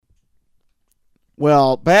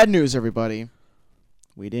Well, bad news, everybody.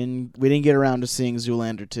 We didn't get around to seeing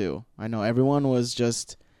Zoolander 2. I know everyone was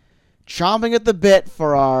just chomping at the bit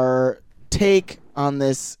for our take on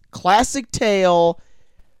this classic tale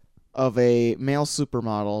of a male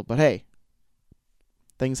supermodel. But hey,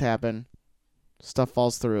 things happen. Stuff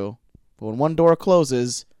falls through. But when one door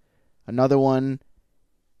closes, another one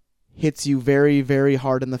hits you very, very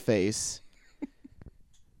hard in the face.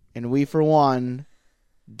 And we, for one,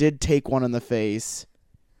 did take one in the face.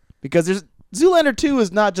 Because Zoolander 2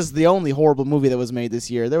 is not just the only horrible movie that was made this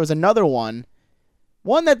year. There was another one.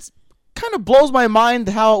 One that's kind of blows my mind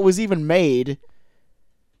how it was even made.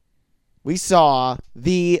 We saw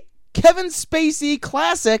the Kevin Spacey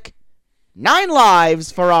classic 9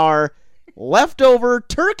 Lives for our leftover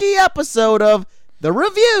turkey episode of the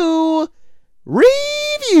Review.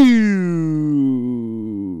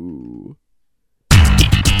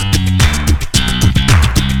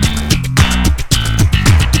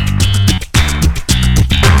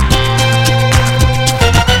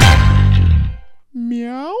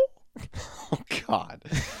 Meow. Oh, God.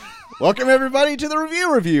 Welcome, everybody, to the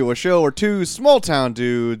Review, a show where two small-town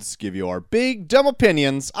dudes give you our big, dumb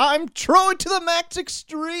opinions. I'm Troy to the max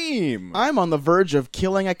extreme. I'm on the verge of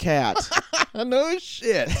killing a cat. No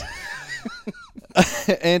shit.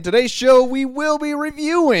 And today's show, we will be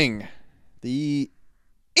reviewing the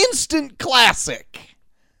instant classic.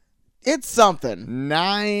 It's something.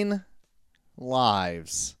 9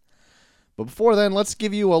 Lives. But before then, let's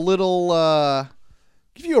give you a little...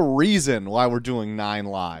 give you a reason why we're doing 9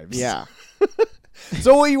 Lives. Yeah.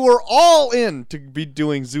 So we were all in to be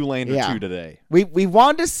doing Zoolander 2 today. We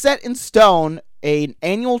wanted to set in stone an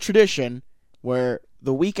annual tradition where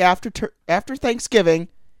the week after Thanksgiving,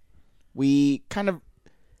 we kind of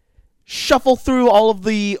shuffle through all of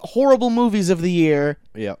the horrible movies of the year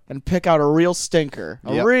and pick out a real stinker.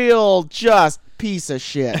 A real just piece of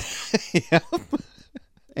shit. Yep.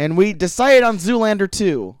 And we decided on Zoolander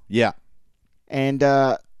 2. Yeah. And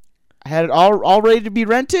I had it all ready to be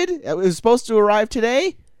rented. It was supposed to arrive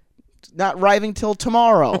today. Not arriving till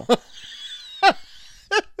tomorrow.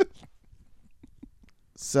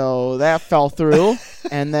 So that fell through.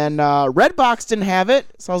 And then Redbox didn't have it.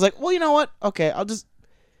 So I was like, well, you know what? Okay, I'll just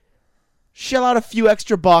shell out a few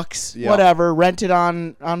extra bucks. Yep. Whatever. Rent it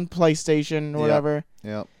on PlayStation or whatever.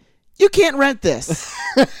 Yep. You can't rent this.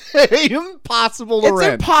 Impossible to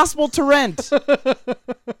rent. It's impossible to rent.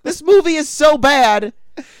 This movie is so bad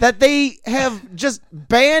that they have just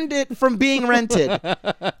banned it from being rented.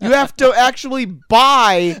 You have to actually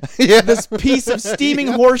buy this piece of steaming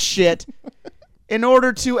horse shit in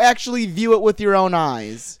order to actually view it with your own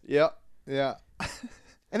eyes. Yep. Yeah.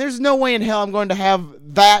 And there's no way in hell I'm going to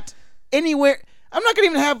have that anywhere. I'm not going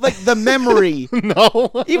to even have, like, the memory.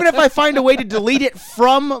 No. Even if I find a way to delete it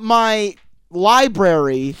from my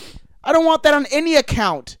library, I don't want that on any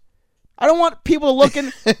account. I don't want people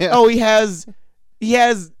looking, oh, he has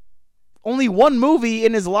only one movie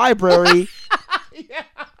in his library,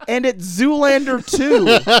 and it's Zoolander 2.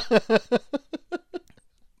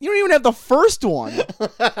 You don't even have the first one.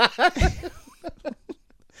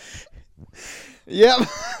 Yep.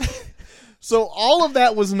 So all of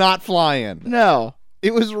that was not flying. No.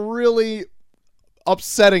 It was really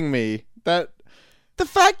upsetting me that the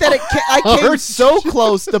fact that I came so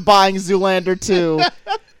close to buying Zoolander 2,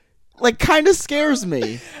 like, kind of scares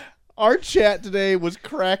me. Our chat today was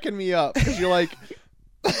cracking me up because you're like,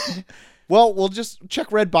 well, we'll just check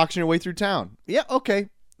Redbox on your way through town. Yeah, okay.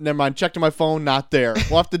 Never mind. Checked on my phone, not there.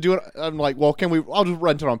 We'll have to do it. I'm like, well, I'll just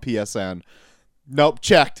rent it on PSN. Nope,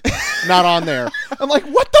 checked. Not on there. I'm like,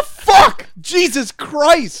 what the fuck? Jesus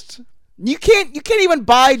Christ. You can't even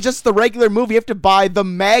buy just the regular movie. You have to buy the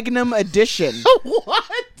Magnum edition. What?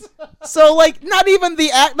 So, like, not even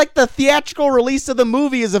the theatrical release of the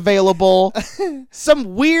movie is available.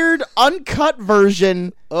 Some weird uncut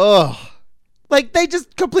version. Ugh. Like, they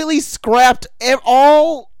just completely scrapped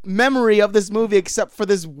all memory of this movie except for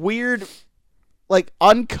this weird, like,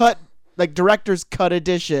 uncut, like, director's cut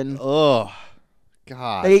edition. Ugh.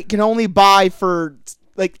 God. They can only buy for,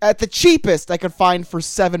 like, at the cheapest I could find for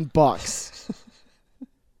 $7.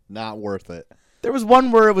 Not worth it. There was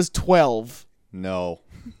one where it was 12. No.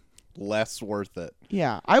 Less worth it.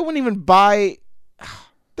 Yeah, I wouldn't even buy.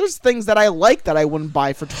 There's things that I like that I wouldn't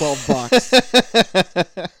buy for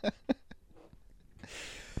 $12.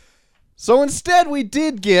 So instead, we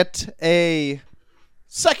did get a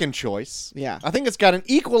second choice. Yeah. I think it's got an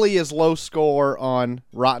equally as low score on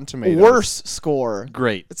Rotten Tomatoes. Worse score.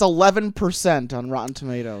 Great. It's 11% on Rotten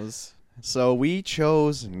Tomatoes. So we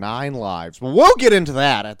chose 9 Lives. Well, we'll get into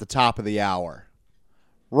that at the top of the hour.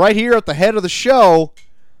 Right here at the head of the show,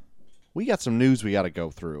 we got some news we got to go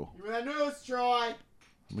through. Give me that news, Troy.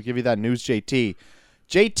 I'm going to give you that news, JT.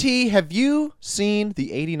 JT, have you seen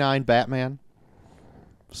the 89 Batman?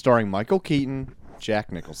 Starring Michael Keaton,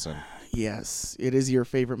 Jack Nicholson. Yes, it is your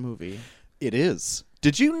favorite movie. It is.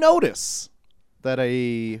 Did you notice that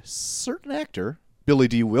a certain actor, Billy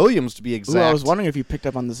D. Williams to be exact, Ooh, I was wondering if you picked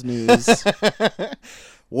up on this news.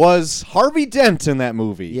 was Harvey Dent in that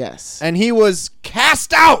movie? Yes. And he was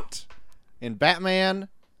cast out in Batman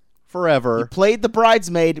Forever. Played the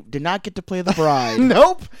bridesmaid, did not get to play the bride.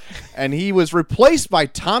 Nope. And he was replaced by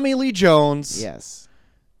Tommy Lee Jones Yes.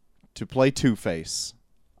 to play Two-Face.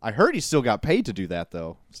 I heard he still got paid to do that,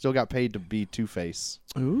 though. Still got paid to be Two-Face,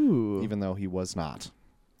 Ooh. even though he was not.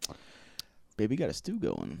 Baby got a stew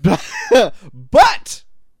going. But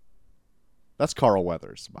that's Carl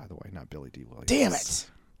Weathers, by the way, not Billy D. Williams. Damn it.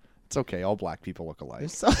 It's okay. All black people look alike.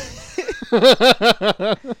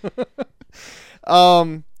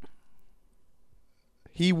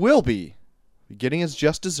 He will be getting his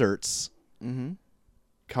just desserts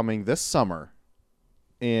coming this summer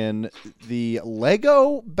in the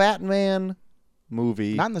Lego Batman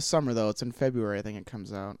movie. Not in the summer, though. It's in February, I think it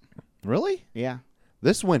comes out. Really? Yeah.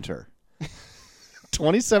 This winter,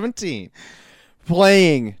 2017,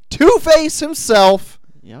 playing Two-Face himself,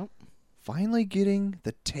 Yep. finally getting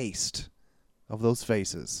the taste of those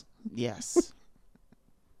faces. Yes.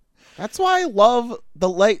 That's why I love the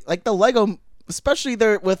the Lego, especially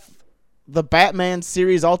there with the Batman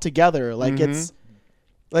series altogether. Like it's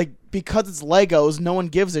like because it's Legos, no one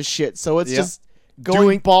gives a shit. So it's just going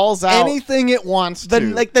Doing balls out. Anything it wants to.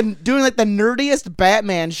 Doing like the nerdiest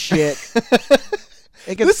Batman shit.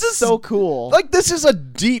 Like, This is so cool. Like, this is a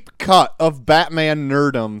deep cut of Batman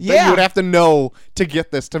nerdom that Yeah. you would have to know to get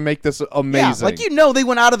this, to make this amazing. Yeah, like they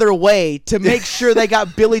went out of their way to make sure they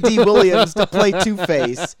got Billy D. Williams to play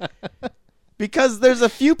Two-Face. Because there's a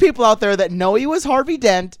few people out there that know he was Harvey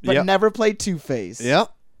Dent, but Yep. never played Two-Face.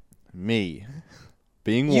 Yep. Me.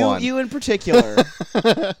 Being one. You in particular.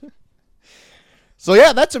 So,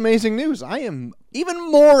 yeah, that's amazing news. I am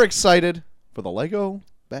even more excited for the Lego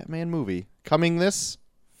Batman movie coming this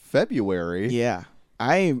February. Yeah.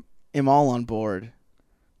 I am all on board.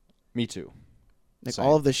 Me too. Like Same.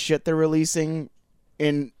 all of the shit they're releasing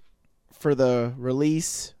for the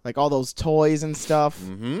release, like all those toys and stuff.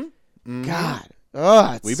 Mm-hmm. God.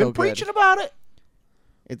 Oh, it's We've so been good. preaching about it.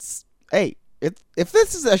 If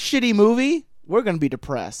this is a shitty movie, we're going to be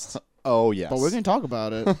depressed. Oh, yes. But we're going to talk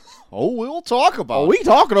about it. Oh, we'll talk about it. We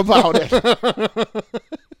talking about it.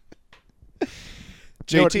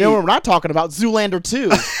 JT. No, we're not talking about Zoolander 2.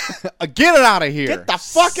 Get it out of here. Get the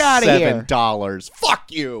fuck outta here. $7.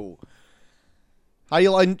 Fuck you. How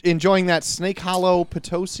you enjoying that Snake Hollow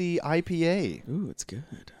Potosi IPA? Ooh, it's good.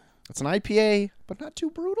 It's an IPA, but not too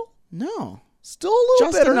brutal. No. Still a little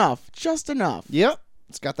Just bitter. enough. Just enough. Yep.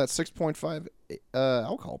 It's got that 6.5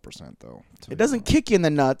 alcohol percent, though. It doesn't kick you in the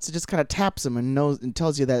nuts. It just kind of taps them and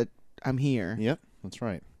tells you that I'm here. Yep, that's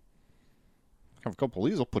right. Have a couple of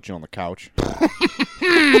these, I'll put you on the couch.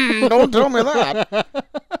 Don't tell me that.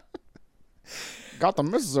 Got the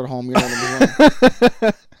missus at home, you know what I'm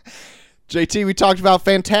saying? JT, we talked about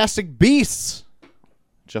Fantastic Beasts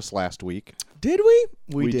just last week. Did we?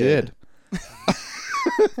 We did.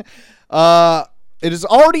 It has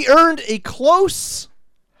already earned a close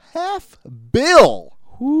 $500 million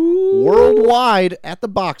worldwide at the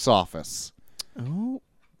box office. Oh,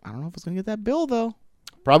 I don't know if it's going to get that bill, though.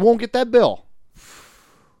 Probably won't get that bill.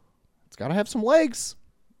 It's got to have some legs.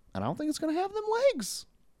 And I don't think it's going to have them legs.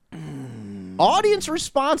 Audience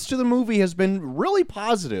response to the movie has been really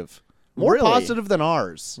positive. More Really? positive than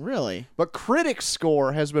ours. Really? But critics'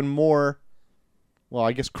 score has been more, well,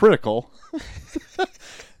 I guess critical.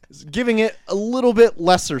 Giving it a little bit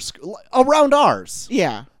lesser around ours.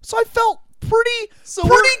 Yeah. So I felt pretty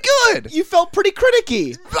good. You felt pretty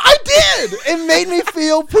criticky. I did. It made me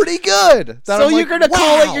feel pretty good. So you're gonna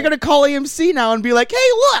call AMC now and be like, "Hey,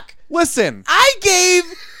 look, Listen. I gave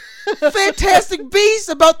Fantastic Beasts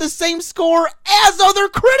about the same score as other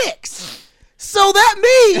critics. So that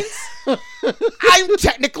means I'm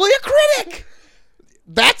technically a critic.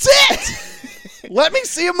 That's it. Let me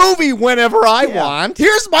see a movie whenever I want.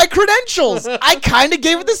 Here's my credentials. I kind of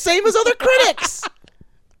gave it the same as other critics.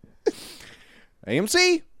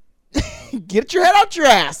 AMC, Get your head out your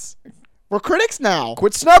ass. We're critics now.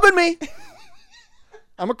 quit snubbing me.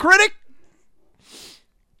 I'm a critic.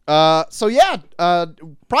 So yeah,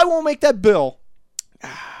 probably won't make that bill.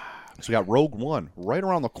 So we got Rogue One right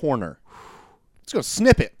around the corner. It's gonna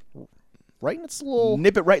snip it right in its little.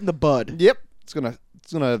 Nip it right in the bud. Yep. It's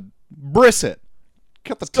gonna briss it.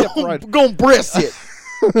 Cut the tip right. Go brisk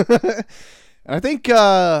it. And I think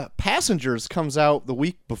Passengers comes out the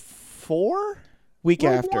week before? Week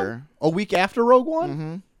Rogue after. One? A week after Rogue One?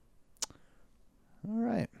 Mm-hmm. All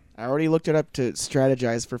right. I already looked it up to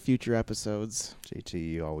strategize for future episodes.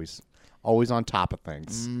 JT, always on top of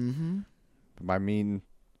things. Mm-hmm. I mean,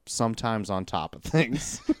 sometimes on top of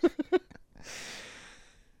things.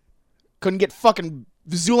 Couldn't get fucking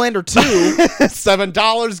Zoolander 2.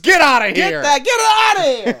 $7. Get out of here. Get out of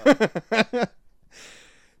here.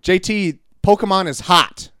 JT, Pokemon is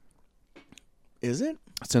hot. Is it?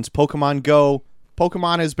 Since Pokemon Go,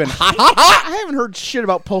 Pokemon has been hot. I haven't heard shit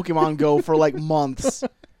about Pokemon Go for like months.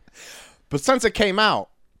 But since it came out,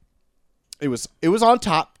 it was on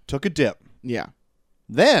top, took a dip. Yeah,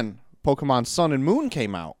 Then Pokemon Sun and Moon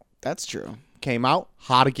came out. that's true. Came out,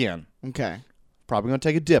 hot again. Okay. Probably going to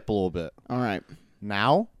take a dip a little bit. All right.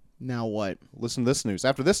 Now, Now what? listen to this news.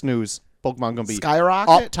 After this news, Pokemon going to be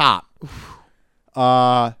Skyrocket? up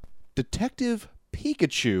top. Detective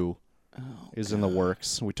Pikachu is in the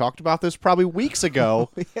works. We talked about this probably weeks ago,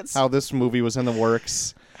 It's- how this movie was in the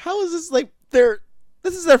works. How is this like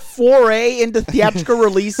this is their foray into theatrical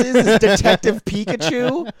releases, is Detective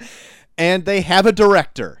Pikachu? And they have a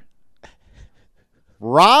director.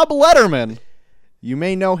 Rob Letterman. You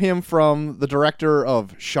may know him from the director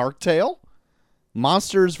of Shark Tale,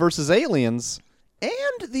 Monsters vs. Aliens,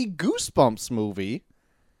 and the Goosebumps movie.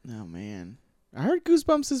 Oh man. I heard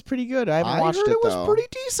Goosebumps is pretty good. I haven't watched heard it was though. pretty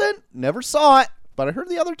decent. Never saw it, but I heard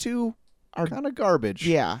the other two are kind of garbage.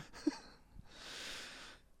 Yeah.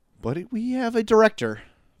 But we have a director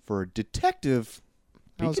for Detective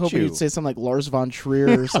Pikachu. I was hoping you'd say something like Lars von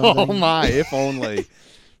Trier or something. Oh my, if only.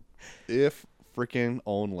 If freaking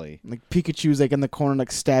only. Like Pikachu's like in the corner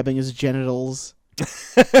like stabbing his genitals.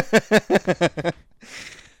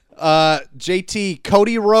 JT,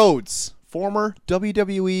 Cody Rhodes, former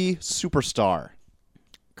WWE superstar.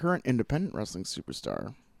 Current independent wrestling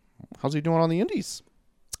superstar. How's he doing on the indies?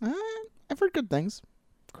 I've heard good things.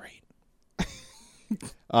 Great.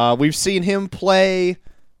 We've seen him play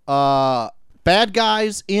bad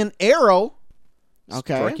guys in Arrow.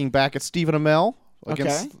 Okay. Striking back at Stephen Amell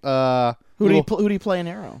against Who do you play in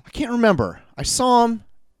Arrow? I can't remember. I saw him.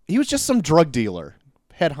 He was just some drug dealer,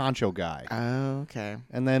 head honcho guy. Oh, okay.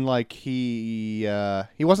 And then like he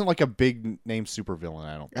wasn't like a big name supervillain,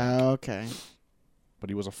 I don't think. Oh, okay. But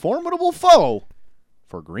he was a formidable foe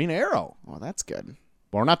for Green Arrow. Well, that's good.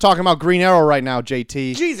 But we're not talking about Green Arrow right now,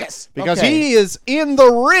 JT. Jesus. Because Okay. he is in the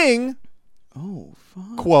ring, Oh,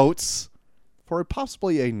 fuck. quotes, for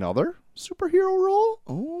possibly another superhero role.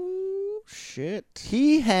 Oh, shit.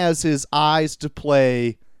 He has his eyes to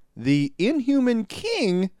play the Inhuman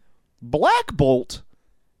King, Black Bolt,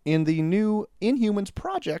 in the new Inhumans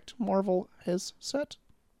project Marvel has set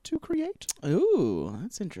to create. Ooh,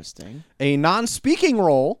 that's interesting. A non-speaking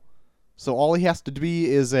role, so all he has to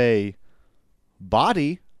be is a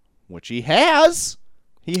body, which he has.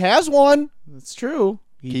 He has one. That's true.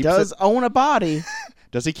 He Keeps does own a body.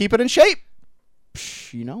 Does he keep it in shape?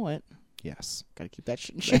 Psh, you know it. Yes. Gotta keep that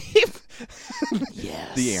shit in shape.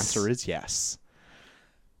 Yes. The answer is yes.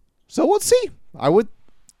 So let's see. I would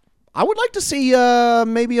like to see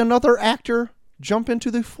maybe another actor jump into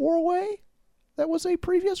the four-way that was a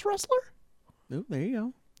previous wrestler. Ooh, there you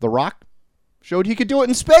go. The Rock showed he could do it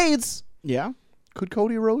in spades. Yeah. Could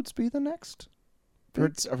Cody Rhodes be the next?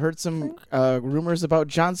 I've heard some rumors about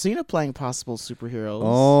John Cena playing possible superheroes.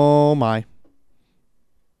 Oh my.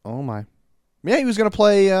 Oh my. Yeah, he was going to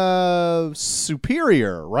play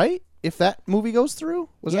Superior, right? If that movie goes through?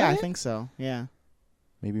 Was yeah, that I it? think so. Yeah.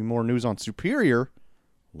 Maybe more news on Superior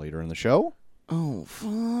later in the show. Oh,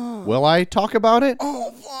 fuck. Will I talk about it?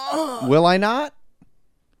 Oh, fuck. Will I not?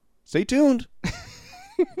 Stay tuned.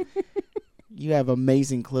 You have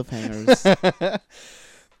amazing cliffhangers.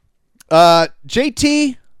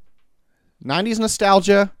 JT, 90s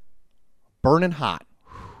nostalgia, burning hot.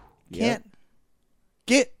 Can't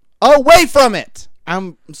get away from it.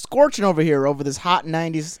 I'm scorching over here over this hot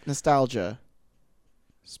 90s nostalgia.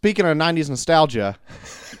 Speaking of 90s nostalgia,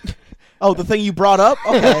 Oh, the thing you brought up?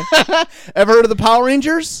 Okay. ever heard of the Power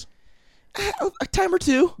Rangers? A time or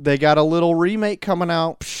two. They got a little remake coming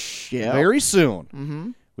out Yeah. very soon. Mm-hmm.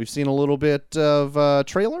 We've seen a little bit of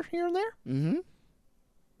trailer here and there. Mm-hmm.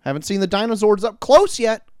 Haven't seen the dinosaurs up close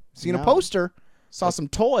yet. Seen a No. poster. Saw some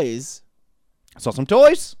toys. Saw some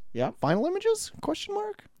toys. Yep. Final images? Question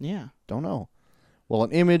mark? Yeah. Don't know. Well,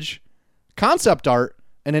 an image, concept art,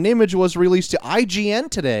 and an image was released to IGN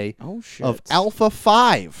today Oh, shit. of Alpha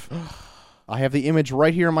 5. I have the image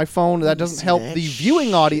right here on my phone. That doesn't see help that the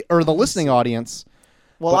viewing audience or the listening audience.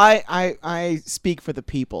 Well, I speak for the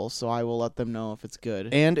people, so I will let them know if it's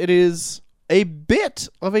good. And it is a bit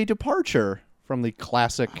of a departure from the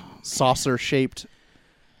classic saucer-shaped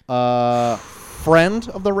friend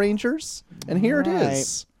of the Rangers. And here it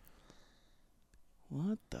is.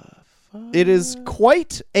 What the fuck? It is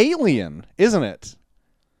quite alien, isn't it?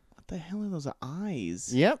 What the hell are those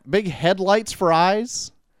eyes? Yep, big headlights for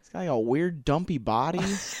eyes. It's got like a weird dumpy body.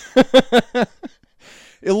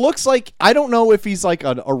 It looks like, I don't know if he's like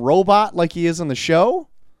a robot like he is in the show.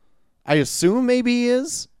 I assume maybe he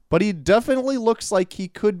is, but he definitely looks like he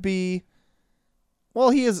could be, well,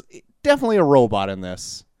 he is definitely a robot in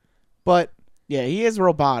this. But yeah, he is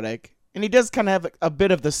robotic. And he does kind of have a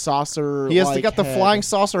bit of the saucer. he has got the flying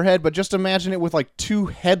saucer head, but just imagine it with like two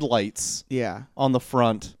headlights Yeah. on the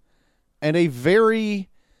front. And a very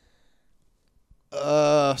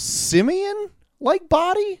simian-like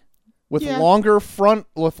body with longer front,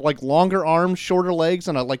 with like longer arms, shorter legs,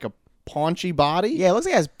 and like a paunchy body. Yeah, it looks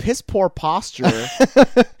like he has piss poor posture.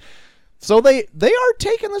 So they are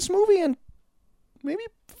taking this movie and maybe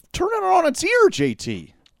turning it on its ear,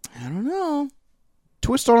 JT. I don't know.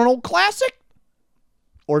 Twist on an old classic?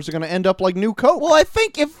 Or is it going to end up like New Coke? Well, I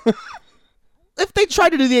think if they tried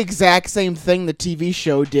to do the exact same thing the TV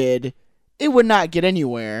show did, it would not get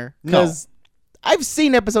anywhere. Because I've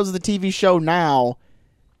seen episodes of the TV show now,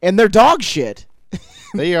 and they're dog shit.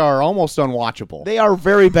 They are almost unwatchable. They are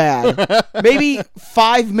very bad. Maybe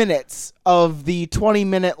 5 minutes of the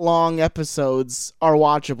 20-minute long episodes are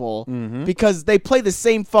watchable because they play the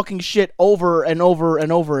same fucking shit over and over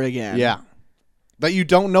and over again. Yeah. That you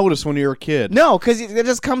don't notice when you're a kid. No, because it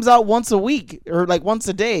just comes out once a week or like once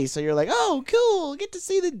a day. So you're like, oh, cool. Get to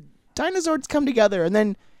see the dinosaurs come together. And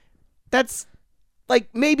then that's like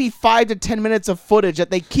maybe 5 to 10 minutes of footage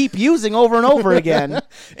that they keep using over and over again.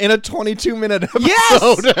 In a 22-minute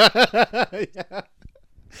episode. Yes!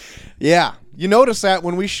 Yeah. You notice that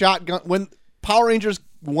when Power Rangers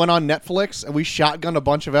went on Netflix and we shotgunned a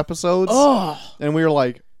bunch of episodes. Oh. And we were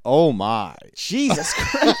like, oh my. Jesus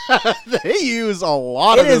Christ. They use a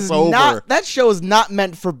lot of this over. That show is not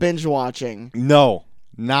meant for binge watching. No.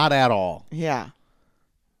 Not at all. Yeah.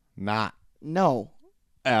 Not No.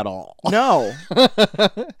 at all. No.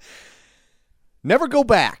 Never go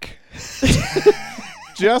back.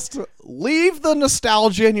 Just leave the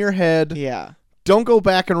nostalgia in your head. Yeah. Don't go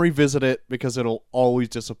back and revisit it because it'll always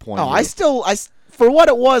disappoint you. For what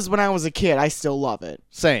it was when I was a kid, I still love it.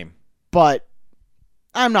 Same. But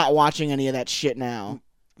I'm not watching any of that shit now.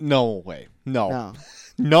 No way. No.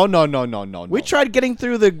 No. No. We tried getting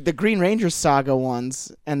through the Green Ranger saga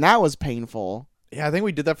once, and that was painful. Yeah, I think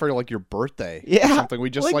we did that for like your birthday. Yeah. Or something. We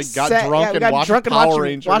just got drunk and watched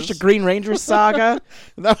Rangers. Watched the Green Ranger saga.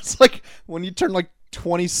 And that was like when you turned like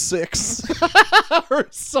 26 or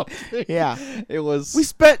something. Yeah. It was.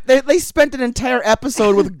 They spent an entire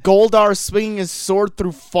episode with Goldar swinging his sword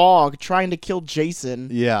through fog trying to kill Jason.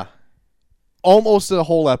 Yeah. Almost a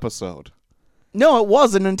whole episode. No, it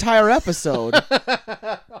was an entire episode.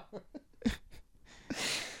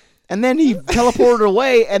 And then he teleported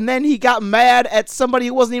away, and then he got mad at somebody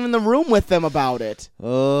who wasn't even in the room with them about it.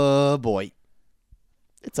 Oh, boy.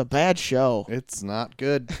 It's a bad show. It's not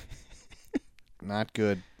good. Not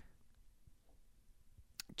good.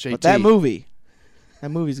 JT. But that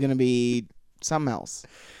movie's going to be something else.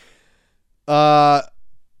 Let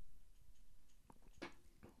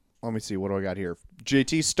me see. What do I got here?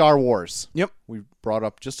 JT, Star Wars. Yep. We brought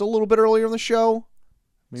up just a little bit earlier in the show.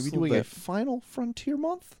 Maybe Just a doing little a bit. final Frontier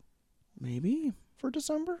month Maybe. for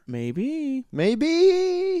December? Maybe.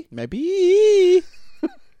 Maybe.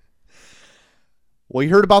 Well, you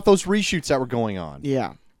heard about those reshoots that were going on.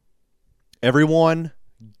 Yeah. Everyone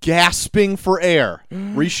gasping for air.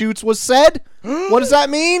 Reshoots was said. What does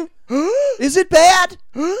that mean? Is it bad?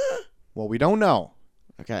 Well, we don't know.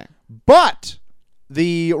 Okay. But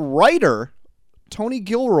the writer, Tony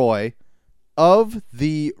Gilroy, of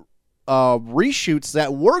the reshoots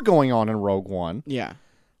that were going on in Rogue One, Yeah.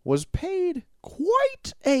 was paid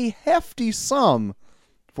quite a hefty sum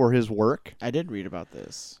for his work. I did read about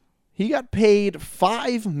this. He got paid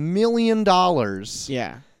 $5 million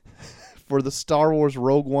Yeah. for the Star Wars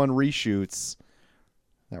Rogue One reshoots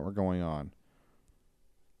that were going on.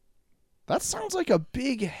 That sounds like a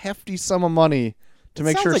big, hefty sum of money to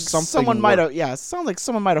make sure something someone might worked. have. Yeah, it sounds like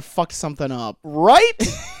someone might have fucked something up. Right?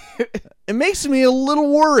 It makes me a little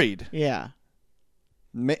worried. Yeah.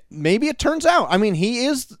 Maybe it turns out. I mean, he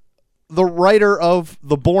is the writer of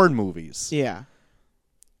the Bourne movies. Yeah.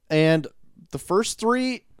 And the first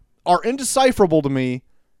three are indecipherable to me,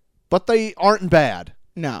 but they aren't bad.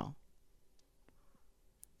 No.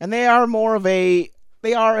 And they are more of a.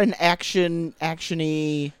 They are an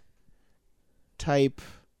actiony type.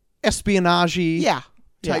 Espionage-y. Yeah.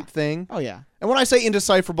 type Yeah. thing. Oh yeah. And when I say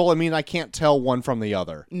indecipherable, I mean I can't tell one from the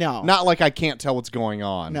other. No. Not like I can't tell what's going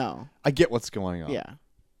on. No. I get what's going on. Yeah.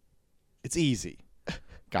 It's easy.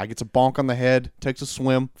 Guy gets a bonk on the head, takes a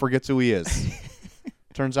swim, forgets who he is.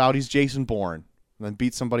 Turns out he's Jason Bourne, and then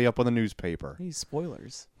beats somebody up with a newspaper. These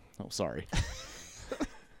spoilers. Oh, sorry.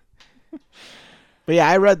 But yeah,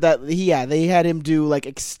 I read that they had him do like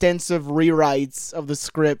extensive rewrites of the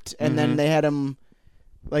script, and then they had him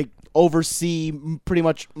like oversee pretty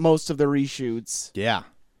much most of the reshoots. Yeah.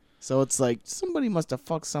 So it's like somebody must have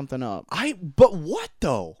fucked something up. But what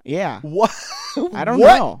though? Yeah. What? I don't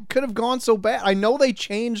what know. could have gone so bad? I know they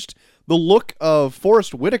changed the look of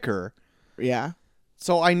Forrest Whitaker, Yeah.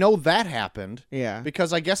 so I know that happened Yeah.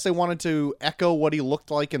 because I guess they wanted to echo what he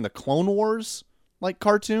looked like in the Clone Wars like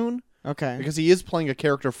cartoon Okay. because he is playing a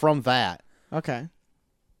character from that. Okay.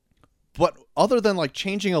 But other than like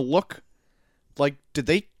changing a look, like did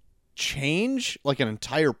they change like an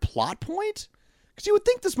entire plot point? Because you would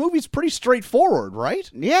think this movie's pretty straightforward, right?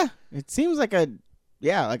 Yeah. It seems like a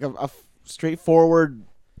straightforward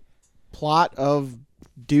plot of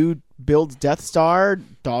dude builds Death Star,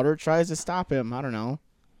 daughter tries to stop him. I don't know.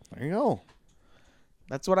 There you go.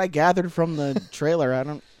 That's what I gathered from the trailer.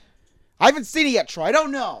 I haven't seen it yet, Troy. I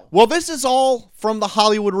don't know. Well, this is all from the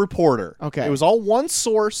Hollywood Reporter. Okay. It was all one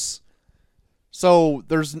source, so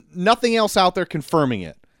there's nothing else out there confirming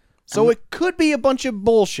it. So it could be a bunch of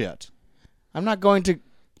bullshit. I'm not going to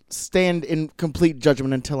stand in complete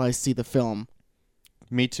judgment until I see the film.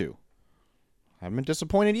 Me too. Haven't been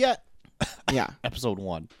disappointed yet. Yeah. Episode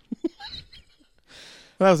 1. Well,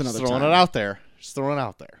 that was another Just throwing time. it out there. Just throwing it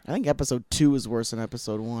out there. I think episode 2 is worse than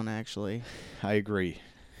episode 1, actually. I agree.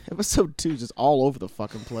 Episode 2 is just all over the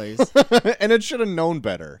fucking place. And it should have known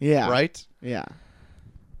better. Yeah. Right? Yeah.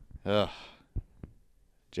 Ugh.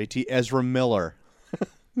 JT Ezra Miller.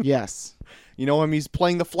 Yes. You know him, he's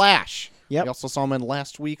playing the Flash. Yep. You also saw him in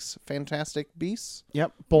last week's Fantastic Beasts.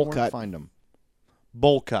 Yep. Bowl Where to cut. find him.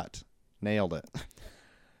 Bowl cut. Nailed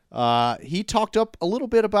it. He talked up a little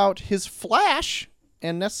bit about his Flash,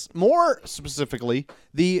 and that's more specifically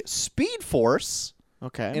the Speed Force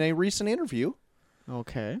Okay. in a recent interview,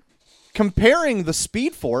 Okay. comparing the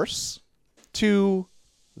Speed Force to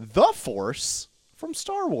the Force from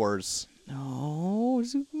Star Wars. No.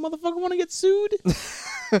 Does this motherfucker want to get sued?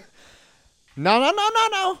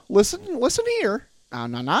 No. Listen here.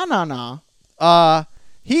 No.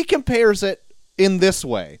 He compares it in this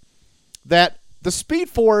way, that the Speed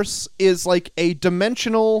Force is like a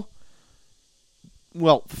dimensional,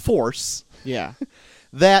 force Yeah.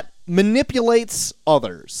 that manipulates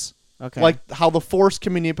others. Okay. Like how the Force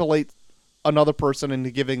can manipulate another person into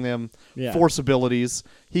giving them Yeah. Force abilities.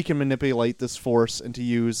 He can manipulate this Force and to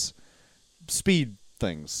use speed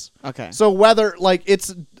things. Okay. So whether, like, it's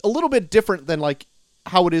a little bit different than, like,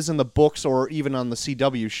 how it is in the books or even on the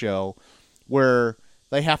CW show, where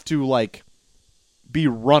they have to, like, be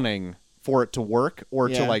running for it to work or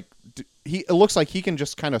to, Yeah. like, it looks like he can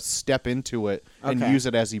just kind of step into it and Okay. use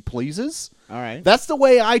it as he pleases. All right. That's the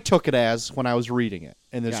way I took it as when I was reading it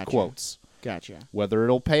in his Gotcha. quotes. Gotcha. Whether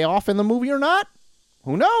it'll pay off in the movie or not,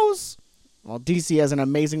 who knows? Well, DC has an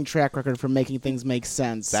amazing track record for making things make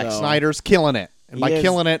sense. Zack so. Snyder's killing it. And He by is.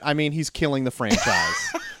 killing it, I mean he's killing the franchise.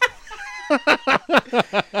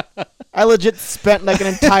 I legit spent like an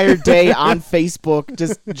entire day on Facebook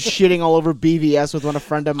just shitting all over BVS with a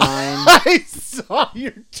friend of mine. I saw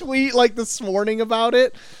your tweet like this morning about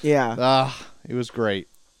it. Yeah. It was great.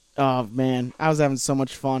 Oh, man. I was having so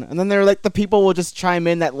much fun. And then they're like, the people will just chime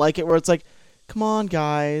in that like it, where it's like, come on,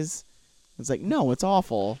 guys. It's like, no, it's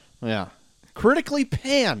awful. Yeah. Critically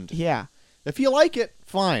panned. Yeah. If you like it,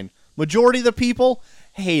 fine. Majority of the people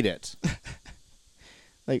hate it.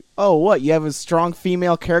 Like, oh, what? You have a strong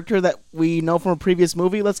female character that we know from a previous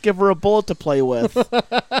movie? Let's give her a bullet to play with.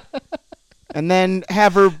 And then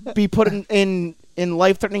have her be put in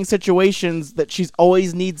life-threatening situations that she's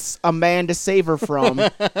always needs a man to save her from.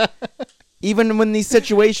 Even when these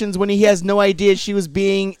situations when he has no idea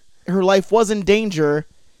her life was in danger,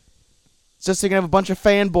 it's just so you can have a bunch of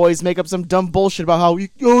fanboys make up some dumb bullshit about how you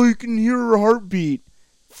can hear her heartbeat.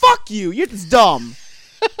 Fuck you! You're just dumb.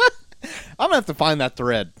 I'm going to have to find that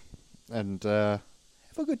thread and have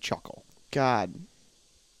a good chuckle. God.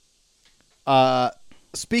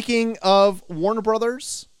 Speaking of Warner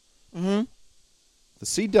Brothers, Mm-hmm. the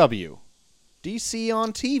CW, DC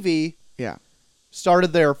on TV, Yeah.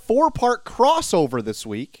 started their 4-part crossover this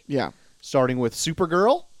week, Yeah. starting with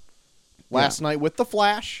Supergirl, last night with The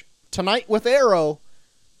Flash, tonight with Arrow,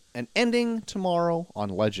 and ending tomorrow on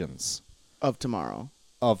Legends Of tomorrow.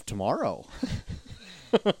 of Tomorrow.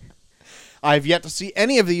 I've yet to see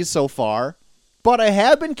any of these so far, But I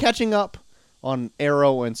have been catching up on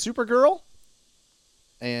Arrow and Supergirl.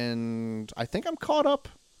 And I think I'm caught up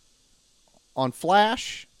on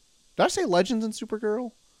Flash. Did I say Legends and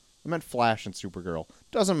Supergirl? I meant Flash and Supergirl.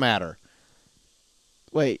 Doesn't matter.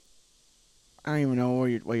 Wait. I don't even know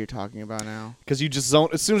what you're talking about now. Because you just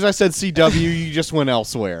zoned. As soon as I said CW, you just went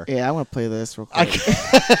elsewhere. Yeah, I want to play this real quick.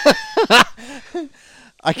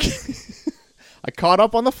 I caught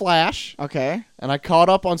up on the Flash, Okay. and I caught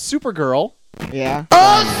up on Supergirl. Yeah.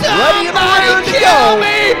 Ready and raring to go.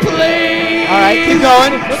 All right, keep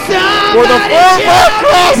going. For the 4-part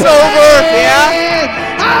crossover. Yeah.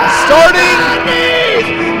 Starting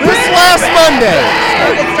this last Monday.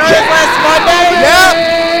 It started last Monday? Yep.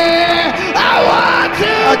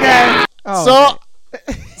 Okay. Oh,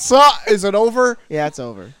 So is it over? yeah, it's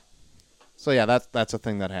over. So yeah, that's a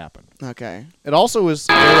thing that happened. Okay. It also is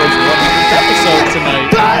Arrow's 100th episode tonight.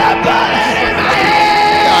 God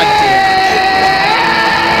damn.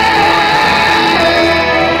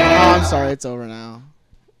 Oh, I'm sorry, it's over now.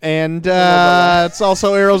 And it's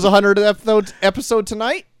also Arrow's 100th episode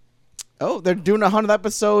tonight Oh, they're doing a 100th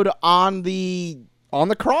episode on the on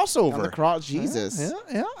the crossover. cross. Jesus.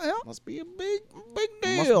 Yeah. Must be a big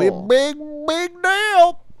deal. Must be a big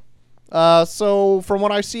deal. So from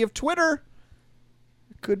what I see of Twitter,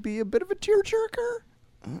 it could be a bit of a tearjerker.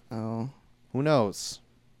 Oh. Who knows?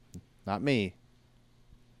 Not me.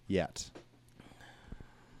 Yet.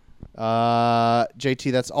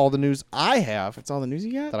 JT, that's all the news I have That's all the news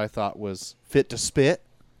you got? that I thought was fit to spit.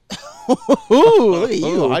 Ooh, look at Ooh,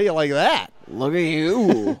 you. how do you like that? Look at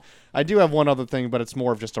you. I do have one other thing, but it's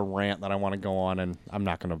more of just a rant that I want to go on, and I'm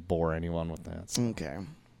not going to bore anyone with that. So Okay.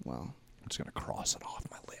 Well. I'm just going to cross it off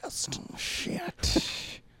my list. Oh, shit.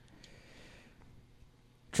 What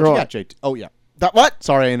Troy. you got, JT? Oh, yeah. That what?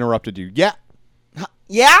 Sorry I interrupted you. Yeah.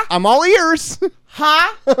 Yeah? I'm all ears.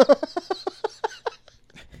 Huh?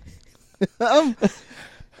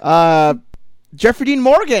 Jeffrey Dean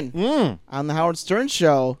Morgan on the Howard Stern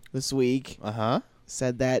show this week Uh-huh.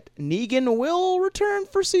 said that Negan will return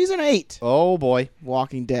for season 8 Oh, boy.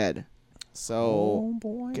 Walking Dead. So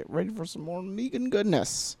boy. get ready for some more Negan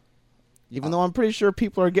goodness. Even though I'm pretty sure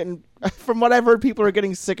people are getting, from what I've heard, people are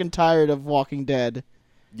getting sick and tired of Walking Dead.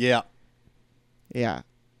 Yeah. Yeah.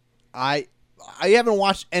 I haven't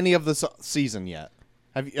watched any of this season yet.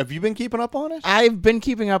 Have you been keeping up on it? I've been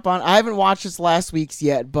keeping up on. I haven't watched this last week's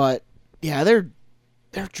yet, but yeah, they're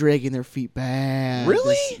dragging their feet bad.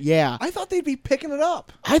 Really? Yeah. I thought they'd be picking it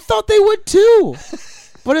up. I thought they would too.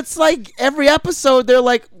 But it's like every episode they're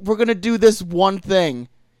like, we're gonna do this one thing.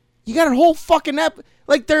 You got a whole fucking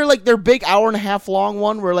like their big hour and a half long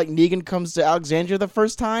one where like Negan comes to Alexandria the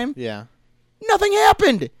first time. Yeah. Nothing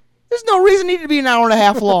happened. There's no reason it needed to be an hour and a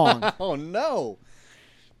half long. Oh no.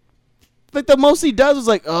 Like the most he does is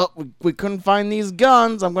like, oh, we couldn't find these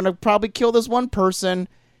guns. I'm gonna probably kill this one person,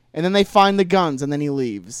 and then they find the guns, and then he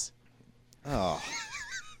leaves. Oh.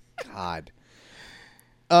 God.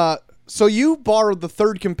 So you borrowed the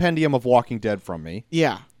third compendium of Walking Dead from me,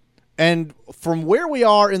 Yeah. and from where we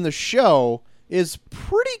are in the show is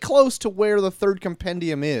pretty close to where the third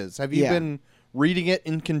compendium is. Have you Yeah. been reading it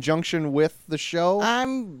in conjunction with the show?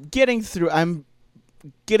 I'm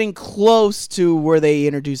getting close to where they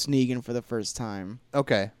introduced Negan for the first time.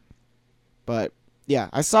 Okay. But yeah,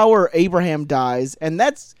 I saw where Abraham dies, and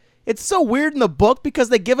it's so weird in the book because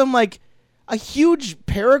they give him like a huge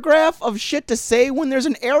paragraph of shit to say when there's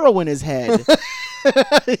an arrow in his head.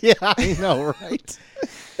 Yeah, I know, right?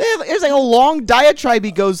 There's like a long diatribe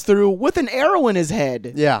he goes through with an arrow in his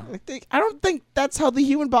head. Yeah. I don't think that's how the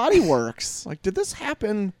human body works. Like, did this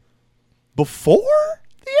happen before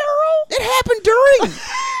the arrow? It happened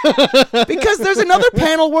during. Because there's another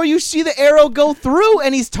panel where you see the arrow go through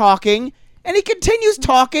and he's talking, and he continues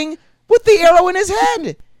talking with the arrow in his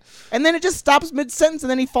head. And then it just stops mid-sentence and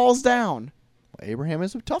then he falls down. Abraham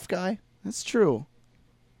is a tough guy. That's true.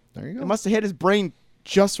 There you It go. must have hit his brain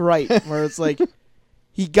just right, where it's like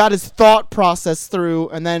he got his thought process through,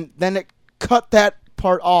 and then it cut that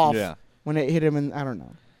part off Yeah. when it hit him, and I don't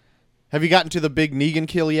know. Have you gotten to the big Negan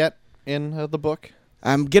kill yet in the book?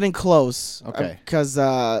 I'm getting close. Okay. Because,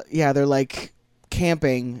 they're like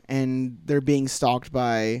camping, and they're being stalked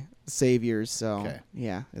by saviors, so Okay.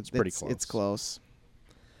 yeah. It's pretty close. It's close.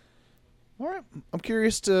 All right. I'm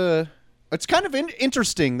curious to... It's kind of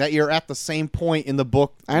interesting that you're at the same point in the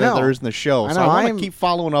book I that know. there is in the show. I So know, I want I'm- to keep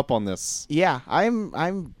following up on this. Yeah,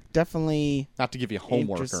 I'm definitely... Not to give you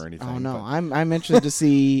homework or anything. Oh no, but- I'm interested to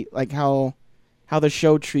see like how the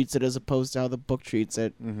show treats it as opposed to how the book treats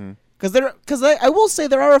it. Mhm. Because I will say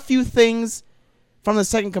there are a few things from the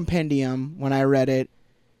second compendium when I read it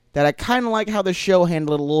that I kind of like how the show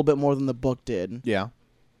handled it a little bit more than the book did. Yeah.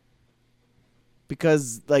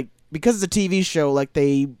 Because it's a TV show, like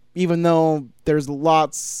even though there's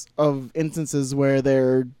lots of instances where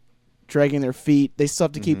they're dragging their feet, they still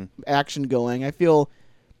have to keep action going. I feel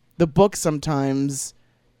the book sometimes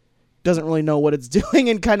doesn't really know what it's doing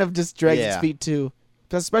and kind of just drags its feet too.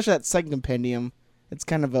 Especially that second compendium. It's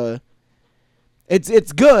kind of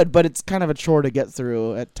it's good, but it's kind of a chore to get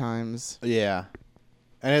through at times. Yeah.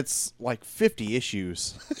 And it's like 50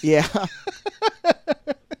 issues. Yeah.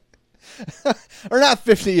 Or not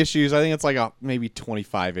 50 issues. I think it's like maybe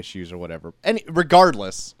 25 issues or whatever. And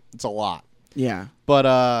regardless, it's a lot. Yeah.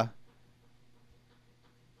 But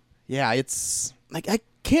yeah, it's like I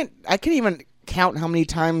can't even count how many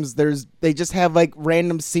times they just have like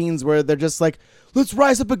random scenes where they're just like, let's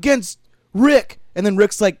rise up against Rick, and then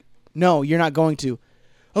Rick's like, no, you're not going to.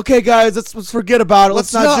 Okay, guys, let's forget about it.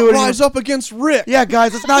 Let's not do it. Rise up against Rick. Yeah,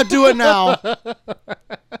 guys, let's not do it now.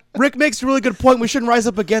 Rick makes a really good point. We shouldn't rise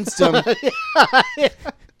up against him. Like,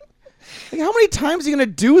 how many times are you gonna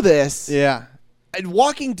do this? Yeah. And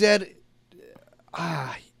Walking Dead,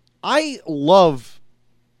 I love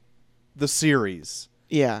the series.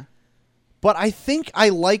 Yeah. But I think I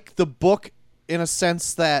like the book in a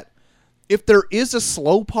sense that if there is a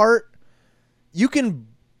slow part, you can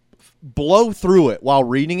blow through it while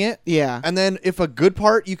reading it. Yeah. And then if a good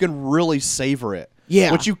part, you can really savor it. Yeah.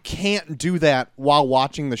 But you can't do that while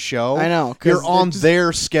watching the show. I know. You're on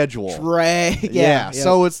their schedule. Yeah.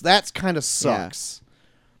 So that's kind of sucks. Yeah.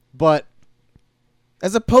 But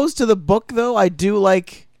as opposed to the book, though, I'm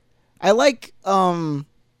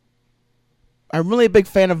really a big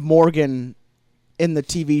fan of Morgan in the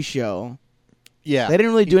TV show. Yeah. They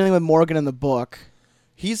didn't really do anything with Morgan in the book.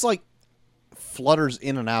 He's like flutters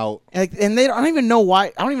in and out. I don't even know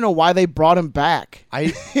why they brought him back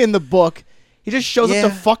in the book. He just shows up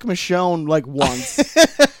to fuck Michonne like once.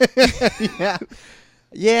 Yeah.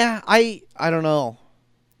 Yeah, I don't know.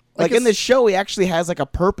 Like in the show, he actually has like a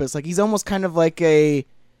purpose. Like he's almost kind of like a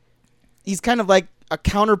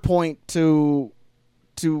counterpoint to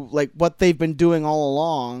like what they've been doing all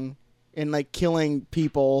along in like killing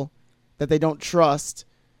people that they don't trust.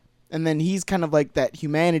 And then he's kind of like that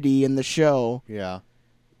humanity in the show. Yeah.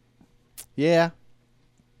 Yeah.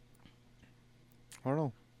 I don't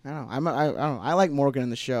know. I don't know. I don't know. I like Morgan in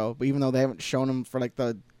the show, but even though they haven't shown him for like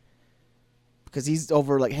because he's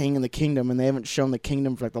over like hanging the kingdom, and they haven't shown the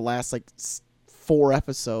kingdom for like the last like 4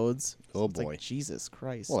 episodes. Oh boy, like, Jesus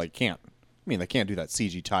Christ! Well, they can't. I mean, they can't do that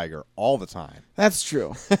CG tiger all the time. That's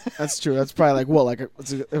true. That's true. That's probably like what,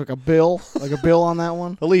 like a bill, like a bill on that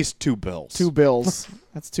one. At least 2 bills. 2 bills.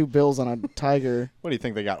 That's 2 bills on a tiger. What do you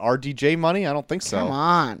think they got? RDJ money? I don't think so. Come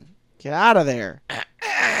on, get out of there.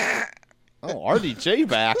 Oh, RDJ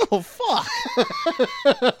back. Oh, fuck.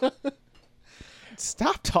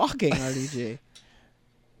 Stop talking, RDJ.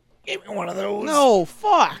 Give me one of those. No,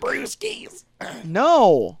 fuck. Brewskis.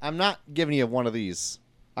 No. I'm not giving you one of these.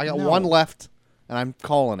 I got one left, and I'm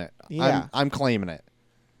calling it. Yeah. I'm claiming it.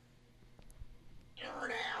 You're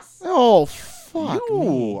an ass. Oh, fuck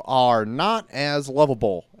You are not as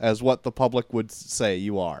lovable as what the public would say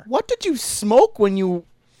you are. What did you smoke when you...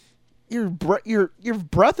 Your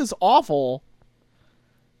breath is awful.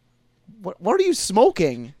 What are you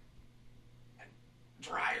smoking?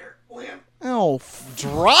 Dryer lint. Oh,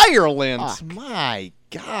 dryer lint. Fuck. My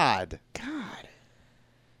God. God.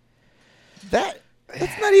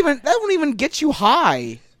 That's not even. That won't even get you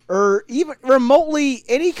high, or even remotely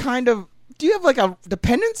any kind of. Do you have like a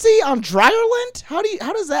dependency on dryer lint? How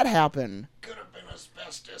does that happen? Could have been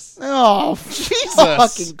asbestos. Oh, Jesus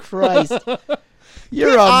fucking Christ!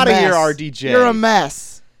 You're out of here, mess. RDJ. You're a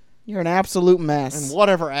mess. You're an absolute mess. And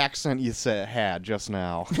whatever accent you had just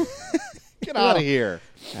now. Get out of here.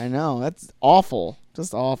 I know. That's awful.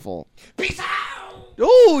 Just awful. Peace out.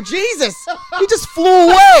 Oh, Jesus. He just flew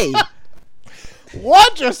away.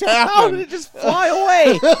 What just happened? How did it just fly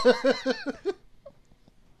away?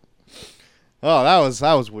 Oh,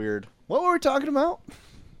 that was weird. What were we talking about?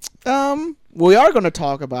 We are going to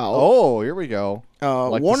talk about. Oh, here we go.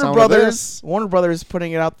 Like Warner Brothers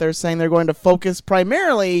putting it out there saying they're going to focus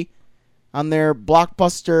primarily on their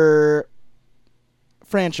blockbuster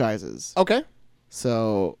franchises. Okay.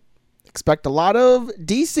 So expect a lot of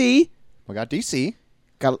DC. We got DC.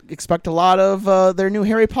 Expect a lot of their new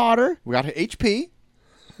Harry Potter. We got HP.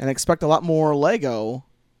 And expect a lot more Lego.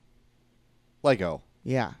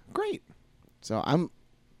 Yeah. Great. So I'm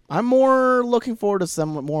more looking forward to some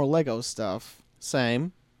more Lego stuff.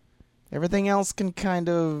 Same. Everything else can kind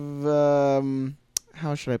of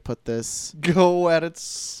how should I put this? Go at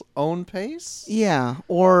its own pace? Yeah,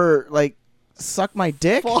 or like suck my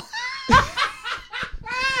dick.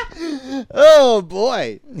 Oh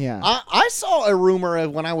boy. Yeah. I saw a rumor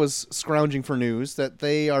of when I was scrounging for news that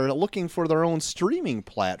they are looking for their own streaming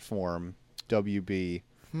platform. WB.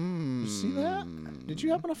 You see that? Did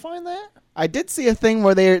you happen to find that? I did see a thing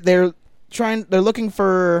where they're looking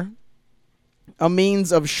for a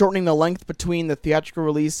means of shortening the length between the theatrical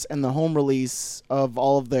release and the home release of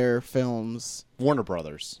all of their films. Warner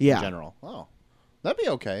Brothers. Yeah. In general. Oh, that'd be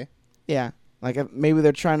okay. Yeah, like maybe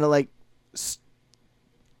they're trying to like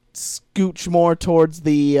scooch more towards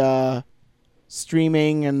the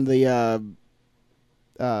streaming and the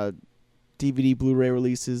DVD, Blu-ray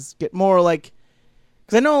releases. Get more like,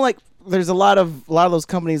 because I know like there's a lot of those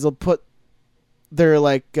companies will put their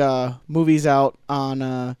like movies out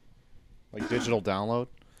on Like digital download.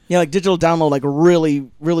 Yeah, like digital download like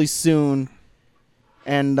really soon,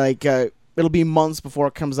 and like it'll be months before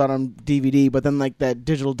it comes out on DVD. But then like that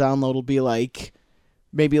digital download will be like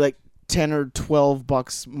maybe like $10 or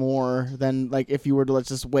 $12 more than like if you were to let's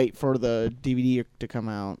just wait for the DVD to come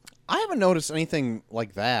out. I haven't noticed anything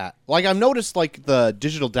like that. Like I've noticed like the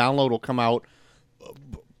digital download will come out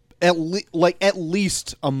at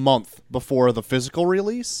least a month before the physical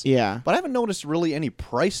release. Yeah, But I haven't noticed really any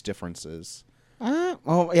price differences.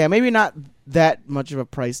 well, yeah, maybe not that much of a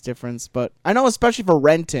price difference, but I know especially for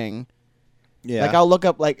renting. Yeah. Like I'll look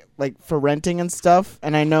up like for renting and stuff,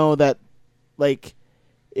 and I know that like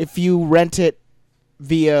if you rent it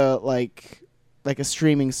via like a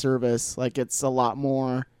streaming service, like it's a lot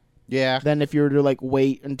more Yeah. than if you were to like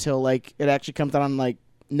wait until like it actually comes out on like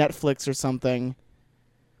Netflix or something.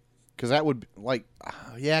 Because that would like,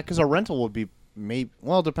 yeah, because a rental would be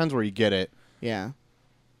well, it depends where you get it. Yeah.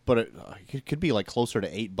 But it could be like closer to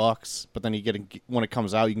 $8. But then you get it when it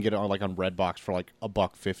comes out, you can get it on like on Redbox for like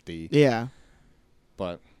 $1.50. Yeah.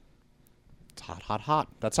 But it's hot.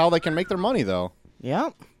 That's how they can make their money, though.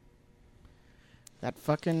 Yep. That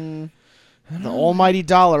fucking the almighty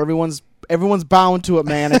dollar. Everyone's bound to it,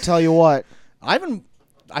 man. I tell you what. I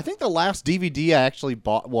think the last DVD I actually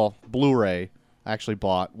bought, well, Blu-ray I actually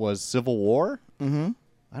bought was Civil War. Mm-hmm.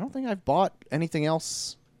 I don't think I've bought anything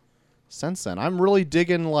else since then. I'm really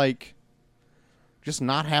digging like just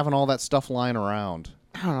not having all that stuff lying around.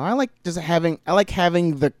 I don't know. I like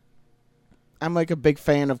having the. I'm like a big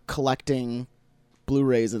fan of collecting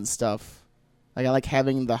Blu-rays and stuff. Like I like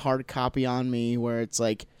having the hard copy on me, where it's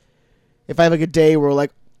like, if I have like a day where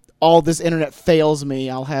like all this internet fails me,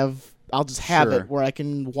 I'll just have Sure. it where I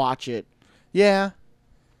can watch it. Yeah.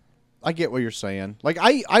 I get what you're saying. Like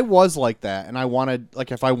I was like that, and I wanted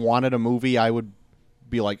like if I wanted a movie, I would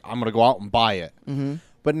be like, I'm gonna go out and buy it. Mm-hmm.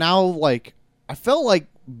 But now, like I feel like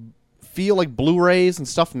Blu-rays and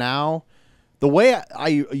stuff now, the way I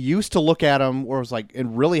used to look at them, where it was like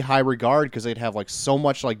in really high regard because they'd have like so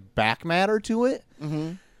much like back matter to it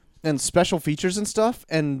Mm-hmm. and special features and stuff.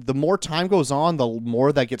 And the more time goes on, the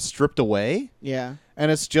more that gets stripped away, Yeah. and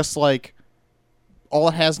it's just like all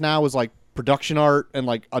it has now is like production art and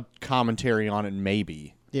like a commentary on it,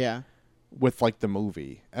 maybe Yeah. with like the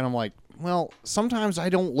movie. And I'm like, well, sometimes I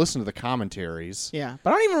don't listen to the commentaries. Yeah.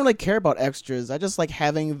 But I don't even really care about extras. I just like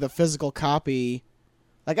having the physical copy.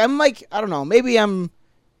 Like I'm like, I don't know, maybe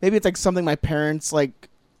it's like something my parents like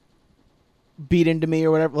beat into me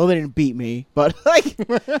or whatever. Well, they didn't beat me, but like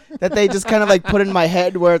that they just kind of like put in my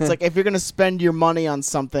head, where it's like if you're going to spend your money on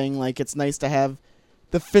something, like it's nice to have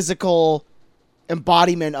the physical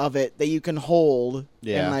embodiment of it that you can hold.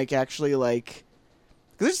 Yeah. And like actually like,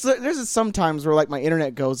 cause there's some times where like my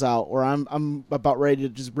internet goes out, where I'm about ready to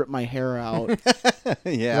just rip my hair out. 'Cause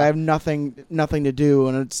Yeah. I have nothing to do,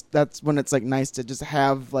 and that's when it's like nice to just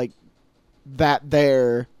have like that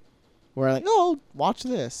there, where like, oh, watch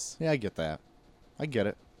this. Yeah, I get that. I get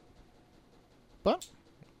it. But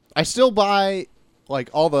I still buy like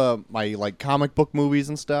all my like comic book movies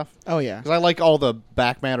and stuff, Oh yeah. because I like all the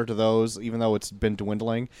back matter to those, even though it's been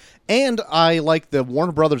dwindling. And I like the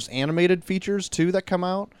Warner Brothers animated features too that come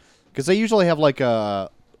out, because they usually have like a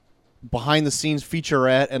behind the scenes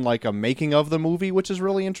featurette and like a making of the movie, which is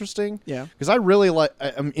really interesting. Yeah. Because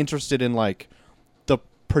I'm interested in like the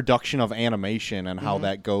production of animation and how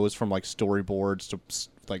that goes from like storyboards to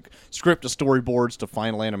like script to storyboards to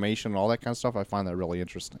final animation and all that kind of stuff. I find that really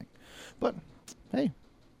interesting. But hey,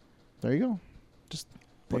 there you go. Just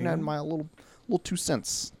putting that in my little 2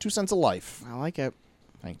 cents of life. I like it.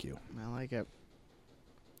 Thank you. I like it.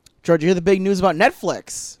 George, you hear the big news about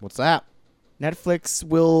Netflix? What's that? Netflix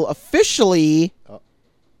will officially Oh.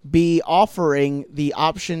 be offering the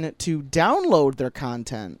option to download their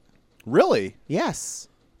content. Really? Yes.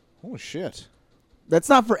 Oh shit. That's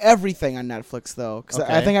not for everything on Netflix, though. Because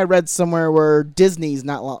I Okay. think I read somewhere where Disney's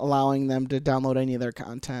not allowing them to download any of their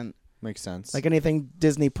content. Makes sense. Like anything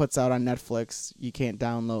Disney puts out on Netflix, you can't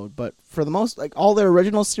download. But for the most, like all their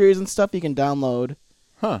original series and stuff, you can download.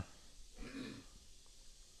 huh.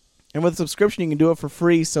 And with a subscription, you can do it for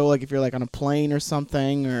free. So, like if you're like on a plane or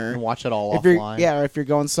something, or And watch it all if you're offline. or if you're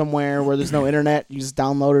going somewhere where there's no internet, you just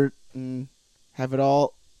download it and have it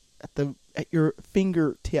all at your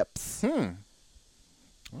fingertips.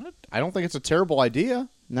 What? I don't think it's a terrible idea.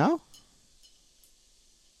 No?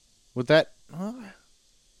 Would that?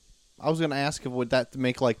 I was gonna ask if would that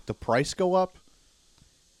make like the price go up,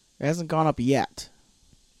 It hasn't gone up yet.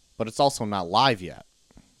 but it's also not live yet,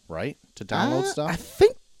 right? To download I stuff.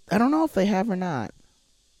 I don't know if they have or not.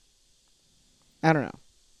 I don't know.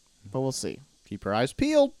 But we'll see. Keep your eyes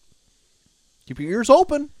peeled. Keep your ears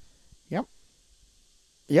open.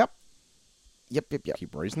 Yep.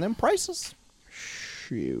 Keep raising them prices.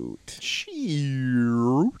 Shoot.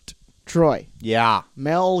 Shoot. Troy. Yeah.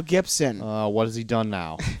 Mel Gibson. What has he done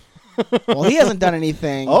now? Well, he hasn't done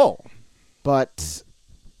anything. Oh. But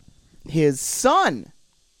his son,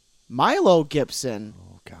 Milo Gibson,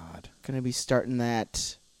 Oh God. going to be starting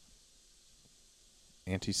that.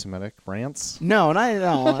 Anti-Semitic rants. No, not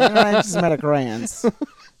anti-Semitic rants.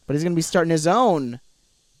 But he's going to be starting his own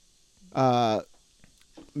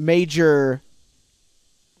major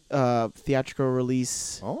theatrical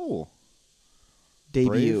release Oh.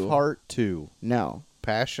 debut. Braveheart 2. No.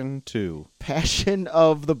 Passion 2. Passion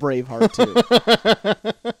of the Braveheart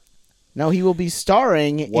 2. No, he will be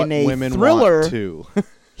starring What in a women thriller. want 2.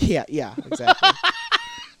 Yeah, exactly.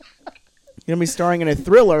 He's going to be starring in a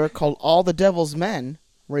thriller called All the Devil's Men,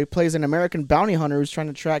 where he plays an American bounty hunter who's trying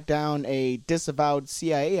to track down a disavowed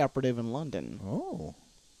CIA operative in London. Oh.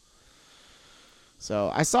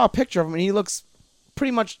 So I saw a picture of him, and he looks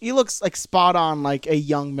like spot on like a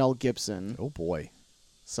young Mel Gibson. Oh boy.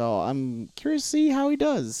 So I'm curious to see how he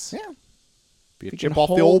does. Yeah. Be a He chip can off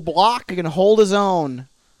the hold- old block. He can hold his own.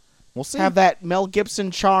 We'll see. Have that Mel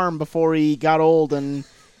Gibson charm before he got old and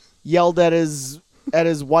yelled at his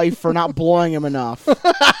wife for not blowing him enough.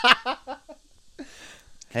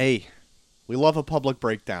 Hey, we love a public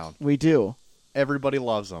breakdown. We do. Everybody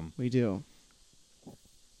loves them. We do.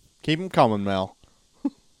 Keep them coming, Mel.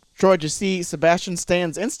 Troy, did you see Sebastian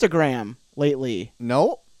Stan's Instagram lately?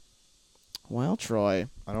 No, Well, Troy,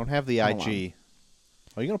 I don't have the Hold IG.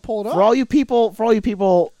 Are you gonna pull it up? for all you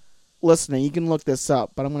people listening, you can look this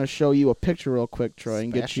up, but I'm going to show you a picture real quick, Troy,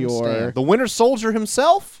 and Sebastian Stan. The Winter Soldier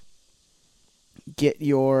himself.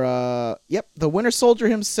 the Winter Soldier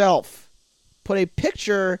himself put a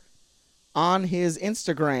picture on his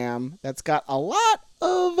Instagram that's got a lot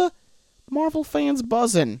of Marvel fans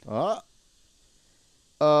buzzing.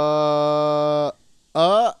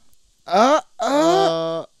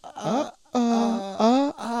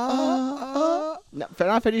 No,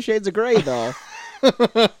 not 50 Shades of Grey, though.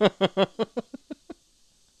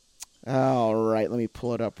 All right, let me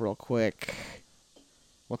pull it up real quick.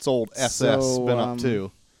 What's old SS So, been up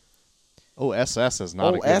to? Oh, SS is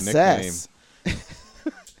not a good nickname. SS.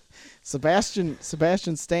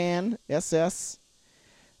 Sebastian Stan, SS.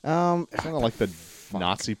 Kind of like the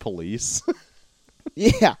Nazi police.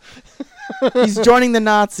 Yeah. He's joining the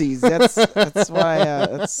Nazis. That's what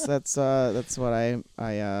I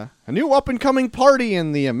A new up-and-coming party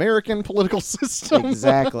in the American political system.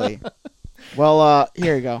 exactly. Well,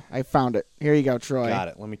 here you go. I found it. Here you go, Troy. Got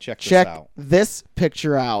it. Let me check this Check out. this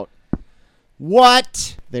picture out.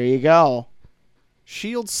 What? There you go.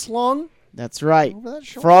 Shield slung? That's right. Over that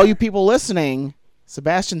shoulder? For all you people listening,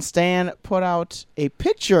 Sebastian Stan put out a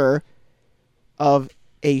picture of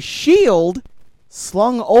a shield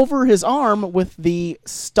slung over his arm with the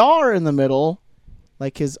star in the middle,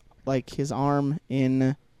 like his arm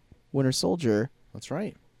in Winter Soldier, That's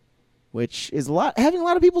right. which is having a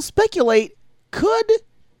lot of people speculate, could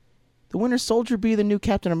the Winter Soldier be the new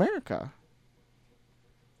Captain America?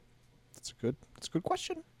 That's a good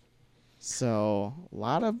question. So a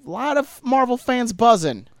lot of Marvel fans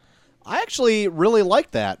buzzing. I actually really like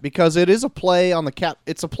that because it is a play on the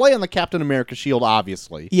It's a play on the Captain America shield,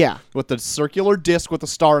 obviously. Yeah. With the circular disc with the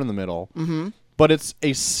star in the middle. Mm-hmm. But it's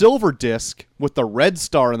a silver disc with the red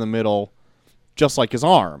star in the middle, just like his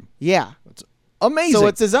arm. Yeah. Amazing. So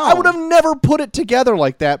it's his own. I would have never put it together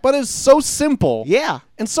like that, but it's so simple. Yeah.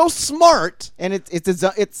 And so smart And it's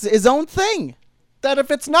his own thing. that if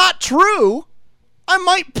it's not true, I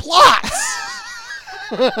might plot.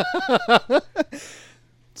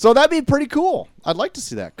 So that'd be pretty cool. I'd like to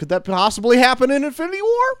see that. Could that possibly happen in Infinity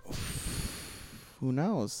War? Who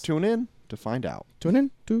knows? Tune in to find out. Tune in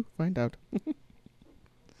to find out.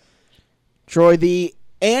 Troy, the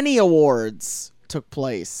Annie Awards took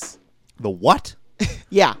place. The what?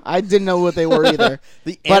 Yeah, I didn't know what they were either.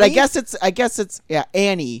 The But I Annie? guess it's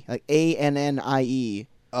Annie, like ANNIE.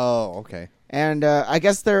 Oh, okay. And I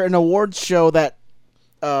guess they're an awards show that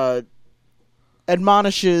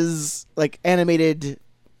admonishes like animated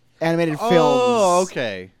films. Oh,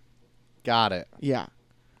 okay. Got it. Yeah.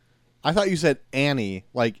 I thought you said Annie,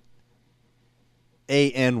 like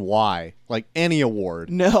ANY, like Annie Award.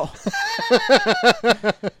 No.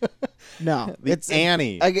 No. The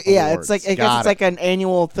Annie. Yeah, Awards. it's like I guess Got it's it. like an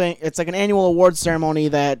annual thing. It's like an annual award ceremony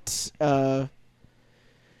that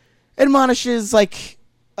admonishes like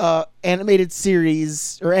animated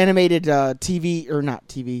series or animated TV or not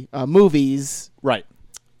TV movies, Right.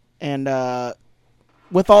 and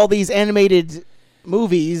with all these animated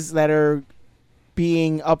movies that are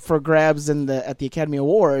being up for grabs at the Academy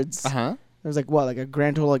Awards, Uh-huh. there's like a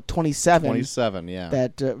grand total of 27 27, yeah.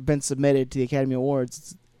 that have been submitted to the Academy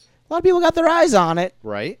Awards. A lot of people got their eyes on it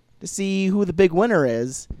Right? to see who the big winner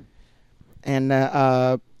is, and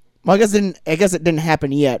well, I guess it didn't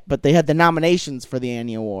happen yet, but they had the nominations for the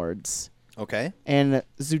Annie Awards, Okay. and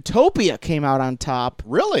Zootopia came out on top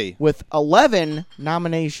Really? with 11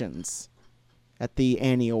 nominations at the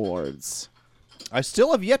Annie Awards. I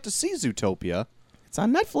still have yet to see Zootopia. It's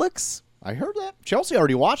on Netflix. I heard that. Chelsea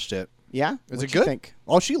already watched it. Yeah, Is What'd it you good? think?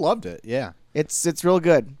 Oh, she loved it. Yeah. It's real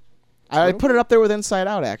good. I real put it up there with Inside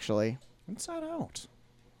Out, actually. Inside Out.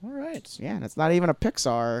 All right. Yeah, and it's not even a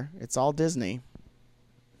Pixar. It's all Disney.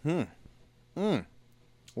 Well,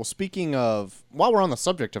 speaking of, while we're on the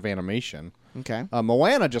subject of animation, Okay.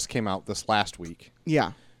 Moana just came out this last week.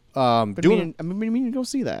 Yeah. Doing, meaning to go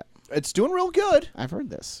see that. it's doing real good. I've heard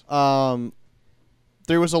this.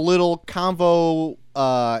 There was a little convo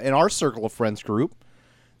in our circle of friends group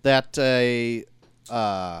that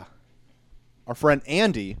our friend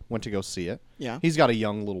Andy went to go see it. Yeah. He's got a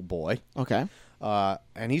young little boy. Okay.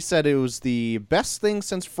 And he said it was the best thing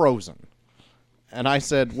since Frozen. And I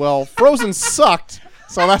said, well, Frozen sucked,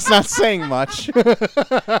 so that's not saying much.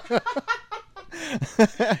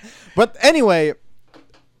 But anyway,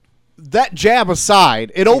 that jab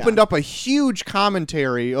aside, it opened up a huge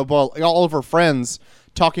commentary about all of our friends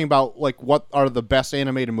talking about like what are the best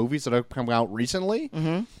animated movies that have come out recently.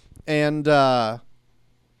 Mm-hmm. And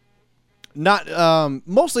not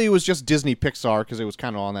mostly it was just Disney Pixar because it was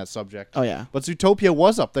kind of on that subject. Oh, yeah. But Zootopia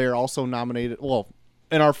was up there, also nominated. Well,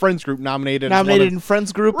 in our friends group, nominated In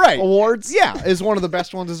Friends Group Awards? Yeah, is one of the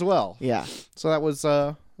best ones as well. Yeah. So that was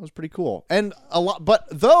pretty cool. And a lot, but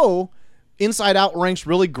though Inside Out ranks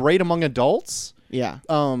really great among adults, Yeah.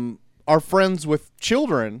 our friends with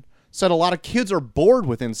children said a lot of kids are bored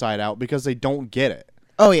with Inside Out because they don't get it.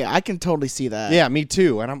 Oh, yeah. I can totally see that. Yeah, me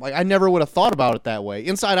too. And I'm like, I never would have thought about it that way.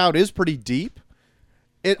 Inside Out is pretty deep.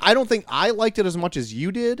 I don't think I liked it as much as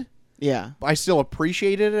you did. Yeah. I still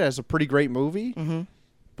appreciated it as a pretty great movie. Mm-hmm.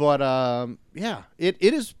 But yeah,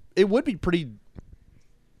 it would be pretty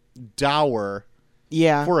dour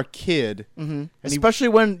Yeah. for a kid. Mm-hmm. Especially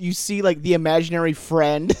when you see like the imaginary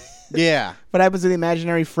friend. Yeah. What happens to the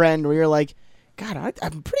imaginary friend where you're like, God,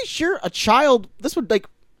 I'm pretty sure this would like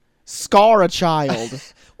scar a child.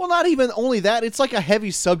 Well, not even only that. It's like a heavy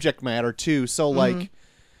subject matter too. So like,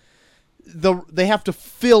 they have to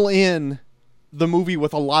fill in the movie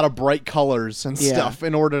with a lot of bright colors and stuff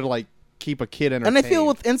in order to like keep a kid entertained. And I feel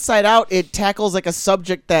with Inside Out, it tackles like a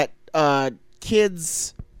subject that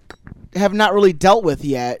kids have not really dealt with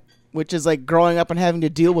yet, which is like growing up and having to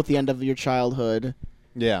deal with the end of your childhood.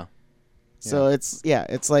 Yeah. So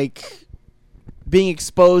it's like being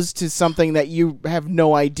exposed to something that you have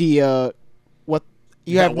no idea what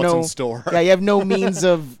you have what's no in store. Yeah, you have no means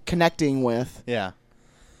of connecting with. Yeah.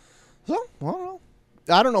 So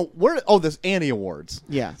I don't know where. Oh, this Annie Awards.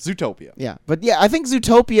 Yeah. Zootopia. Yeah. But yeah, I think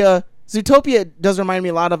Zootopia does remind me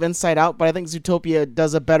a lot of Inside Out, but I think Zootopia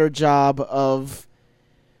does a better job of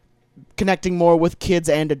connecting more with kids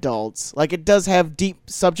and adults. Like it does have deep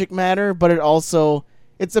subject matter, but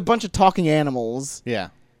it's a bunch of talking animals. Yeah.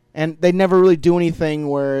 And they never really do anything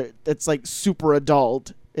where it's like super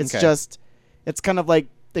adult. It's Okay. just, it's kind of like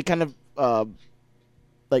they kind of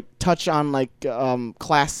like touch on like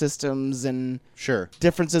class systems and Sure.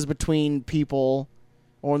 differences between people,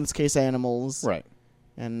 or in this case, animals. Right.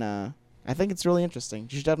 And I think it's really interesting.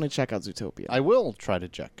 You should definitely check out Zootopia. I will try to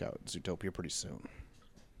check out Zootopia pretty soon.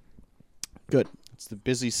 Good. It's the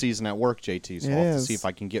busy season at work, JT, so It I'll have to is. see if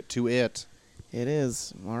I can get to it. It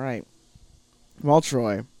is. All right. Well,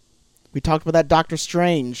 Troy, we talked about that Doctor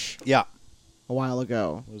Strange Yeah. a while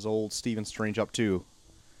ago. What was old Stephen Strange up to?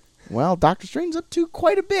 Well, Doctor Strange's up to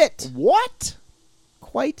quite a bit. What?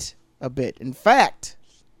 Quite a bit. In fact,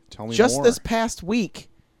 Tell me just more. this past week,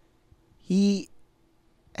 he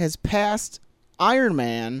has passed Iron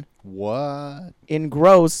Man What? in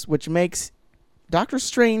gross, which makes Doctor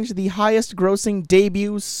Strange the highest grossing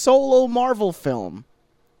debut solo Marvel film.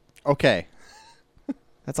 Okay.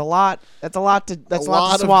 That's a lot. That's a lot to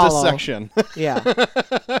lot to swallow. of dissection. Yeah.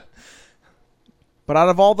 But out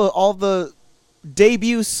of all the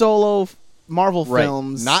debut solo Marvel Right.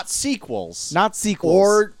 films, Not sequels. not sequels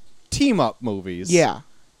Or team-up movies. yeah,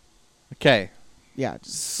 Okay. yeah,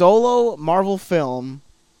 solo Marvel film,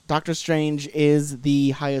 Doctor Strange is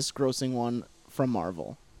the highest grossing one from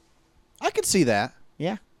Marvel. I could see that.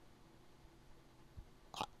 Yeah.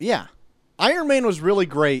 Yeah. Iron Man was really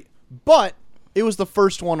great, but it was the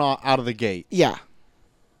first one out of the gate. Yeah.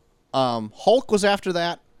 Hulk was after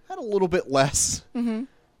that. Had a little bit less. Mm-hmm.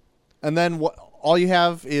 And then what? All you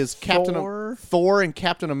have is Thor and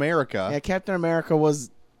Captain America. Yeah, Captain America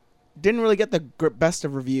didn't really get the best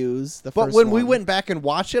of reviews. But first when we one. went back and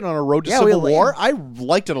watched it on a Road to Yeah, we Civil li- War, I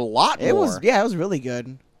liked it a lot it more. it was really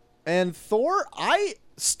good. And Thor, I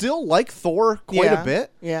still like Thor quite a bit.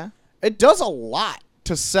 Yeah. It does a lot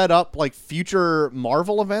to set up like future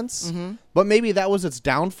Marvel events, but maybe that was its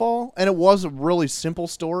downfall, and it was a really simple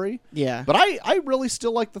story. Yeah. But I really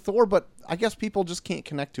still like the Thor, but I guess people just can't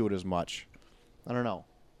connect to it as much. I don't know.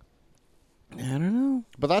 I don't know.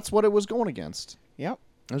 But that's what it was going against. Yep.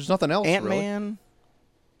 There's nothing else, really. Ant-Man.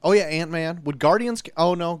 Oh, yeah, Ant-Man. Would Guardians...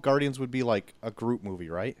 Oh, no. Guardians would be like a group movie,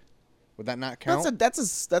 right? Would that not count?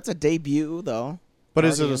 That's a debut though. But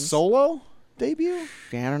is it a Guardians. solo debut?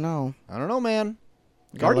 Yeah, I don't know. I don't know, man.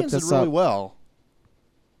 Gotta Guardians look did this really up. well.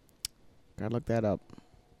 Gotta look that up.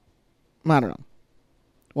 I don't know.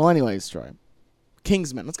 Well, anyways, Troy.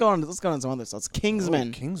 Kingsman. Let's go on some other stuff. It's Kingsman.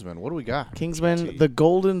 Oh, Kingsman. What do we got? Kingsman, GT. The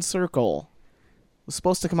Golden Circle. Was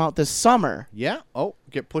supposed to come out this summer. Yeah? Oh,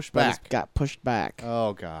 get pushed But it's back. got pushed back.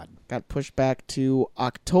 Oh, God. Got pushed back to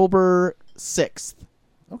October 6th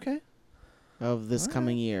Okay. of this All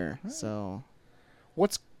coming year. So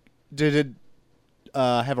Did it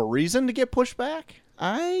have a reason to get pushed back?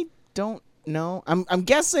 I don't know. I'm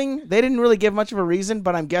guessing they didn't really give much of a reason,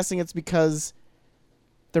 but I'm guessing it's because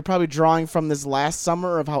they're probably drawing from this last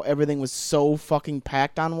summer of how everything was so fucking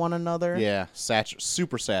packed on one another. Yeah.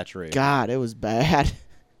 Super saturated. God, it was bad.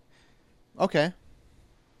 Okay.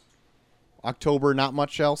 October, not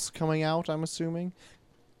much else coming out, I'm assuming.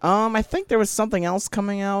 I think there was something else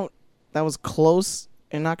coming out that was close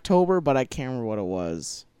in October, but I can't remember what it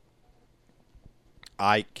was.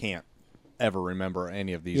 I can't ever remember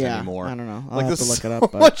any of these Yeah, anymore. I don't know. I'll Like have there's to look it so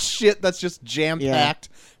up. But much shit that's just jam packed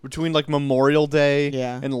between like Memorial Day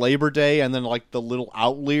Yeah. and Labor Day, and then like the little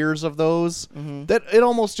outliers of those. Mhm. That it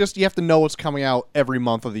almost just you have to know what's coming out every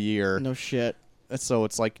month of the year. no shit. So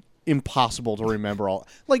it's like impossible to remember all.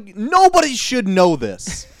 Like nobody should know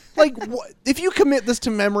this. Like if you commit this to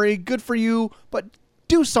memory, good for you. But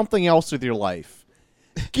do something else with your life.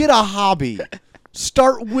 Get a hobby.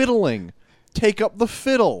 Start whittling. Take up the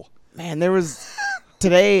fiddle. Man, there was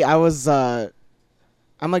today. I was I'm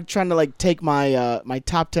like trying to like take my my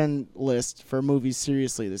top 10 list for movies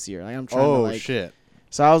seriously this year. Like I'm trying to Oh like. shit.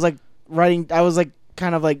 So I was like writing. I was like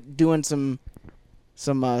kind of like doing some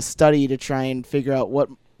study to try and figure out what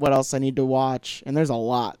else I need to watch. And there's a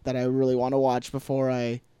lot that I really want to watch before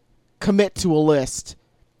I commit to a list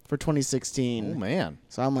for 2016. Oh man.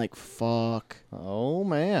 So I'm like, fuck. Oh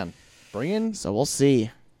man. Bringing So we'll see.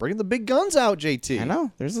 the big guns out, JT. I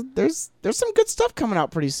know there's some good stuff coming out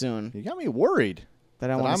pretty soon You got me worried that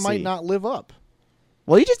I that want I to might see. not live up.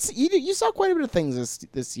 Well, you saw quite a bit of things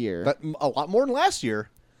this year. But a lot more than last year.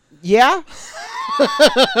 Yeah,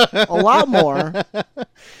 a lot more.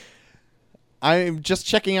 I'm just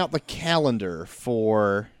checking out the calendar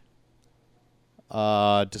for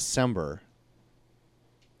December.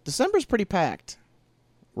 December's pretty packed.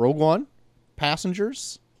 Rogue One,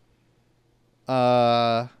 Passengers.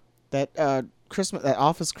 That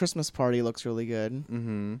Office Christmas Party looks really good.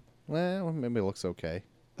 Mm-hmm. Well, maybe it looks okay.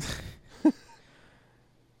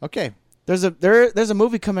 Okay. There's a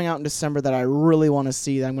movie coming out in December that I really want to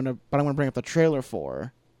see. But I'm gonna bring up the trailer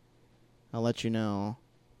for. I'll let you know.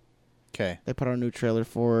 Okay. They put out a new trailer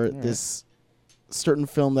for right. this certain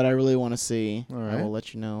film that I really want to see. All I right. will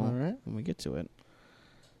let you know All right. when we get to it.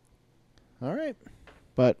 All right.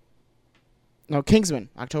 But no, Kingsman,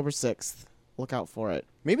 October 6th. Look out for it.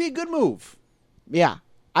 Maybe a good move. Yeah,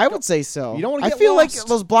 I would say so. You don't wanna I get feel like lost.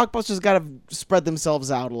 those blockbusters got to spread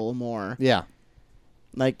themselves out a little more. Yeah.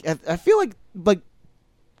 Like I feel like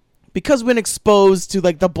because we've been exposed to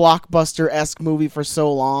like the blockbuster-esque movie for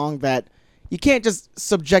so long that you can't just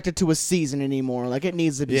subject it to a season anymore. Like it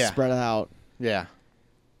needs to be Yeah. spread out. Yeah.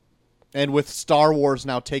 And with Star Wars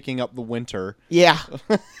now taking up the winter. Yeah.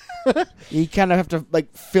 You kind of have to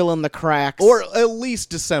like fill in the cracks. Or at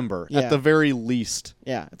least December, Yeah. at the very least.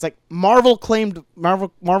 Yeah, it's like Marvel claimed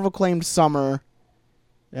summer,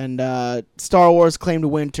 and Star Wars claimed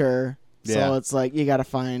winter. So Yeah. it's like you gotta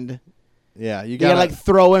find, Yeah, you you gotta like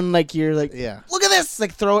throw in like you're like, yeah. look at this,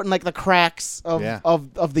 like throw it in like the cracks of Yeah.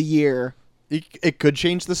 of the year. It could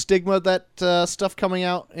change the stigma that stuff coming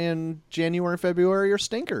out in January and February are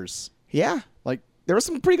stinkers. Yeah, Like there was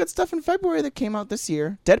some pretty good stuff in February that came out this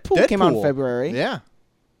year. Deadpool came out in February. Yeah,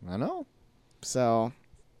 I know. So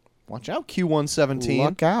Watch out, Q117.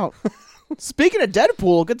 look out. Speaking of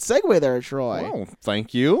Deadpool, good segue there, Troy. Oh,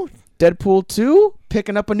 thank you. Deadpool 2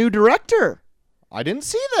 picking up a new director. I didn't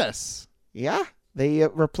see this. Yeah, they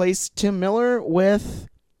replaced Tim Miller with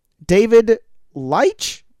David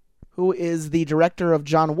Leitch, who is the director of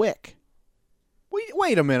John Wick.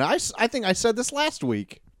 Wait a minute. I think I said this last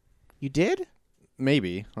week. You did?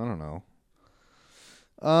 Maybe. I don't know.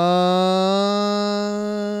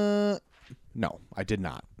 No, I did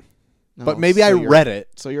not. No, But maybe so I you're- read it.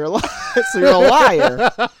 So you're a so you're a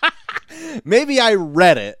liar. Maybe I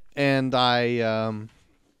read it and I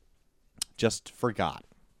just forgot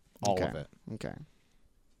all of Okay. it. Okay.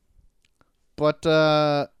 But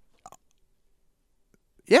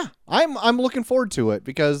yeah, I'm looking forward to it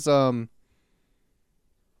because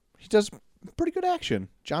he does pretty good action.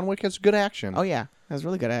 John Wick has good action. Oh yeah, that's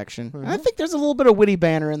really good action. Mhm. I think there's a little bit of witty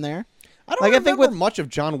banter in there. I don't like, I think remember with- much of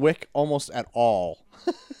John Wick almost at all.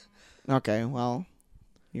 Okay, well,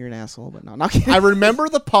 you're an asshole, but no, not kidding. I remember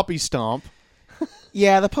the puppy stomp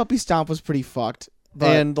Yeah, the puppy stomp was pretty fucked.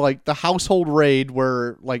 But and like the household raid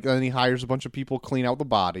where like then he hires a bunch of people clean out the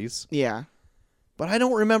bodies. yeah, But I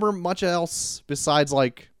don't remember much else besides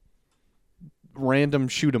like random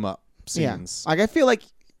shoot 'em up scenes. yeah. Like I feel like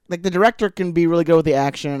the director can be really good with the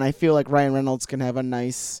action, and I feel like Ryan Reynolds can have a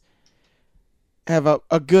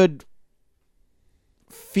good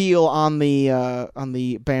feel on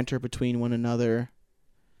the banter between one another.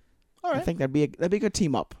 All I right. think that'd be a good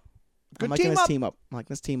team up. Good I'm liking team this up. team up. I'm liking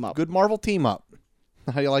this team up. Good Marvel team up.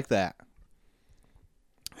 How do you like that?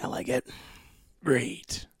 I like it.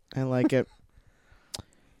 Great. I like it.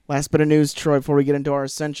 Last bit of news, Troy, before we get into our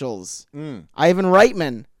essentials. Mm. Ivan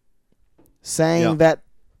Reitman saying that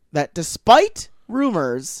despite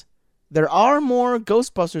rumors, there are more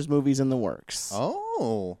Ghostbusters movies in the works.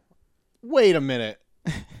 Oh. Wait a minute.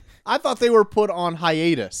 I thought they were put on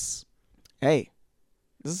hiatus. Hey,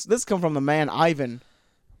 this come from the man Ivan.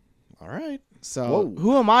 All right. So Whoa.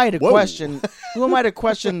 who am I to Whoa. question? Who am I to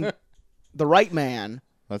question the right man?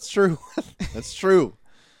 That's true. That's true.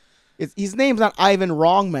 His name's not Ivan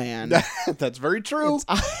Wrong Man. That's very true.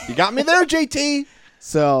 It's You got me there, JT.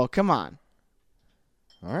 So come on.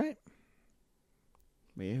 All right.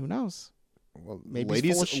 Maybe, who knows? Well, Maybe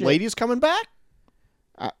he's full of shit. ladies coming back.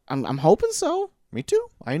 I'm hoping so. Me too.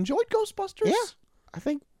 I enjoyed Ghostbusters. Yeah. I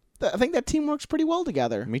think that team works pretty well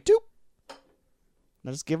together. Me too.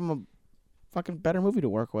 Now just give him a fucking better movie to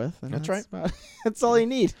work with. And That's right. That's all you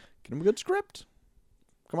need. Get him a good script.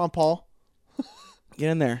 Come on, Paul. Get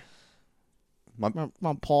in there. Come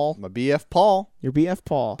on, Paul. My BF Paul. Your BF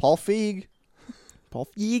Paul. Paul Feig. Paul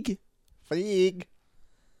Feig. Feig.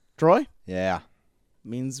 Troy? Yeah.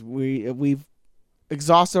 Means we've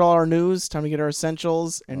exhausted all our news. Time to get our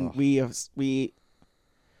essentials, and Ugh. we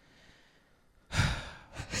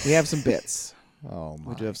have some bits. Oh my.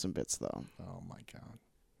 We do have some bits though. Oh my God.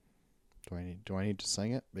 Do I need to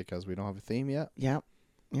sing it because we don't have a theme yet? Yep.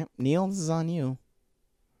 Neil, this is on you.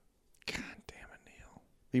 God damn it, Neil.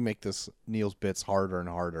 You make Neil's bits harder and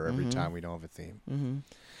harder every Mhm. time we don't have a theme.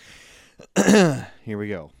 Mm-hmm. Here we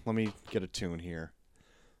go. Let me get a tune here.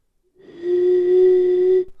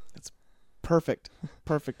 Perfect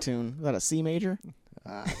tune. Is that a C major?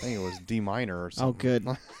 I think it was D minor or Oh, something.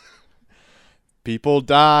 good. People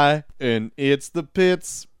die, and it's the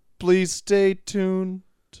pits. Please stay tuned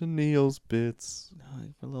to Neil's bits.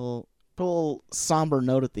 A little somber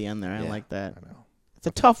note at the end there. I Yeah, like that. I know. It's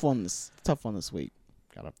a tough one. Tough one this week.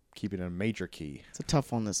 Gotta keep it in a major key. It's a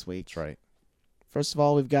tough one this week. That's right. First of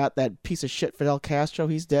all, we've got that piece of shit Fidel Castro.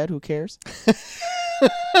 He's dead. Who cares?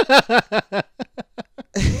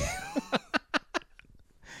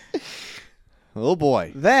 Oh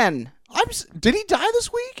boy. Then, Did he die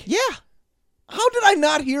this week? yeah, How did I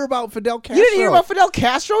not hear about Fidel Castro? you didn't hear about Fidel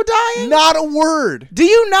Castro dying? Not a word. Do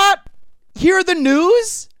you not hear the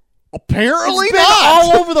news? Apparently It's been not.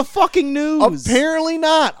 all over the fucking news. Apparently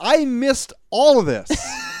not. I missed all of this.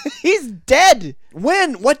 He's dead.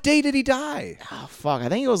 When? What day did he die? Oh fuck! I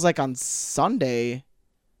think it was like on Sunday.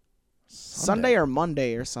 Sunday or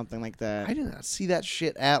Monday or something like that. I did not see that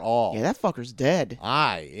shit at all. Yeah, that fucker's dead.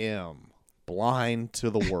 I am blind to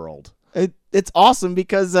the world. It's awesome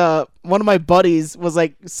because one of my buddies was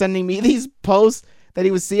like sending me these posts that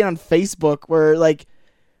he was seeing on Facebook where like,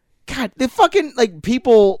 God, the fucking like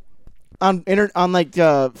people on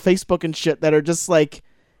Facebook and shit that are just like,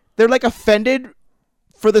 they're like offended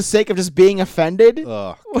for the sake of just being offended.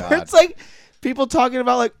 Oh, Where God. it's like people talking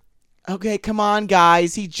about like, okay, come on,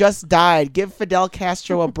 guys, he just died. Give Fidel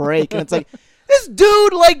Castro a break. And it's like, this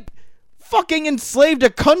dude like fucking enslaved a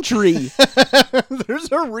country.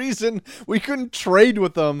 There's a reason we couldn't trade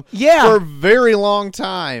with them Yeah. for a very long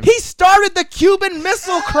time. He started the Cuban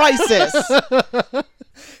Missile Crisis.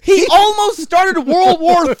 He almost started World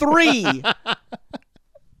War III.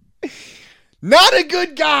 Not a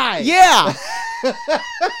good guy. Yeah.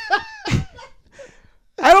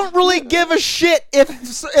 I don't really give a shit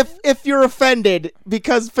if you're offended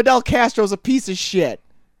because Fidel Castro's a piece of shit.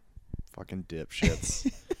 Fucking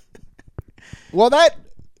dipshits. Well, that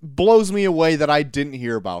blows me away that I didn't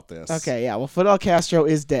hear about this. Okay, yeah. Well, Fidel Castro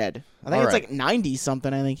is dead. I think All it's right. like 90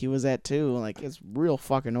 something. I think he was at too. Like it's real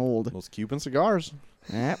fucking old. Those Cuban cigars.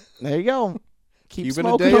 Yeah, there you go. Keep Cuban a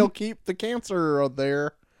smoking day will 'em. keep the cancer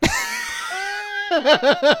there.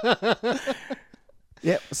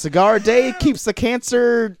 Yep, cigar a day keeps the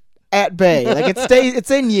cancer at bay. Like it's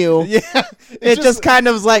in you. Yeah. It just kind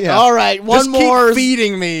of was like, yeah. all right, one Just more, keep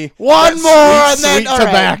feeding me one more, that and then sweet all right,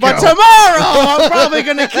 tobacco. but tomorrow I'm probably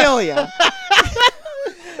gonna kill you.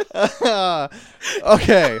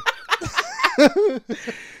 Okay.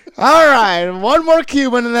 All right, one more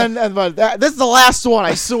Cuban, and then but this is the last one,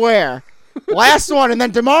 I swear. Last one, and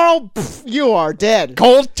then tomorrow you are dead.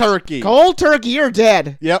 Cold turkey. Cold turkey, you're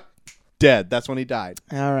dead. Yep. Dead. That's when he died.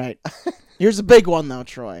 All right. Here's a big one though,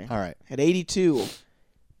 Troy. All right. At 82,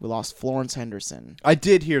 we lost Florence Henderson. I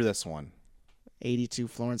did hear this one. 82,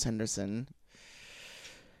 Florence Henderson.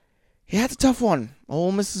 Yeah, it's a tough one.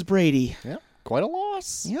 Oh, Mrs. Brady. Yep. Quite a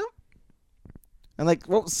loss. Yep. And like,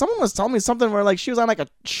 well, someone was telling me something where like she was on like a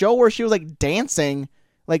show where she was like dancing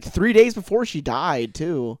like 3 days before she died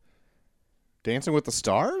too. Dancing with the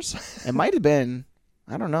Stars? It might have been.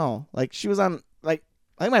 I don't know. Like she was on like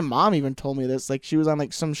I think my mom even told me this. Like she was on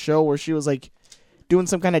like some show where she was like doing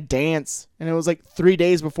some kind of dance, and it was like 3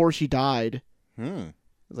 days before she died. I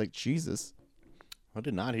was like, Jesus, I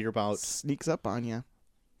did not hear about. sneaks up on you.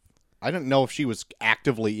 I didn't know if she was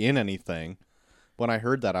actively in anything. When I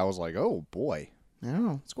heard that, I was like, oh boy. I don't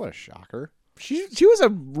know. It's quite a shocker. She was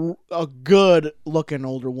a good looking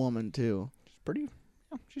older woman too. She's pretty.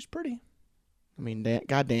 Yeah, she's pretty. I mean,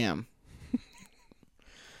 goddamn.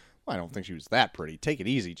 Well, I don't think she was that pretty. Take it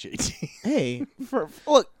easy, JT. Hey,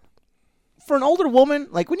 look, for an older woman,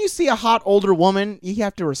 like when you see a hot older woman, you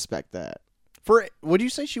have to respect that. Would you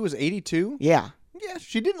say she was 82? Yeah. Yeah,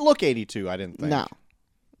 she didn't look 82, I didn't think. No.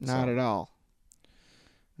 Not So- at all.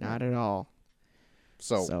 Not at all.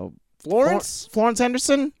 So, Florence, Florence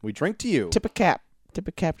Henderson, we drink to you. tip a cap. Tip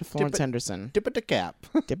a cap to Florence it. Henderson. Tip it to cap.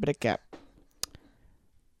 Tip it a cap.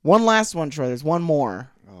 One last one, Troy. There's one more.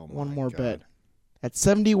 Oh my One more God. bit. At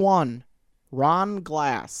 71, Ron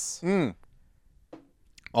Glass.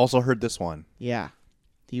 Also heard this one. Yeah.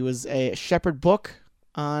 He was a shepherd book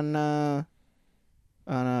on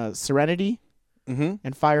Serenity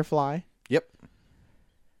and Firefly. Yep.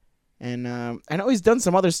 And I know he's done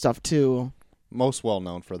some other stuff too. Most well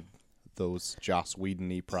known for those Joss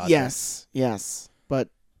Whedon-y projects. Yes. But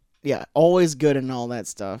yeah, always good and all that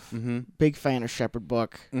stuff. Mm-hmm. Big fan of Shepherd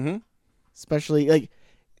Book. Mm-hmm. Especially, like,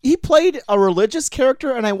 he played a religious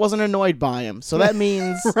character and I wasn't annoyed by him. So that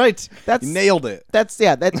means Right. that's You nailed it.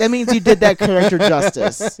 that means you did that character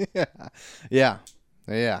justice. Yeah.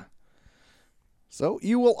 So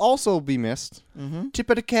you will also be missed. Mm-hmm. Tip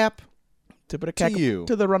it a cap. Tip of the cap you.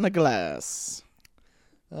 to the run of glass.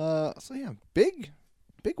 So yeah, big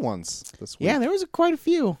ones this week. Yeah, there was quite a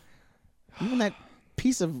few. Even that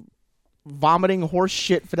piece of vomiting horse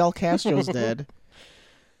shit Fidel Castro's dead.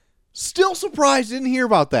 Still surprised didn't hear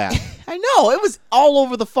about that. I know, it was all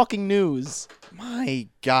over the fucking news. My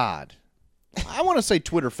God. I want to say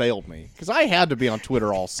Twitter failed me because I had to be on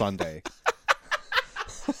Twitter all Sunday.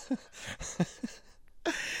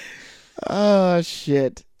 Oh,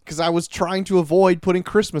 shit. Because I was trying to avoid putting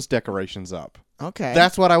Christmas decorations up. Okay.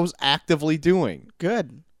 That's what I was actively doing.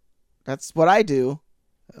 good. That's what I do.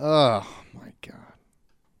 Oh, my God.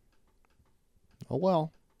 Oh,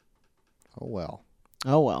 well. Oh, well.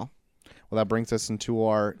 Oh, well. Well, that brings us into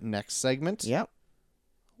our next segment. Yep.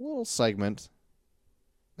 A little segment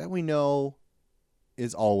that we know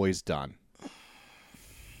is always done.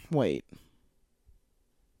 Wait.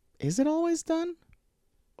 Is it always done?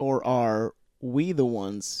 or are we the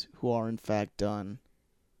ones who are in fact done?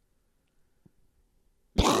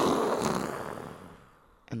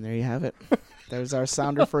 And there you have it. There's our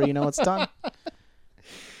sounder for you know it's done.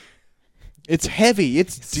 It's heavy.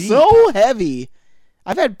 It's deep. So heavy.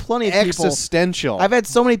 I've had plenty of Existential. people. I've had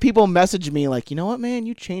so many people message me like, you know what, man,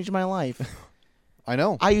 you changed my life. I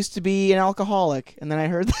know. I used to be an alcoholic, and then I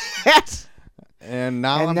heard that. And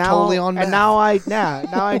now I'm totally on meth. And now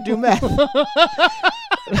I do meth.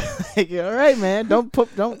 Like, all right, man. Don't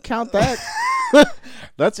count that.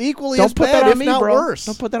 That's equally Don't as put bad, that on if me, not bro. worse.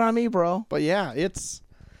 Don't put that on me, bro. But yeah, it's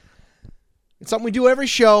something we do every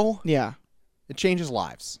show. Yeah. It changes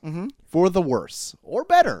lives Mm-hmm. for the worse or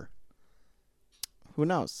better. Who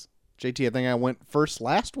knows? JT, I think I went first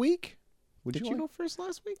last week. Did you go first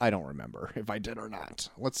last week? I don't remember if I did or not.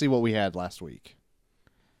 Let's see what we had last week.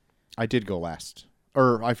 I did go last.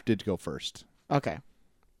 Or I did go first. Okay.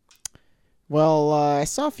 Well, I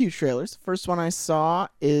saw a few trailers. The first one I saw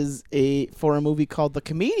is for a movie called The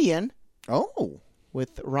Comedian Oh.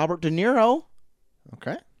 with Robert De Niro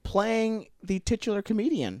Okay. playing the titular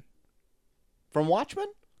comedian. From Watchmen?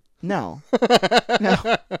 No. No.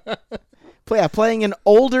 Playing an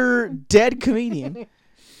older dead comedian.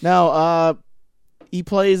 No, he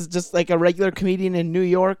plays just like a regular comedian in New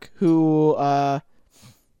York who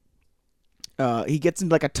he gets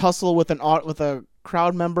into like a tussle with a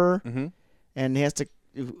crowd member, Mm-hmm. and he has to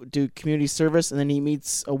do community service, and then he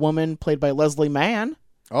meets a woman played by Leslie Mann,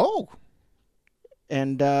 Oh.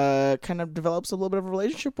 and kind of develops a little bit of a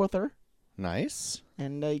relationship with her, Nice.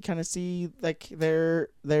 and you kind of see like their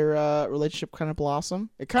relationship kind of blossom.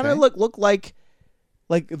 It kind of Okay. look like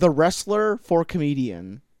The Wrestler for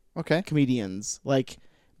comedians, like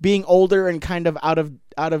being older and kind of out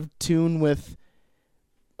of tune with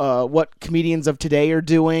what comedians of today are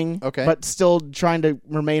doing, Okay. but still trying to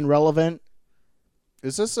remain relevant.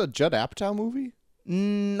 Is this a Judd Apatow movie?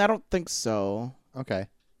 I don't think so. Okay.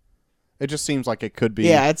 It just seems like it could be.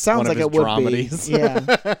 Yeah, it sounds one like of it his would dramedies. be.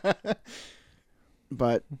 Yeah.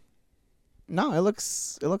 But no, it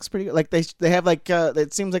looks pretty good. Like they have like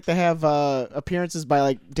it seems like they have appearances by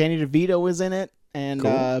like Danny DeVito is in it, and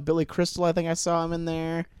Cool. Billy Crystal, I think I saw him in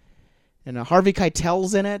there, and Harvey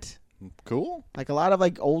Keitel's in it. Cool. Like a lot of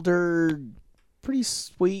like older, pretty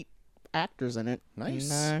sweet actors in it.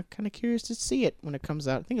 Nice. And kind of curious to see it when it comes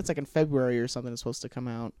out. I think it's like in February or something. It's supposed to come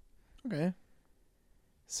out. Okay.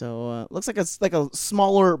 So looks like it's like a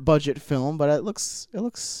smaller budget film, but it looks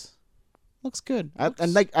good. I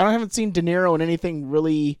haven't seen De Niro in anything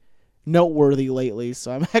really noteworthy lately,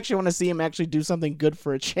 so I actually want to see him actually do something good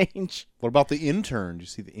for a change. What about The Intern? Did you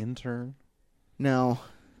see The Intern? No.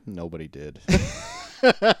 Nobody did.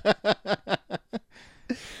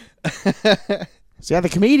 So yeah, The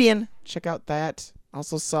Comedian. Check out that.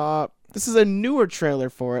 Also saw this is a newer trailer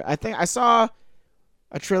for it. I think I saw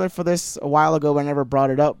a trailer for this a while ago, but I never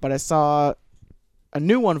brought it up. But I saw a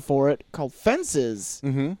new one for it called Fences,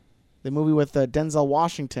 Mm-hmm. the movie with Denzel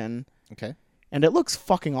Washington, Okay. and it looks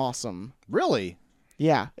fucking awesome. Really?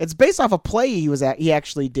 Yeah, it's based off a play he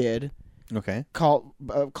actually did Okay.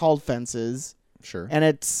 called Fences, Sure. and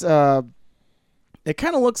it's it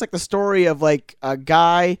kind of looks like the story of like a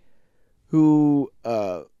guy who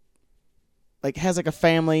like has like a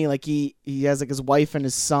family, like he has like his wife and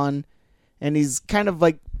his son, and he's kind of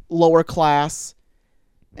like lower class,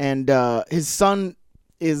 and his son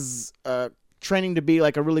is training to be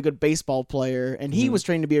like a really good baseball player, and he was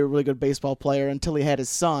training to be a really good baseball player until he had his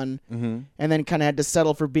son, and then kind of had to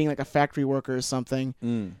settle for being like a factory worker or something.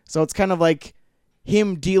 So it's kind of like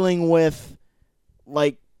him dealing with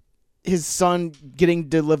like his son getting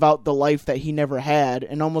to live out the life that he never had,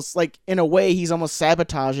 and almost like in a way he's almost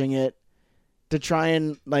sabotaging it to try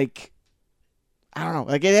and like, I don't know,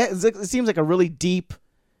 like it seems like a really deep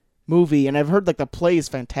movie, and I've heard like the play is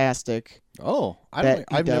fantastic. Oh, That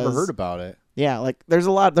he I've never does. heard about it. Yeah, like there's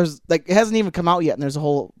like it hasn't even come out yet, and there's a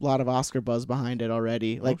whole lot of Oscar buzz behind it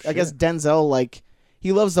already. Like I guess shit. Denzel, like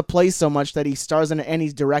he loves the play so much that he stars in it and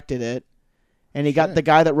he's directed it, and he got Shit. the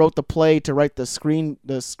guy that wrote the play to write the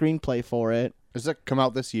screenplay for it. Does that come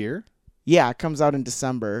out this year? Yeah, it comes out in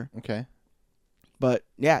December. Okay. But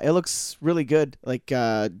yeah, it looks really good. Like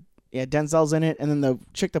yeah, Denzel's in it, and then the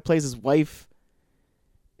chick that plays his wife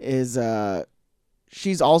is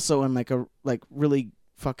she's also in like a really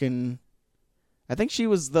fucking, I think she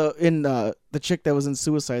was the chick that was in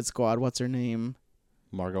Suicide Squad. What's her name?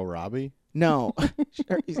 Margot Robbie? No.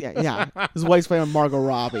 yeah. His wife's playing Margot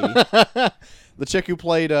Robbie. The chick who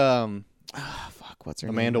played Fuck, what's her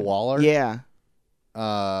name? Amanda Waller? Yeah.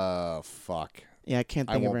 Fuck. Yeah, I can't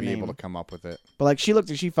I think of won't her be name. able to come up with it. But like she looks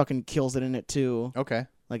like she fucking kills it in it too. Okay.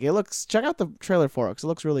 Like it looks. Check out the trailer for it 'cause it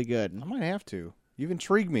looks really good. I might have to. You've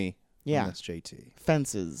intrigued me. Yeah. On this JT.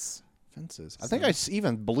 Fences. I think I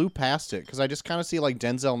even blew past it because I just kind of see like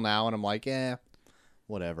Denzel now, and I'm like,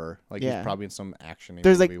 whatever. Like he's probably in some action.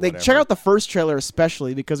 There's movie, like check out the first trailer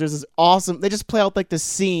especially because there's this awesome. They just play out like this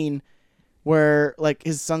scene where like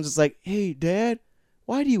his son's just like, "Hey, Dad,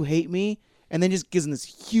 why do you hate me?" And then just gives him this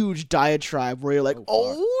huge diatribe where you're like,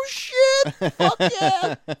 "Oh shit, fuck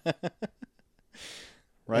yeah!"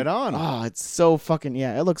 Right on. Oh, it's so fucking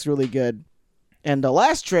it looks really good. And the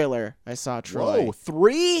last trailer I saw, Troy. Whoa,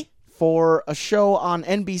 3 for a show on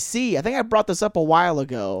NBC. I think I brought this up a while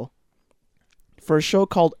ago. For a show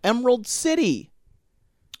called Emerald City.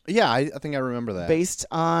 Yeah, I think I remember that. Based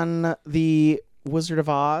on the Wizard of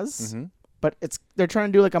Oz. Mm-hmm. But they're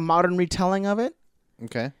trying to do like a modern retelling of it.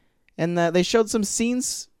 Okay. And they showed some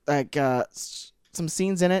scenes, like some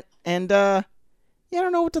scenes in it. And I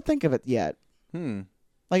don't know what to think of it yet.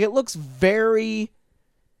 Like it looks very...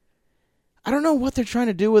 I don't know what they're trying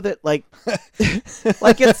to do with it. Like,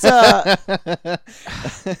 like it's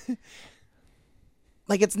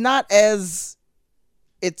like it's not as.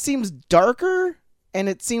 It seems darker, and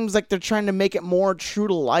it seems like they're trying to make it more true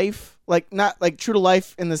to life. Like not like true to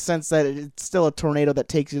life in the sense that it's still a tornado that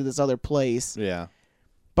takes you to this other place. Yeah.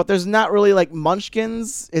 But there's not really like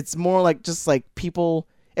munchkins. It's more like just like people.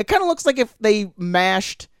 It kind of looks like if they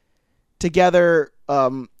mashed together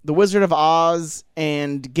The Wizard of Oz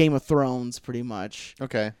and Game of Thrones, pretty much.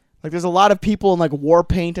 Okay. Like, there's a lot of people in, like, war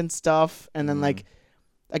paint and stuff, and then, like,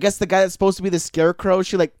 I guess the guy that's supposed to be the scarecrow,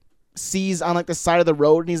 she, like, sees on, like, the side of the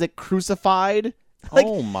road, and he's, like, crucified. Like,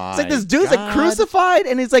 oh, my it's like this dude's, God. like, crucified,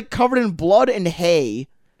 and he's, like, covered in blood and hay.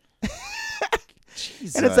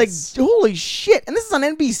 Jesus. And it's like, holy shit. And this is on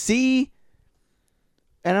NBC.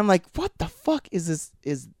 And I'm like, what the fuck is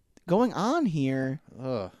going on here?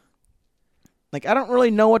 Ugh. Like, I don't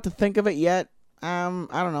really know what to think of it yet. I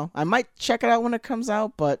don't know. I might check it out when it comes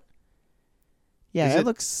out, but yeah, it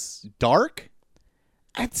looks dark.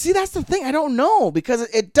 See, that's the thing. I don't know because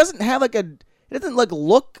it doesn't have like it doesn't like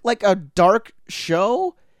look like a dark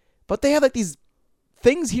show, but they have like these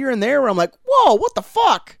things here and there where I'm like, whoa, what the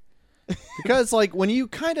fuck? Because like when you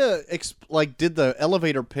kind of did the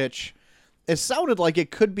elevator pitch, it sounded like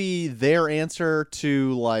it could be their answer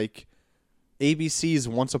to like ABC's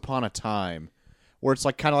Once Upon a Time, where it's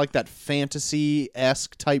like kind of like that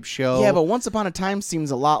fantasy-esque type show. Yeah, but Once Upon a Time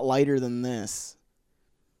seems a lot lighter than this.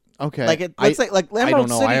 Okay, like it looks like Emerald I don't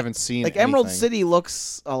know. City. I haven't seen like anything. Emerald City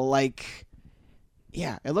looks like.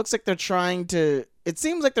 Yeah, it looks like they're trying to. It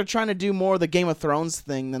seems like they're trying to do more of the Game of Thrones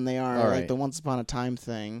thing than they are like the Once Upon a Time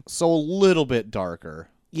thing. So a little bit darker.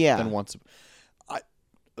 Yeah. Than Once.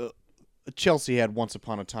 Chelsea had Once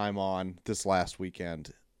Upon a Time on this last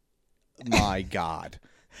weekend. My God.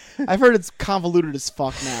 I've heard it's convoluted as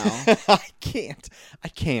fuck now. I can't.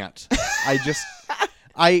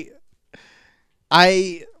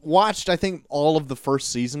 I watched, I think, all of the first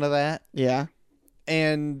season of that. Yeah.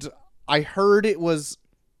 And I heard it was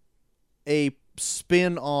a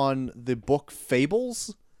spin on the book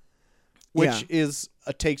Fables, which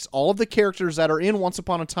takes all of the characters that are in Once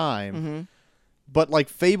Upon a Time, but like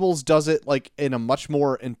Fables does it like in a much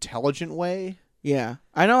more intelligent way. Yeah.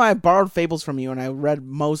 I know I borrowed Fables from you and I read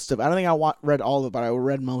most of it. I don't think I read all of it, but I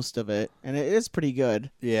read most of it. And it is pretty good.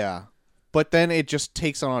 Yeah. But then it just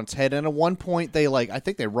takes it on its head. And at one point, I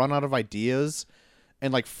think they run out of ideas.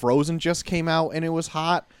 And like Frozen just came out and it was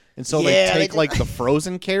hot. And so they take like the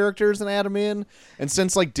Frozen characters and add them in. And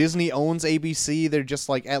since like Disney owns ABC, they're just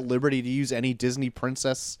like at liberty to use any Disney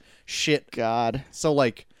princess shit. God. So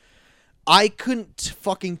like, I couldn't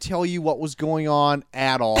fucking tell you what was going on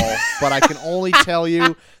at all, but I can only tell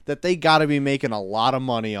you that they got to be making a lot of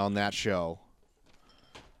money on that show.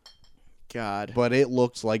 God. But it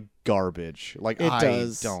looks like garbage. Like it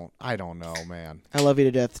does. I don't know, man. I love you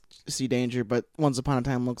to death, Sea Danger, but Once Upon a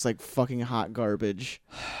Time looks like fucking hot garbage.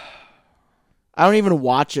 I don't even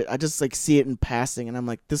watch it. I just like see it in passing, and I'm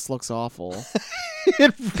like, this looks awful.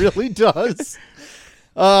 It really does.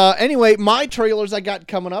 Anyway, my trailers I got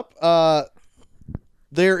coming up.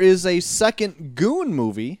 There is a second Goon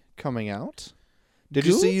movie coming out. Did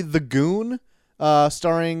you see The Goon?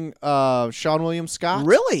 Starring Sean William Scott.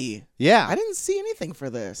 Really? Yeah. I didn't see anything for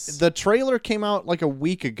this. The trailer came out like a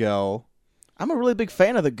week ago. I'm a really big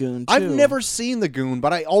fan of The Goon, too. I've never seen The Goon,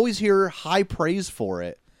 but I always hear high praise for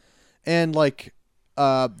it. And like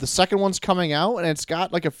the second one's coming out, and it's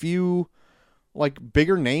got like a few like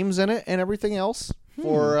bigger names in it and everything else.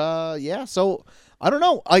 So I don't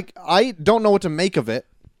know. I don't know what to make of it.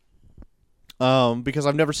 Because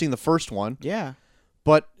I've never seen the first one. Yeah.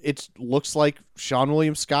 But it looks like Sean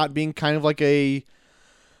William Scott being kind of like a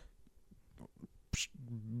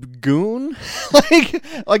goon?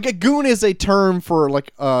 like a goon is a term for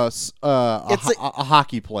like a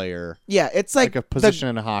hockey player. Yeah, it's like a position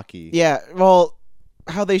in hockey. Yeah, well,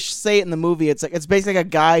 how they say it in the movie, it's basically like a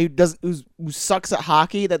guy who sucks at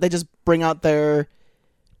hockey that they just bring out there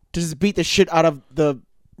to just beat the shit out of the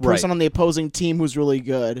person on the opposing team who's really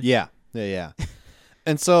good. Yeah.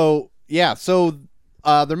 And so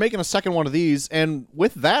they're making a second one of these, and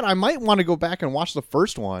with that, I might want to go back and watch the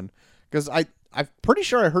first one because I'm pretty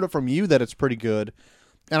sure I heard it from you that it's pretty good,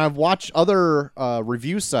 and I've watched other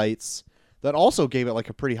review sites that also gave it like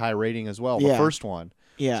a pretty high rating as well. The first one.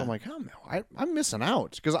 Yeah. So I'm like, I'm missing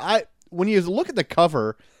out because when you look at the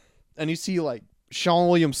cover and you see like Sean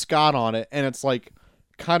William Scott on it, and it's like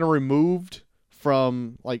kind of removed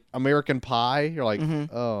from like American Pie, you're like,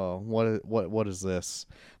 oh, what is this?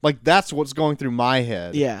 Like that's what's going through my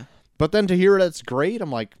head. Yeah. But then to hear it's great,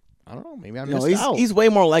 I'm like, I don't know, maybe I missed out. He's way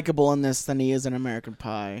more likable in this than he is in American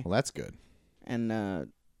Pie. Well, that's good. And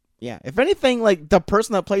if anything, like the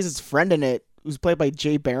person that plays his friend in it, who's played by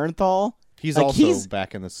Jay Barenthal. He's also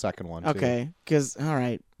back in the second one, too. Okay, because, all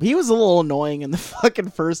right. He was a little annoying in the fucking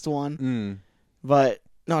first one. But,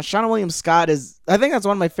 no, Sean William Scott I think that's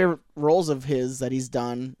one of my favorite roles of his that he's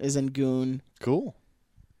done, is in Goon. Cool.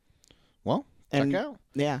 Well, check out.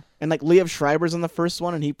 Yeah. And, like, Liev Schreiber's in the first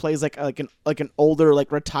one, and he plays, like an older,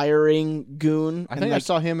 like, retiring Goon. I think I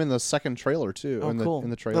saw him in the second trailer, too. Oh, cool. In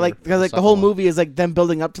the trailer. Because the whole movie is, like, them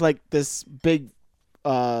building up to, like, this big,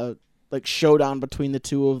 like showdown between the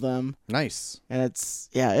two of them. Nice. And it's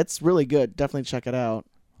really good. Definitely check it out.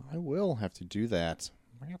 I will have to do that.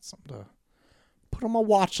 I got something to put on my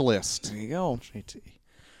watch list. There you go. JT.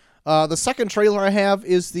 The second trailer I have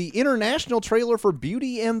is the international trailer for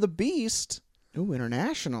Beauty and the Beast. Ooh,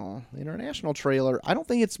 international. The international trailer. I don't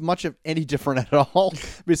think it's much of any different at all,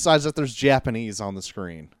 besides that there's Japanese on the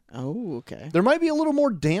screen. Oh, okay. There might be a little more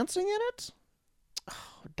dancing in it.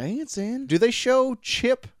 Dancing. Do they show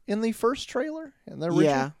Chip in the first trailer? In the original?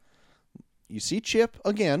 Yeah. You see Chip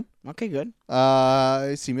again. Okay, good.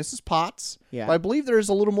 I see Mrs. Potts. Yeah. But I believe there's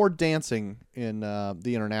a little more dancing in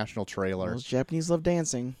the international trailer. Those Japanese love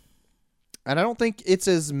dancing. And I don't think it's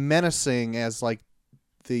as menacing as like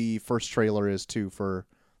the first trailer is too for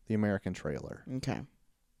the American trailer. Okay.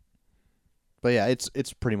 But yeah,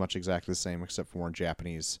 it's pretty much exactly the same except for more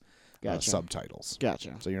Japanese subtitles.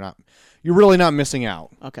 Gotcha. So you're really not missing out.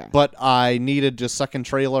 Okay. But I needed a second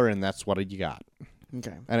trailer, and that's what you got.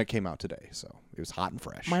 Okay. And it came out today, so it was hot and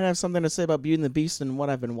fresh. Might have something to say about Beauty and the Beast and what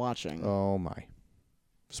I've been watching. Oh my!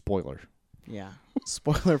 Spoiler. Yeah.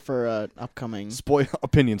 Spoiler for upcoming.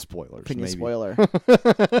 Opinion spoilers. Opinion maybe. spoiler.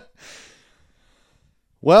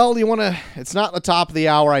 Well, it's not the top of the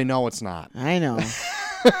hour. I know it's not. I know.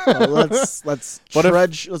 Well, let's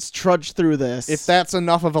trudge through this. If that's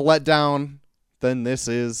enough of a letdown, then this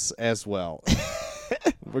is as well.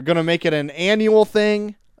 We're gonna make it an annual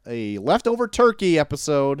thing, a leftover turkey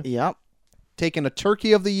episode. Yep. Taking a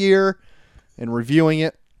turkey of the year and reviewing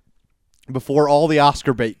it before all the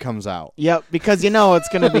Oscar bait comes out. Yep, because it's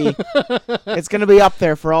gonna be up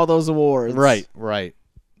there for all those awards. Right.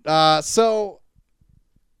 So,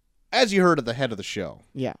 as you heard at the head of the show,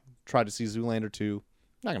 yeah, tried to see Zoolander 2.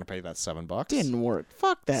 Not gonna pay that $7. Didn't work.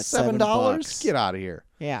 Fuck that. $7. Get out of here.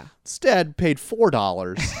 Yeah. Instead, paid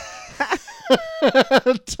 $4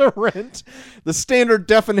 to rent the standard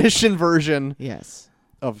definition version. Yes.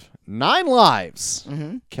 Of 9 Lives.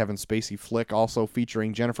 Mm-hmm. Kevin Spacey flick, also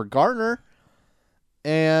featuring Jennifer Garner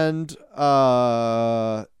and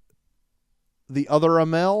the other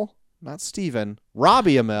Amell, not Steven,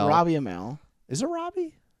 Robbie Amell. Robbie Amell. Is it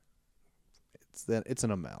Robbie? It's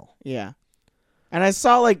an Amell. Yeah. And I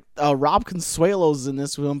saw like Rob Consuelo's in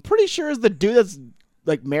this. I'm pretty sure is the dude that's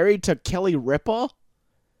like married to Kelly Ripa.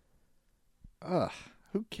 Ugh,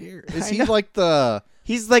 who cares? Is he like the?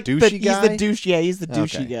 He's like douchey guy? He's the douche. Yeah, he's the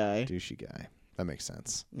douchey guy. Douchey guy. That makes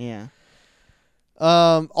sense. Yeah.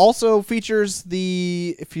 Also features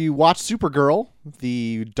if you watch Supergirl,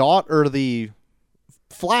 the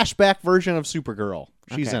flashback version of Supergirl.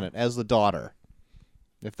 She's in it as the daughter.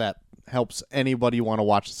 If that helps anybody want to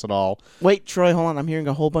watch this at all. Wait, Troy, hold on. I'm hearing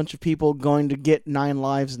a whole bunch of people going to get 9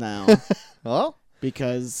 Lives now. Well,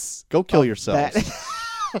 because go kill yourselves.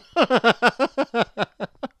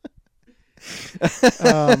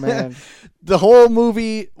 Oh man. The whole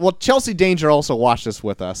movie, well, Chelsea Danger also watched this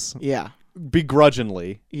with us. Yeah.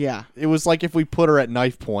 Begrudgingly. Yeah. It was like if we put her at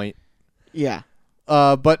knife point. Yeah.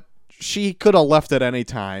 But she could have left at any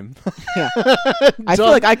time. Yeah. I feel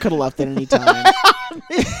like I could have left at any time.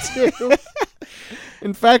 Me too.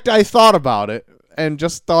 In fact, I thought about it and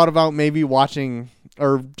just thought about maybe watching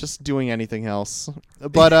or just doing anything else.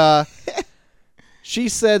 But She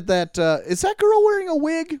said that, is that girl wearing a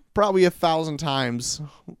wig? Probably 1,000 times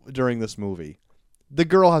during this movie. The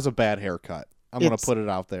girl has a bad haircut. I'm going to put it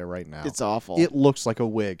out there right now. It's awful. It looks like a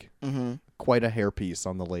wig. Mm-hmm. Quite a hairpiece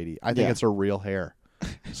on the lady. I think it's her real hair.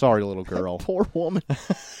 Sorry, little girl. Poor woman.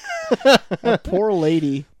 That poor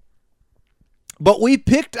lady. But we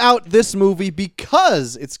picked out this movie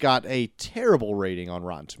because it's got a terrible rating on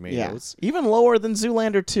Rotten Tomatoes. Yeah. Even lower than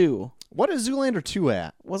Zoolander 2. What is Zoolander 2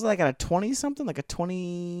 at? Was it like at a 20-something? Like a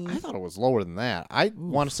 20... I thought it was lower than that. I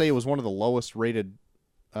want to say it was one of the lowest rated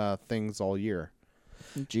things all year.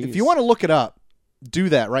 Jeez. If you want to look it up, do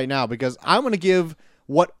that right now because I'm going to give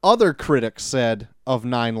what other critics said of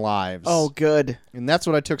 9 Lives. Oh, good. And that's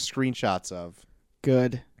what I took screenshots of.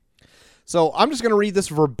 Good. So I'm just going to read this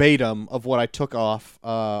verbatim of what I took off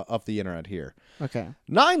of the internet here. Okay.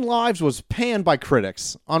 9 Lives was panned by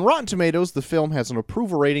critics. On Rotten Tomatoes, the film has an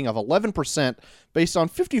approval rating of 11% based on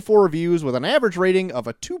 54 reviews with an average rating of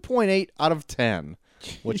a 2.8 out of 10,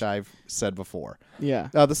 which I've said before. Yeah.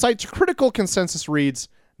 The site's critical consensus reads,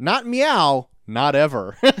 "Not meow, not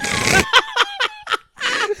ever."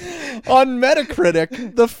 On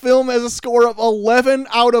Metacritic, the film has a score of 11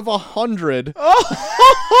 out of 100.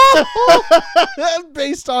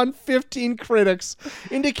 Based on 15 critics,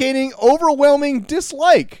 indicating overwhelming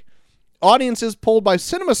dislike. Audiences polled by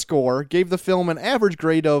CinemaScore gave the film an average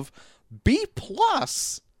grade of B+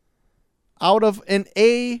 out of an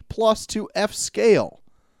A+ to F scale.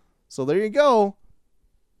 So there you go.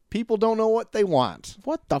 People don't know what they want.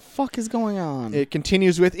 What the fuck is going on? It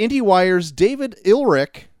continues with IndieWire's David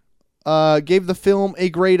Ilrich gave the film a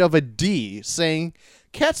grade of a D, saying,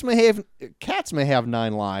 Cats may have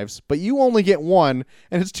 9 lives, but you only get one,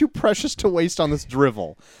 and it's too precious to waste on this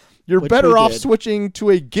drivel. You're better off switching to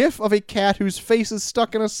a GIF of a cat whose face is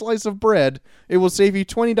stuck in a slice of bread. It will save you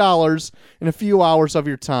 $20 in a few hours of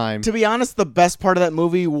your time. To be honest, the best part of that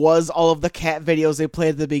movie was all of the cat videos they played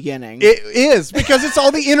at the beginning. It is, because it's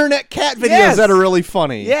all the internet cat videos that are really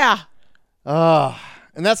funny. Yeah.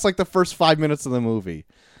 And that's like the first 5 minutes of the movie.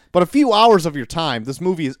 But a few hours of your time, this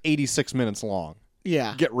movie is 86 minutes long.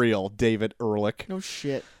 Yeah. Get real, David Ehrlich. No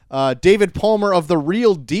shit. David Palmer of The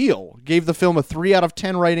Real Deal gave the film a 3 out of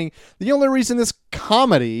 10 rating. The only reason this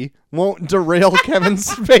comedy won't derail Kevin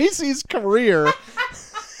Spacey's career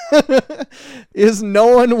is no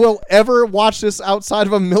one will ever watch this outside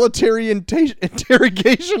of a military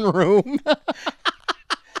interrogation room.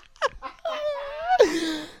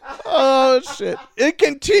 Oh, shit. It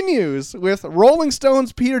continues with Rolling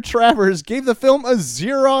Stone's Peter Travers gave the film a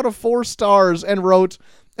 0 out of 4 stars and wrote,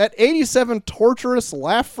 at 87 torturous,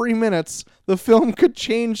 laugh-free minutes, the film could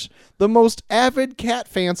change the most avid cat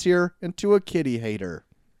fancier into a kitty hater.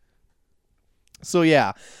 So,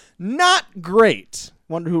 yeah, not great.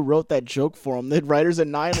 Wonder who wrote that joke for him. The writers at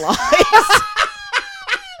 9 Lives.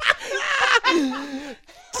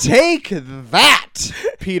 Take that,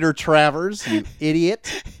 Peter Travers, you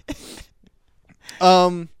idiot.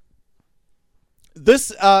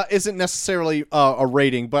 This isn't necessarily a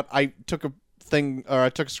rating, but I took a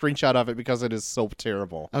screenshot of it because it is so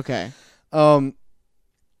terrible. Okay.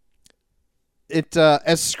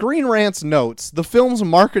 As Screen Rant's notes, the film's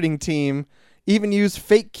marketing team even used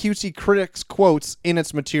fake cutesy critics quotes in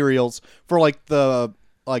its materials for the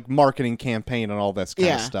marketing campaign and all this kind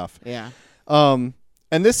of stuff. Yeah.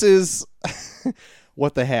 And this is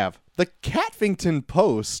what they have. The Catfington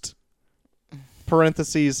Post,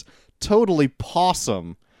 parentheses, totally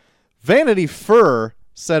possum. Vanity Fair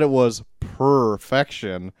said it was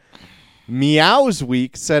perfection. Meows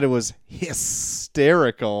Week said it was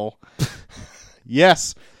hysterical.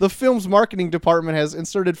 Yes, the film's marketing department has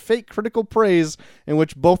inserted fake critical praise in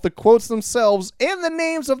which both the quotes themselves and the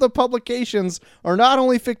names of the publications are not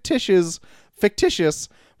only fictitious,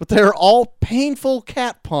 but they're all painful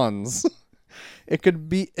cat puns. It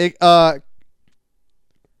could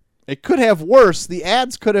have worse. The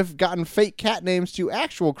ads could have gotten fake cat names to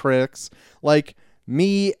actual critics like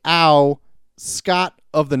Meow Scott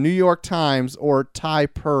of the New York Times or Ty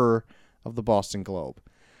Purr of the Boston Globe.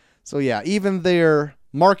 So yeah, even their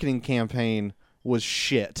marketing campaign was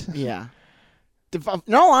shit. Yeah.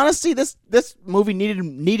 In all honesty, this movie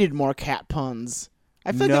needed more cat puns.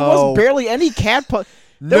 I feel like there was barely any cat puns.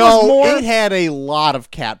 It had a lot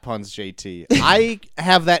of cat puns, JT. I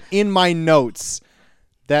have that in my notes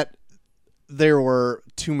that there were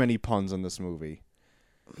too many puns in this movie.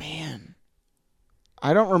 Man.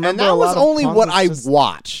 I don't remember. And that was only what I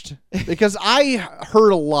watched because I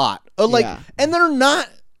heard a lot. And they're not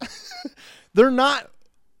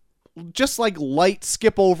just like light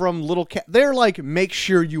skip over them, they're like, make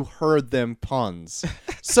sure you heard them puns.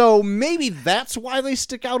 So maybe that's why they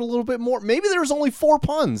stick out a little bit more. Maybe there's only 4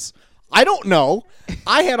 puns. I don't know.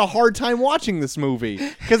 I had a hard time watching this movie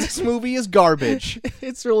because this movie is garbage.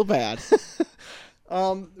 It's real bad.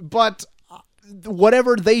 But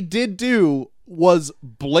whatever they did do was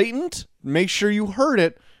blatant. Make sure you heard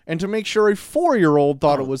it, and to make sure a 4-year-old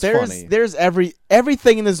thought it was funny. There's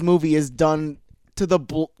everything in this movie is done to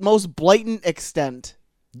the most blatant extent.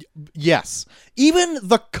 Yes. Even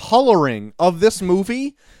the coloring of this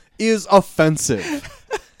movie is offensive.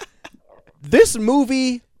 This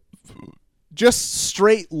movie just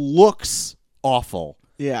straight looks awful.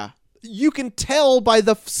 Yeah. You can tell by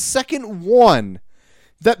the second one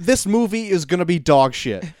that this movie is going to be dog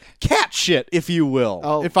shit. Cat shit, if you will.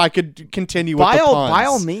 Oh. If I could continue with the puns. By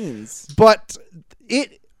all means. But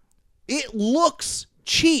it looks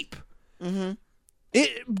cheap. Mm-hmm.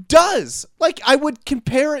 It does. Like, I would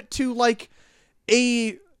compare it to, like,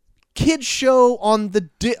 a kid show on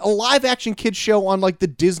a live-action kid show on, like, the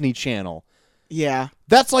Disney Channel. Yeah.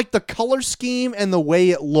 That's, like, the color scheme and the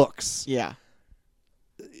way it looks. Yeah.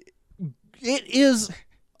 It is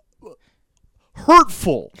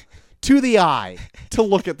hurtful to the eye to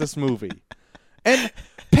look at this movie. And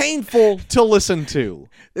painful to listen to.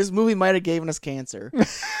 This movie might have given us cancer.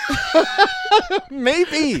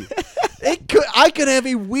 Maybe. I could have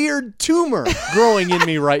a weird tumor growing in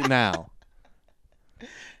me right now.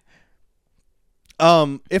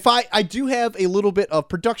 If I do have a little bit of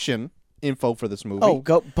production info for this movie. Oh,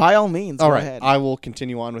 go by all means. All go right, ahead. I will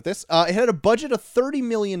continue on with this. It had a budget of $30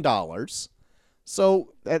 million.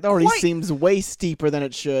 So that already seems way steeper than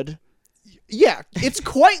it should. Yeah, it's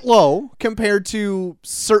quite low compared to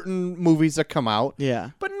certain movies that come out.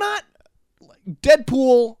 Yeah. But not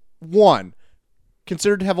Deadpool 1,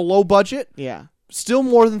 considered to have a low budget. Yeah. Still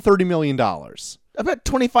more than $30 million. About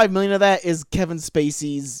 $25 million of that is Kevin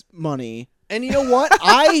Spacey's money. And you know what?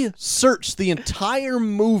 I searched the entire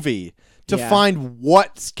movie to find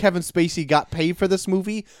what Kevin Spacey got paid for this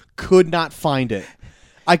movie. Could not find it.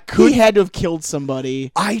 He had to have killed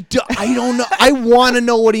somebody. I don't know. I want to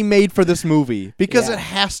know what he made for this movie because it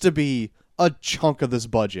has to be a chunk of this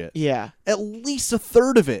budget. Yeah. At least a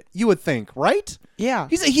third of it, you would think, right? Yeah.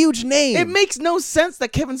 He's a huge name. It makes no sense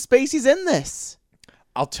that Kevin Spacey's in this.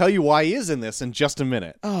 I'll tell you why he is in this in just a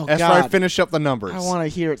minute. Oh, after God. I finish up the numbers. I want to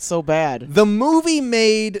hear it so bad. The movie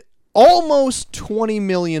made almost $20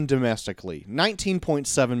 million domestically,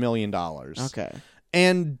 $19.7 million. Okay.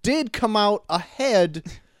 And did come out ahead,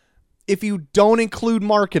 if you don't include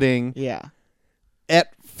marketing,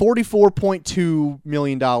 at $44.2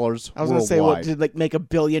 million worldwide. I was going to say, what, did it make $1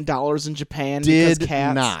 billion in Japan? Did because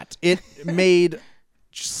cats? not. It made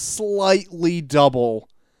slightly double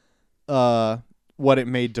what it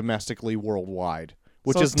made domestically worldwide,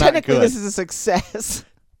 which is not technically good. This is a success.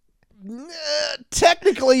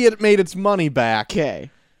 Technically, it made its money back. Okay.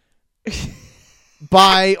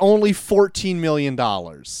 By only $14 million.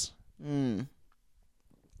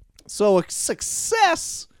 So a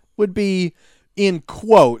success would be in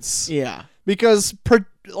quotes. Yeah. Because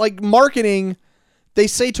marketing, they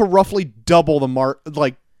say to roughly double the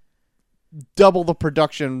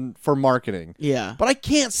production for marketing. Yeah. But I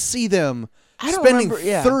can't see them spending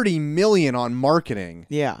 $30 million on marketing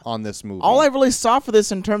on this movie. All I really saw for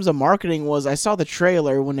this in terms of marketing was I saw the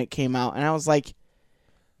trailer when it came out, and I was like,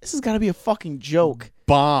 this has got to be a fucking joke.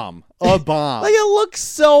 Bomb. A bomb. Like, it looks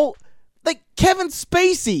so... Like, Kevin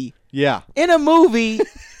Spacey in a movie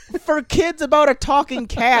for kids about a talking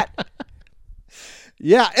cat.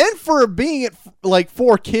 Yeah, and for being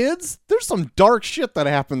for kids, there's some dark shit that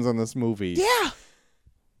happens in this movie. Yeah.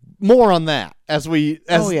 More on that as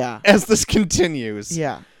this continues.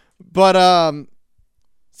 Yeah. But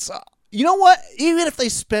so, you know what? Even if they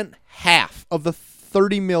spent half of the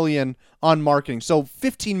 $30 million on marketing, so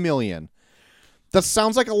 $15 million, that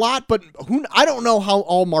sounds like a lot. But I don't know how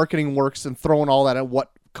all marketing works and throwing all that at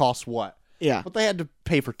what costs what. Yeah. But they had to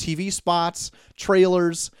pay for TV spots,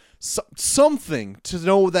 trailers, something to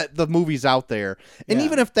know that the movie's out there. And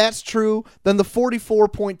even if that's true, then the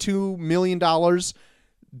 $44.2 million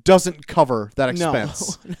doesn't cover that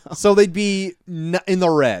expense. No. So they'd be in the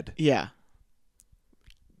red. Yeah.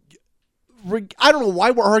 I don't know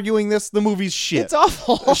why we're arguing this. The movie's shit. It's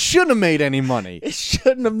awful. It shouldn't have made any money. It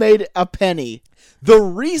shouldn't have made a penny. The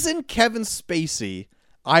reason Kevin Spacey,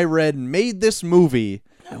 I read, made this movie...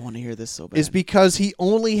 I want to hear this so bad. ...is because he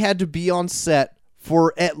only had to be on set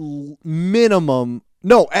for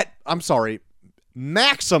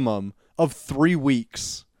maximum of 3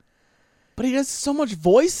 weeks. But he does so much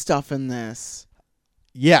voice stuff in this.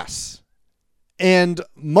 Yes. And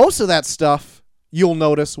most of that stuff, you'll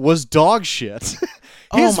notice, was dog shit.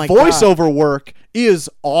 His my voiceover work is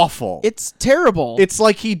awful. It's terrible. It's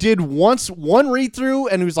like he did one read through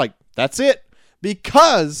and he was like, that's it.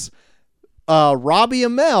 Because Robbie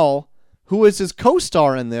Amell, who is his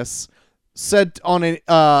co-star in this, said on a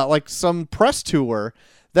like some press tour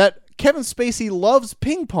that Kevin Spacey loves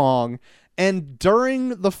ping pong, and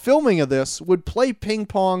during the filming of this would play ping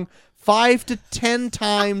pong 5 to 10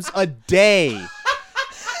 times a day.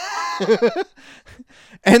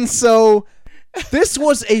 And so this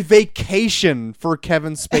was a vacation for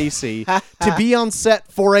Kevin Spacey to be on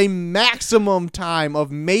set for a maximum time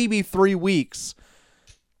of maybe 3 weeks,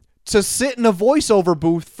 to sit in a voiceover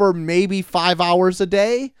booth for maybe 5 hours a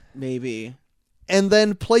day, maybe, and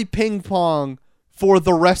then play ping pong for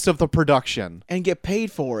the rest of the production. And get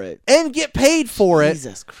paid for it.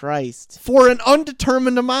 Jesus Christ. For an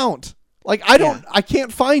undetermined amount. Like, I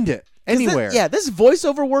can't find it anywhere. This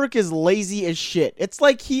voiceover work is lazy as shit. It's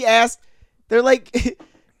like he asked, they're like,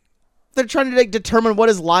 they're trying to like determine what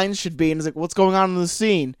his lines should be, and it's like, what's going on in the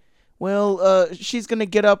scene? Well, she's gonna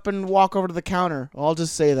get up and walk over to the counter. I'll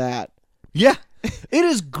just say that. Yeah, it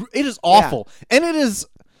is awful, and it is.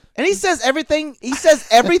 And he says everything. He says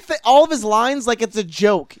everything. All of his lines like it's a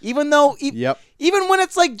joke, even though. Even when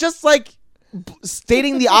it's like just like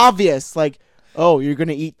stating the obvious, like, "Oh, you're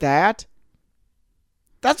gonna eat that."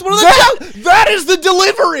 That's one of the that is the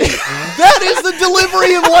delivery. That is the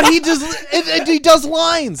delivery of what he does. He does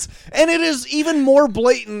lines, and it is even more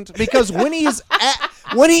blatant because when he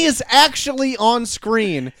is actually on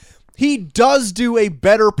screen, he does do a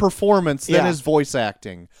better performance than his voice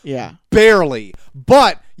acting. Yeah, barely,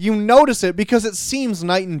 but you notice it because it seems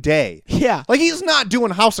night and day. Yeah, like he's not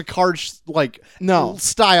doing House of Cards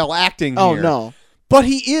style acting. Oh here, no, but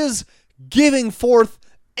he is giving forth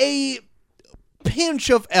a pinch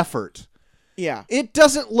of effort. Yeah. It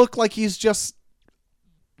doesn't look like he's just...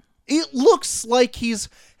 It looks like he's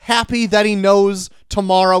happy that he knows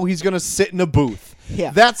tomorrow he's going to sit in a booth. Yeah.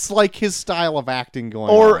 That's like his style of acting going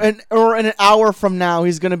on. Or in an hour from now,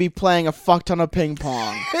 he's going to be playing a fuck ton of ping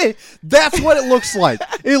pong. That's what it looks like.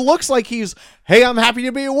 It looks like he's, hey, I'm happy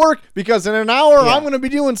to be at work because in an hour I'm going to be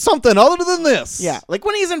doing something other than this. Yeah. Like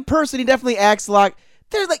when he's in person, he definitely acts like...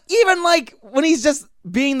 There's like, even like when he's just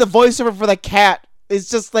being the voiceover for the cat, it's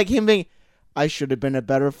just like him being, I should have been a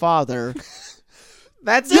better father.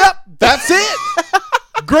 That's it. Yep, that's it.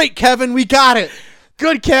 Great, Kevin, we got it.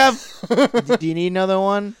 Good, Kev. Do you need another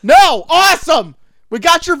one? No. Awesome. We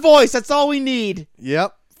got your voice. That's all we need.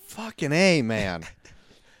 Yep. Fucking A, man.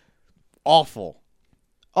 Awful.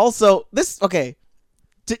 Also, okay.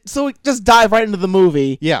 So we just dive right into the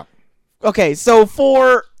movie. Yeah. Okay, so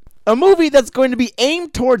for a movie that's going to be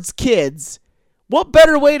aimed towards kids, what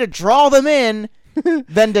better way to draw them in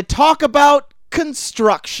than to talk about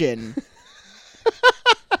construction?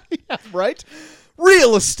 Yeah, right?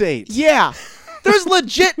 Real estate. Yeah. There's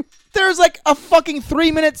like a fucking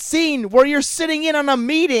 3-minute scene where you're sitting in on a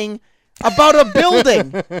meeting about a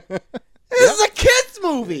building. This is a kid's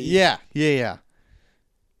movie. Yeah.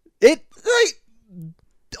 It's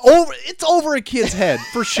over a kid's head,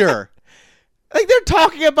 for sure. Like, they're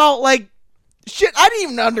talking about, like, shit I didn't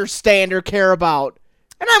even understand or care about.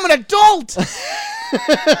 And I'm an adult!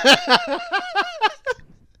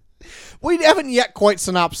 We haven't yet quite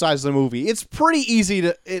synopsized the movie. It's pretty easy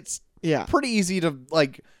to,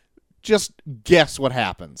 like, just guess what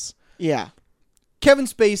happens. Yeah. Kevin Kevin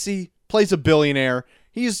Spacey plays a billionaire.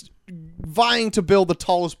 He's vying to build the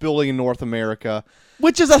tallest building in North America.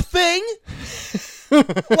 Which is a thing?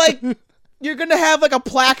 Like... You're going to have, like, a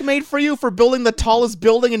plaque made for you for building the tallest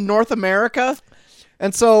building in North America?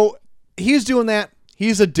 And so he's doing that.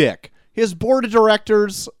 He's a dick. His board of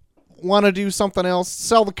directors want to do something else,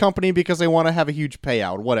 sell the company because they want to have a huge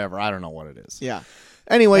payout. Whatever. I don't know what it is. Yeah.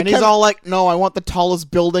 Anyway. And he's all like, no, I want the tallest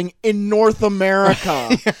building in North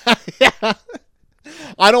America. Yeah.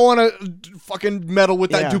 I don't want to fucking meddle with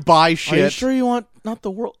that Dubai shit. Are you sure you want not the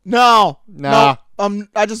world? No. Nah. No,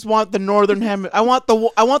 I just want the northern hemisphere. I want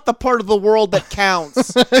the part of the world that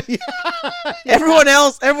counts. Everyone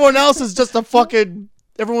else is just a fucking.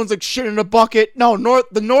 Everyone's like shit in a bucket. No,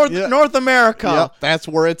 North America. Yep, that's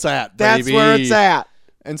where it's at. That's baby. where it's at.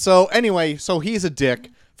 And so anyway, so he's a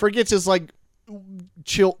dick. Forgets his like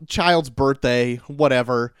child's birthday,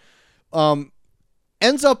 whatever.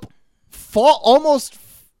 Ends up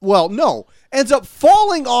ends up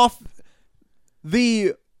falling off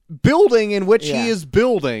the building in which he is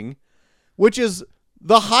building, which is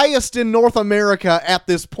the highest in North America at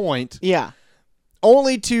this point. Yeah.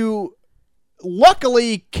 Only to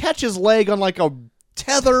luckily catch his leg on like a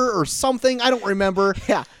tether or something. I don't remember.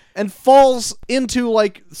 Yeah. and swings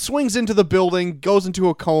into the building, goes into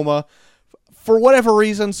a coma. For whatever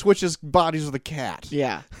reason, switches bodies with a cat.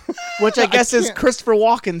 Yeah. Which I guess is Christopher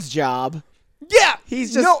Walken's job. Yeah.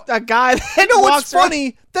 He's just a guy that It's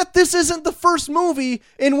funny that this isn't the first movie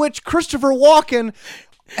in which Christopher Walken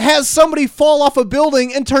has somebody fall off a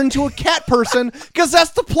building and turn into a cat person, because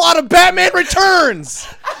that's the plot of Batman Returns.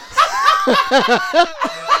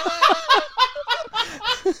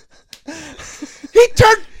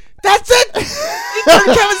 That's it. He turned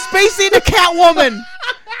Kevin Spacey into Catwoman.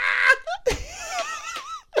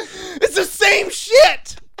 It's the same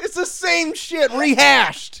shit. It's the same shit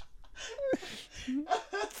rehashed.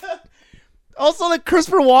 Also, like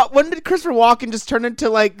when did Christopher Walken just turn into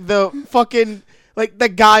like the fucking like the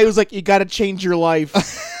guy who's like, you gotta change your life?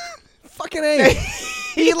 Fucking A.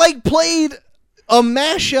 He like played a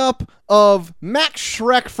mashup of Max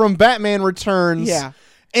Schreck from Batman Returns. Yeah.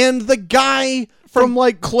 And the guy from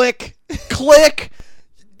like Click.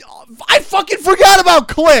 I fucking forgot about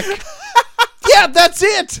Click. Yeah, that's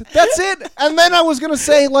it. And then I was going to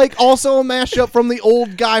say, like, also a mashup from the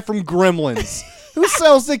old guy from Gremlins. Who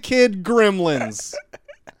sells the kid Gremlins?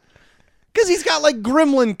 Because he's got, like,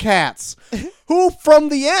 gremlin cats. Who, from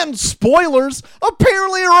the end, spoilers,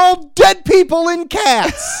 apparently are all dead people in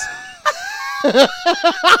cats.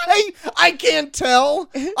 I can't tell.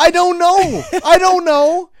 I don't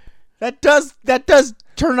know. That does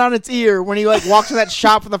turn on its ear when he like walks in that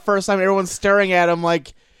shop for the first time. Everyone's staring at him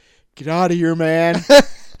like, get out of here, man.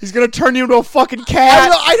 He's gonna turn you into a fucking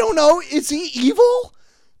cat. I don't know. Is he evil?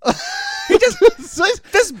 He just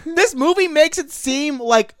this movie makes it seem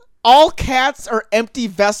like all cats are empty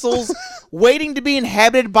vessels waiting to be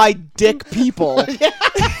inhabited by dick people.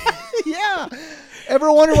 Yeah.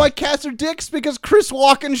 Ever wonder why cats are dicks? Because Chris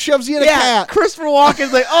Walken shoves you in a cat. Christopher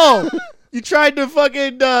Walken's like, oh, you tried to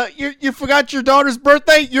fucking you forgot your daughter's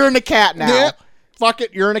birthday? You're in a cat now. Yeah. Fuck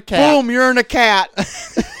it, you're in a cat. Boom, you're in a cat.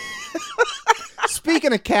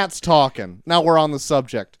 Speaking of cats talking, now we're on the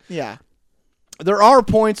subject. Yeah. There are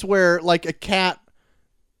points where, like, a cat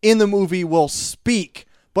in the movie will speak,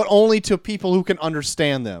 but only to people who can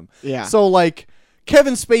understand them. Yeah. So, like,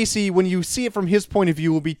 Kevin Spacey, when you see it from his point of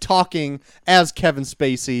view, will be talking as Kevin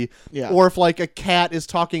Spacey. Yeah. Or if, like, a cat is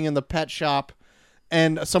talking in the pet shop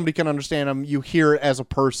and somebody can understand him, you hear it as a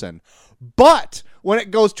person. But when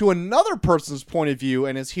it goes to another person's point of view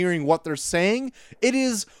and is hearing what they're saying, it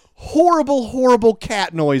is horrible, horrible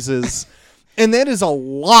cat noises. And that is a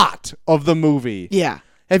lot of the movie. Yeah.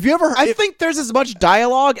 Have you ever heard... I think there's as much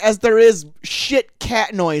dialogue as there is shit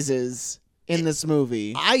cat noises in this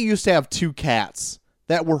movie. I used to have 2 cats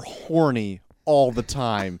that were horny all the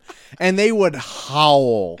time. And they would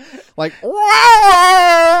howl. Like...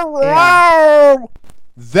 Yeah.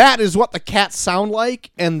 That is what the cats sound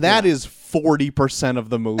like, and that is 40% of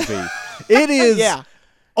the movie. It is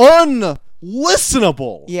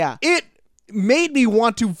unlistenable. Yeah. It made me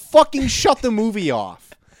want to fucking shut the movie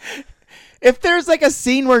off. If there's like a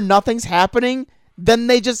scene where nothing's happening, then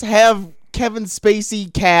they just have Kevin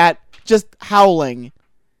Spacey cat just howling.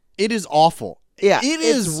 It is awful. Yeah, it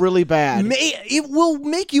is really bad. It will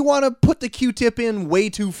make you want to put the Q-tip in way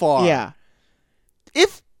too far. Yeah.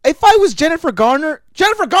 If I was Jennifer Garner's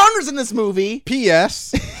in this movie.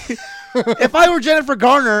 P.S. If I were Jennifer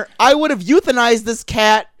Garner, I would have euthanized this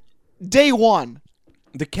cat day one.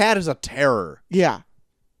 The cat is a terror. Yeah.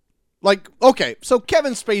 Like, okay, so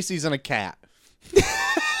Kevin Spacey's in a cat.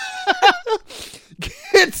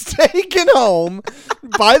 Gets taken home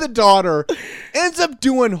by the daughter, ends up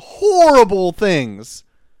doing horrible things.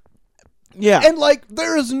 Yeah. And, like,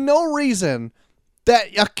 there is no reason that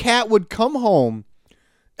a cat would come home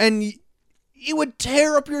and you would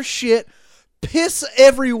tear up your shit, piss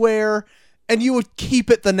everywhere, and you would keep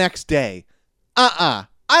it the next day. I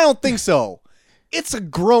don't think so. It's a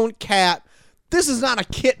grown cat. This is not a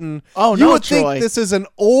kitten. Oh, you no, would Troy. think this is an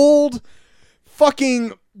old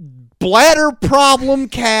fucking bladder problem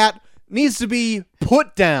cat. Needs to be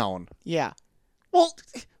put down. Yeah. Well,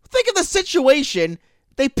 think of the situation.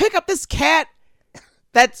 They pick up this cat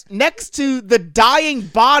that's next to the dying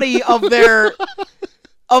body of their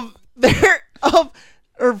of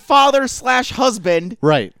her father/husband.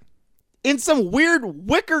 Right. In some weird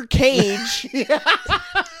wicker cage.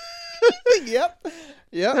 Yep.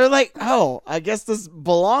 They're like, oh, I guess this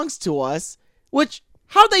belongs to us. Which,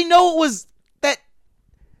 how'd they know it was that?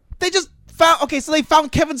 They just found, okay, so they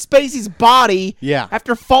found Kevin Spacey's body. Yeah.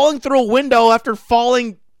 After falling through a window, after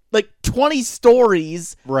falling like 20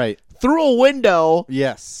 stories. Right. Through a window.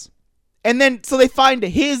 Yes. And then, so they find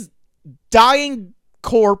his dying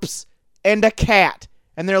corpse and a cat.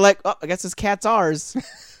 And they're like, oh, I guess this cat's ours.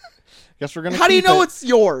 Guess we're gonna. How do you keep know it. it's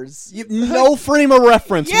yours? No frame of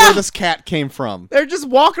reference Yeah. where this cat came from. They're just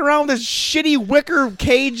walking around with this shitty wicker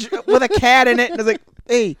cage with a cat in it, and it's like,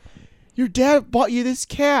 hey, your dad bought you this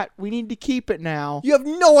cat. We need to keep it now. You have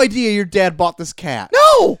no idea your dad bought this cat.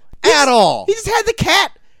 No! At all. He just had the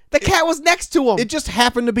cat. The cat was next to him. It just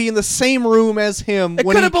happened to be in the same room as him It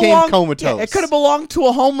when he coulda came belonged- comatose. Yeah, it could have belonged to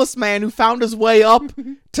a homeless man who found his way up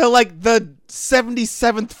to like the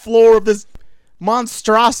 77th floor of this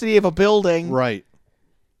monstrosity of a building. Right.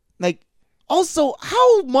 Like, also,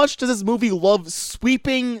 how much does this movie love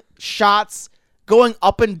sweeping shots going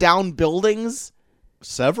up and down buildings?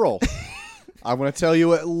 Several. I'm going to tell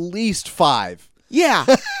you at least 5. Yeah.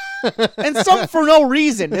 And some for no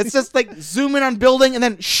reason. It's just like zoom in on building and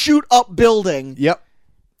then shoot up building. Yep.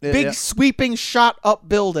 Big Yep. sweeping shot up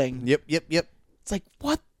building. Yep. It's like,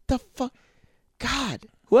 what the fuck? God,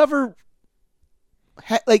 whoever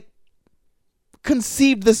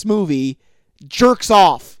conceived this movie jerks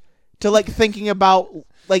off to like thinking about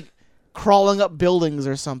like crawling up buildings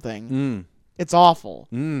or something. It's awful.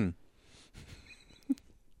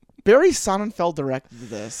 Barry Sonnenfeld directed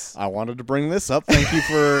this. I wanted to bring this up. Thank you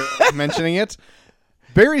for mentioning it.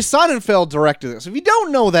 Barry Sonnenfeld directed this. If you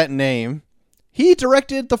don't know that name, he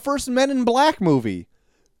directed the first Men in Black movie.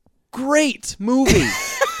 Great movie.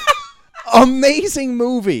 Amazing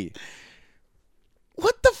movie.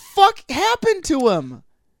 What the fuck happened to him?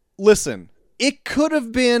 Listen, it could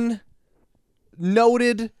have been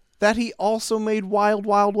noted that he also made Wild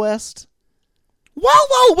Wild West. Wild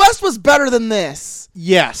Wild West was better than this.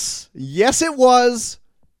 Yes. Yes, it was.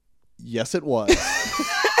 Yes, it was.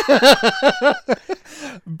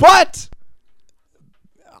 But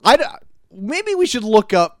maybe we should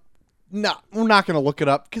look up. No, we're not going to look it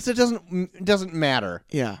up because it doesn't matter.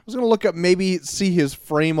 Yeah. I was going to look up, maybe see his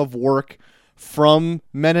frame of work from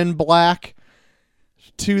Men in Black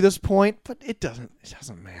to this point, but it doesn't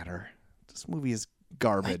matter. This movie is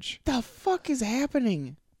garbage. What the fuck is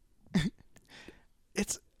happening?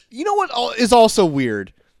 It's, you know what is also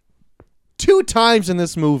weird? 2 times in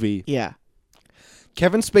this movie, Yeah.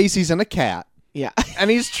 Kevin Spacey's in a cat, Yeah. and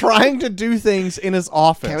he's trying to do things in his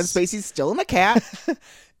office. Kevin Spacey's still in the cat.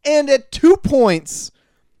 And at 2 points,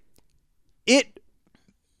 it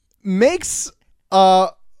makes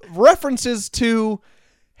references to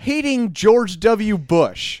hating George W.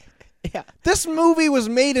 Bush. Yeah. This movie was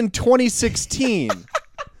made in 2016.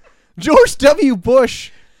 George W. Bush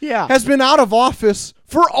Yeah. has been out of office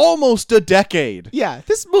for almost a decade. Yeah.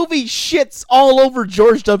 This movie shits all over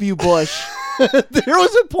George W. Bush. There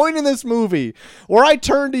was a point in this movie where I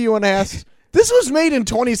turned to you and asked, this was made in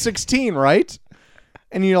 2016, right?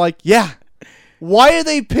 And you're like, yeah. Why are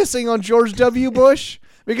they pissing on George W. Bush?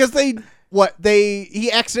 Because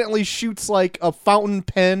he accidentally shoots like a fountain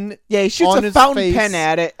pen. Yeah, he shoots on a his fountain face. pen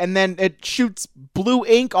at it, and then it shoots blue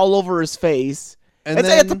ink all over his face. And It's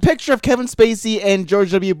a then- picture of Kevin Spacey and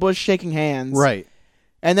George W. Bush shaking hands. Right.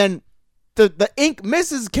 And then the ink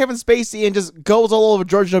misses Kevin Spacey and just goes all over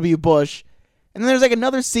George W. Bush. And then there's like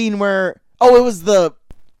another scene where it was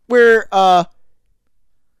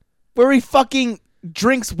where he fucking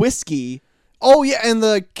drinks whiskey. Oh, yeah, and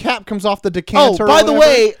the cap comes off the Oh, decanter. by or the whatever.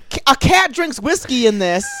 way, a cat drinks whiskey in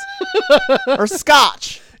this. Or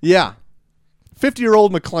scotch. Yeah.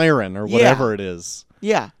 50-year-old McLaren or whatever it is.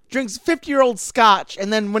 Yeah. Drinks 50-year-old scotch,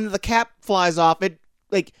 and then when the cap flies off, it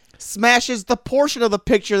like smashes the portion of the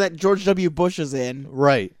picture that George W. Bush is in.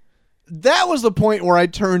 Right. That was the point where I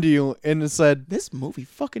turned to you and said, This movie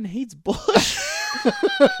fucking hates Bush.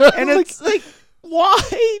 And it's like, why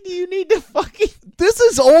do you need to fucking... this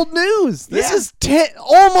is old news. This Yeah. is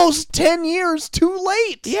almost 10 years too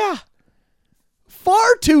late. Yeah.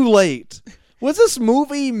 Far too late. Was this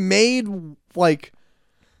movie made like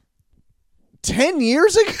 10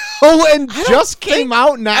 years ago and I don't just came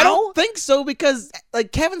out now? I don't think so, because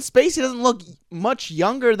like Kevin Spacey doesn't look much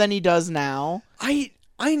younger than he does now.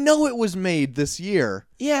 I know it was made this year.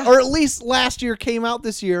 Yeah. Or at least last year, came out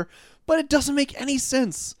this year, but it doesn't make any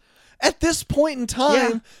sense. At this point in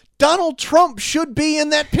time, Yeah. Donald Trump should be in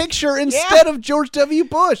that picture instead of George W.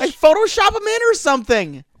 Bush. Like Photoshop him in or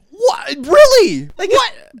something. What? Really? Like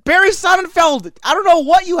what? Barry Sonnenfeld. I don't know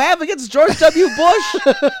what you have against George W.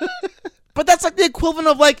 Bush, but that's like the equivalent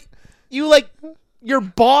of like your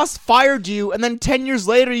boss fired you, and then 10 years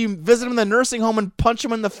later you visit him in the nursing home and punch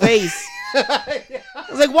him in the face. I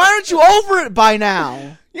was like, why aren't you over it by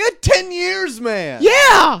now? You had 10 years, man.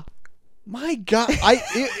 Yeah. My God.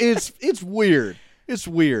 It's weird. It's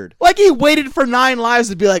weird. Like he waited for 9 lives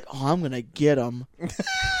to be like, oh, I'm going to get him.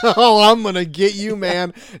 Oh, I'm going to get you,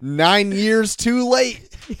 man. 9 years too late.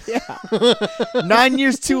 Yeah. 9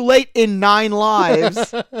 years too late in 9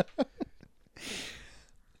 lives.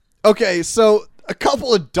 Okay, so a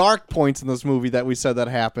couple of dark points in this movie that we said that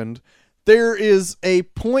happened. There is a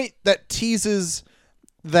point that teases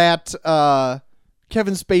that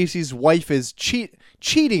Kevin Spacey's wife is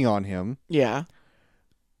cheating on him. Yeah.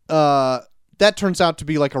 That turns out to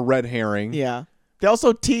be like a red herring. Yeah. They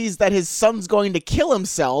also tease that his son's going to kill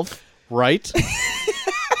himself. Right?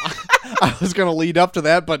 I was going to lead up to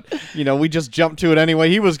that, but, we just jumped to it anyway.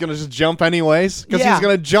 He was going to just jump anyways, because he's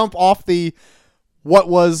going to jump off could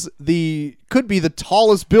be the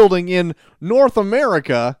tallest building in North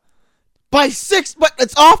America. But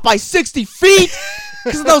it's off by 60 feet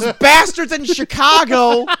because of those bastards in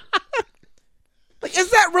Chicago. Like,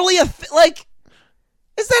 is that really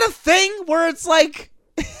is that a thing where it's like,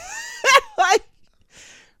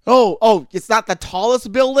 oh, it's not the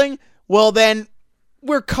tallest building? Well, then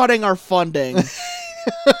we're cutting our funding.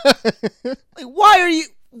 Why are you?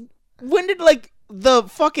 When did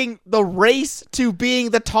the race to being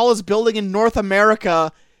the tallest building in North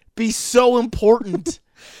America be so important?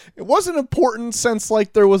 It wasn't important since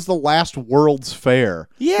there was the last World's Fair.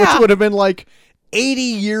 Yeah. Which would have been 80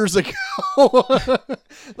 years ago.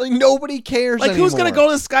 Nobody cares anymore. Who's gonna go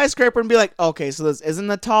to the skyscraper and be like, okay, so this isn't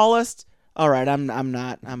the tallest? All right, I'm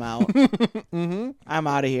not. I'm out. Mm-hmm. I'm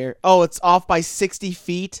out of here. Oh, it's off by 60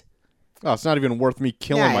 feet. Oh, it's not even worth me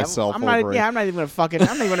killing myself over it. Yeah, I'm not even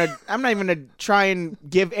gonna try and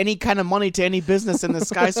give any kind of money to any business in the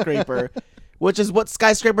skyscraper, which is what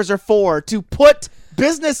skyscrapers are for, to put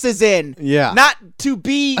businesses in. Yeah. Not to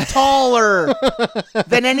be taller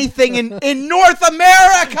than anything in North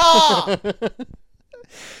America.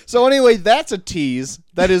 So anyway, that's a tease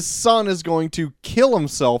that his son is going to kill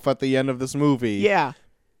himself at the end of this movie. Yeah.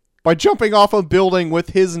 By jumping off a building with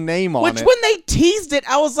his name on it. Which, when they teased it,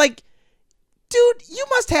 I was like, dude, you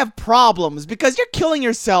must have problems because you're killing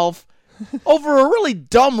yourself over a really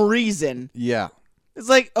dumb reason. Yeah. It's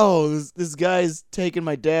like, oh, this guy's taking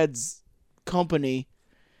my dad's company.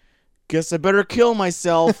 Guess I better kill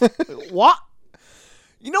myself. What?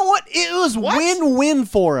 You know what? It was win-win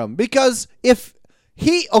for him because if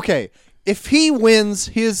he wins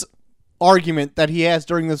his argument that he has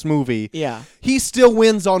during this movie, yeah, he still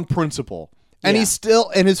wins on principle. And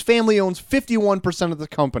and his family owns 51% of the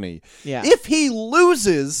company. Yeah. If he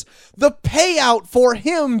loses, the payout for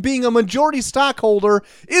him being a majority stockholder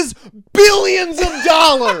is billions of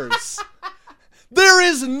dollars. There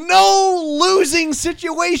is no losing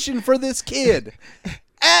situation for this kid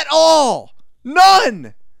at all.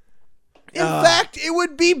 None. In fact, it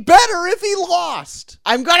would be better if he lost.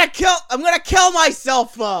 I'm gonna kill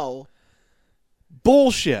myself though.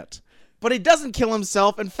 Bullshit. But he doesn't kill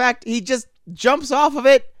himself. In fact, he just jumps off of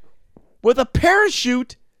it with a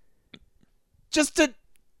parachute just to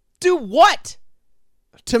do what?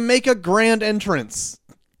 To make a grand entrance.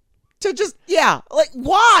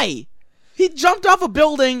 Why? He jumped off a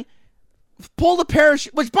building, pulled a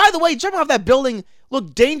parachute, which, by the way, jumping off that building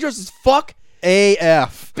looked dangerous as fuck.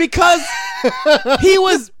 AF. Because he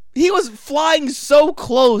was flying so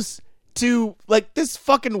close to, this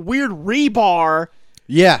fucking weird rebar.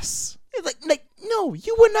 Yes. It's no,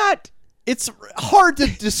 you would not. It's hard to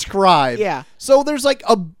describe. Yeah. So there's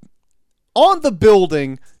on the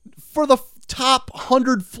building for the top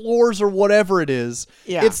 100 floors or whatever it is.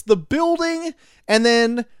 Yeah. It's the building and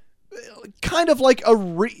then kind of like a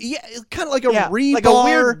rebar. Like a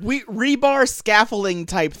weird rebar scaffolding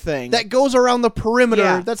type thing. That goes around the perimeter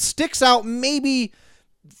Yeah. that sticks out maybe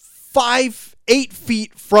 8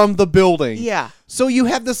 feet from the building. Yeah. So you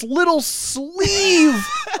have this little sleeve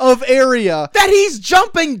of area that he's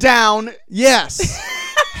jumping down. Yes.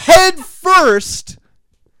 Head first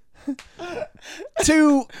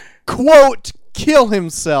to, quote, kill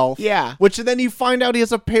himself. Yeah. Which then you find out he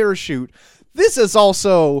has a parachute. This is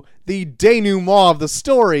also the denouement of the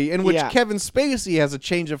story in which Kevin Spacey has a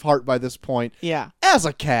change of heart by this point. Yeah. As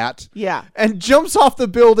a cat. Yeah. And jumps off the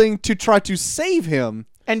building to try to save him.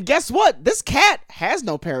 And guess what? This cat has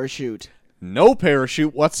no parachute. No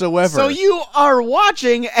parachute whatsoever. So you are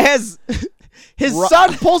watching as his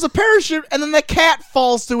son pulls a parachute and then the cat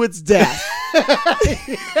falls to its death.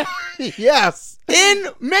 Yes. In,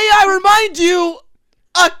 may I remind you,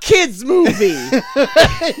 a kid's movie.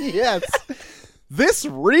 Yes. This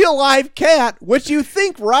real live cat, which you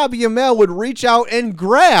think Robbie Amell would reach out and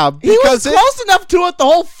grab. He was close enough to it the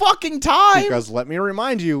whole fucking time. Because let me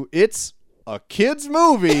remind you, it's a kid's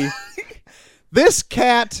movie. This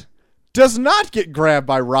cat does not get grabbed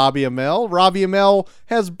by Robbie Amell. Robbie Amell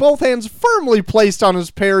has both hands firmly placed on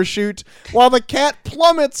his parachute while the cat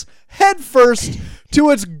plummets headfirst to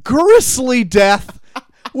its grisly death,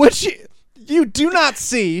 which you do not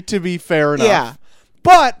see, to be fair enough. Yeah.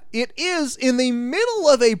 But it is in the middle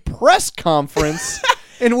of a press conference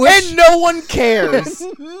in which And no one cares.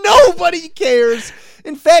 nobody cares.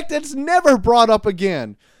 In fact, it's never brought up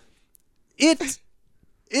again. I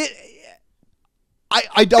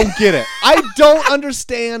don't get it. I don't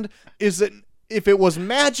understand. If it was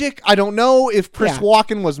magic? I don't know. If Chris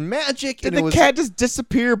Walken was magic, Did the cat just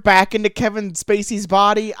disappear back into Kevin Spacey's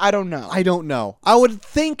body? I don't know. I don't know. I would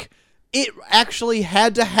think it actually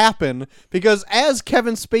had to happen because as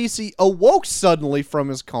Kevin Spacey awoke suddenly from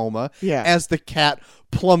his coma, as the cat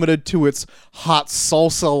plummeted to its hot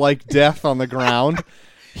salsa-like death on the ground,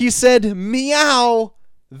 he said, "Meow,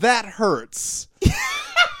 that hurts."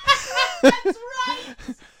 That's right.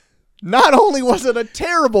 Not only was it a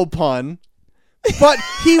terrible pun, but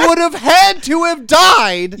he would have had to have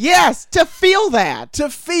died. Yes, to feel that. To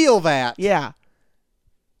feel that. Yeah.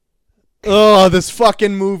 Oh, this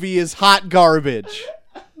fucking movie is hot garbage.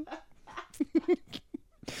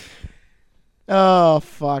 Oh,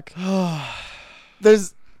 fuck.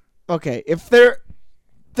 If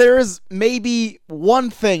there is maybe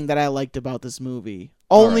one thing that I liked about this movie.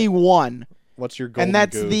 Only one. What's your golden And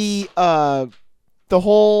that's goose? the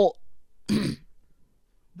whole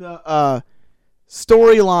the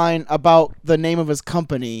storyline about the name of his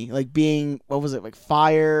company, like being, what was it, like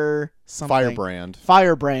Fire something?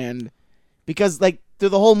 Firebrand. Because like through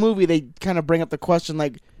the whole movie they kind of bring up the question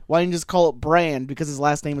like, why didn't you just call it Brand? Because his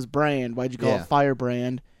last name is Brand. Why'd you call it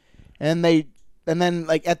Firebrand? And then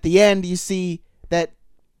like at the end you see that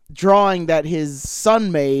drawing that his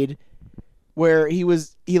son made where it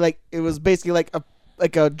was basically like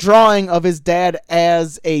a drawing of his dad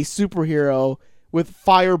as a superhero with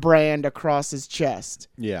Firebrand across his chest.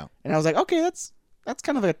 Yeah. And I was like, okay, that's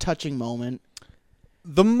kind of a touching moment.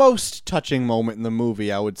 The most touching moment in the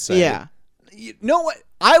movie, I would say. Yeah. You know what?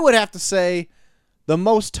 I would have to say the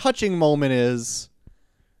most touching moment is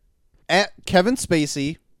at Kevin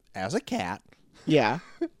Spacey as a cat. Yeah.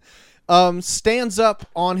 Stands up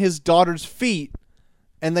on his daughter's feet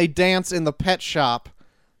and they dance in the pet shop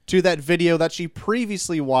to that video that she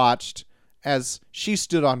previously watched as she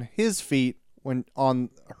stood on his feet when on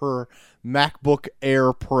her MacBook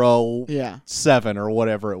Air Pro 7 or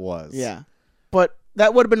whatever it was. Yeah. But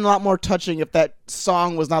that would have been a lot more touching if that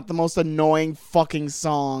song was not the most annoying fucking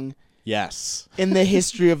song in the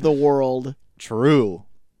history of the world. True.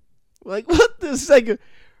 Like, what this? Like,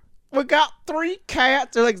 we got three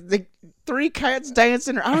cats. Or like three cats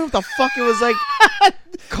dancing. Or I don't know what the fuck it was like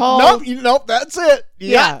called. Nope, that's it.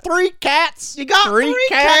 You got three cats. You got three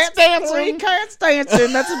cats dancing. Three cats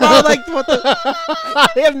dancing. That's about like what the. I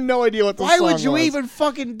have no idea what the song was. Why would you even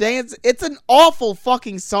fucking dance? It's an awful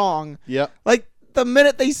fucking song. Yep. Like the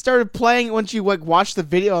minute they started playing, once you like watch the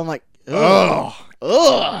video, I'm like, ugh.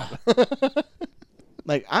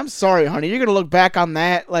 Like, I'm sorry, honey. You're gonna look back on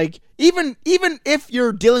that. Like, even if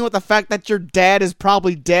you're dealing with the fact that your dad is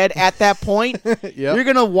probably dead at that point, you're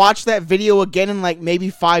gonna watch that video again in like maybe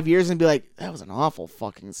 5 years and be like, that was an awful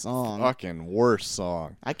fucking song. Fucking worst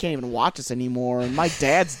song. I can't even watch this anymore, and my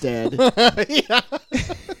dad's dead.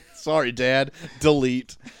 Sorry, Dad.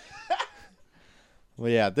 Delete.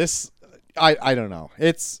 Well, yeah, this I don't know.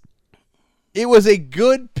 It was a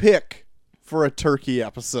good pick for a turkey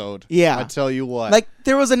episode. Yeah. I tell you what. Like,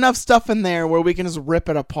 there was enough stuff in there where we can just rip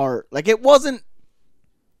it apart. Like, it was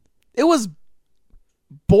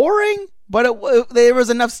boring, but there was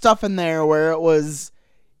enough stuff in there where it was,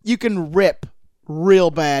 you can rip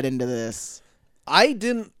real bad into this.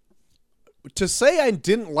 To say I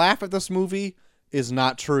didn't laugh at this movie is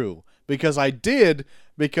not true. Because I did,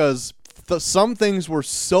 because some things were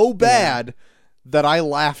so bad that I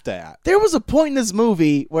laughed at. There was a point in this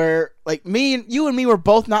movie where, like, you and me were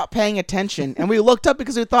both not paying attention, and we looked up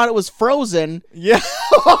because we thought it was Frozen. Yeah.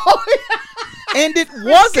 And it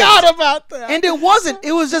wasn't. Forgot about that. And it wasn't.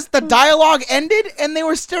 It was just the dialogue ended, and they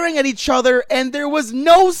were staring at each other, and there was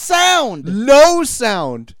no sound. No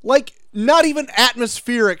sound. Like, not even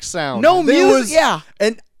atmospheric sound. No there music. Was yeah.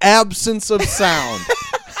 An absence of sound.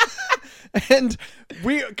 And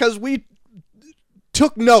because we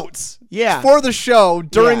took notes for the show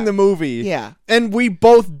during the movie. Yeah. And we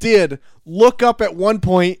both did look up at one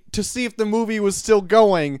point to see if the movie was still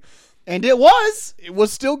going. And it was. It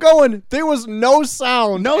was still going. There was no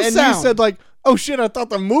sound. No and sound. You said like, oh shit, I thought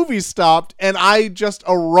the movie stopped. And I just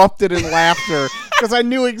erupted in laughter because I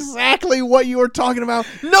knew exactly what you were talking about.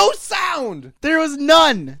 No sound. There was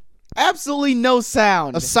none. Absolutely no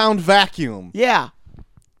sound. A sound vacuum. Yeah.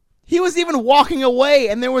 He was even walking away,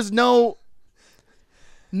 and there was no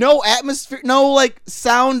atmosphere, no like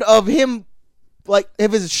sound of him, like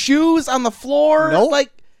of his shoes on the floor. Nope.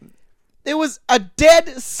 Like It was a dead,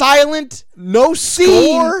 silent No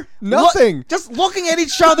scene. score, nothing. Just looking at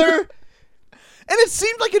each other. And it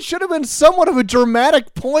seemed like it should have been somewhat of a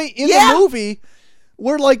dramatic point in the movie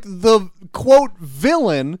where, like, the, quote,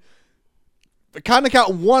 villain kind of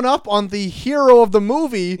got one up on the hero of the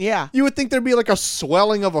movie. Yeah. You would think there'd be, like, a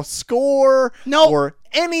swelling of a score or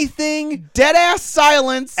anything. Dead-ass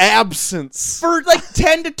silence. Absence. For, like,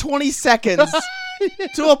 10 to 20 seconds.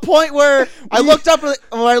 To a point where I looked up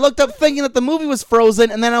thinking that the movie was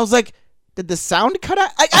frozen, and then I was like, did the sound cut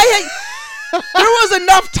out? There was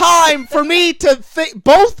enough time for me to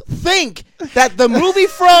both think that the movie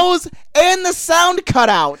froze and the sound cut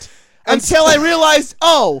out until I realized,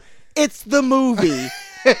 oh, it's the movie.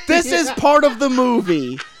 This is part of the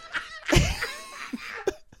movie.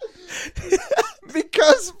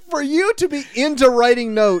 Because for you to be into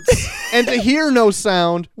writing notes and to hear no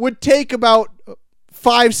sound would take about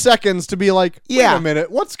 5 seconds to be like, wait a minute,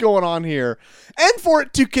 what's going on here? And for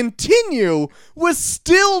it to continue with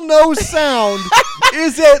still no sound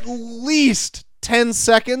is at least 10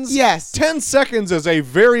 seconds. Yes. 10 seconds is a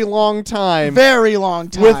very long time. Very long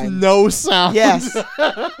time. With no sound. Yes.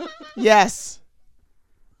 Yes.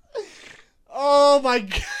 Oh my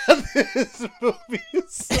God, this movie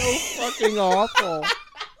is so fucking awful.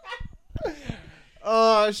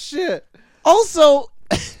 Oh, shit. Also,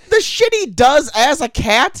 the shit he does as a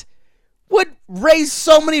cat would raise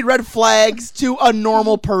so many red flags to a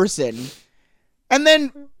normal person. And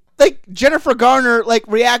then, like, Jennifer Garner, like,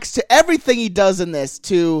 reacts to everything he does in this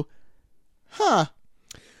to,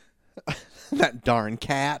 That darn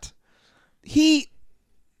cat. He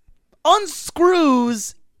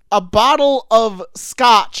unscrews a bottle of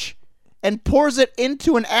scotch and pours it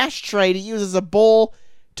into an ashtray to use as a bowl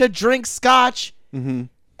to drink scotch. Mm-hmm.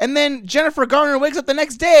 And then Jennifer Garner wakes up the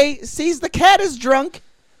next day, sees the cat is drunk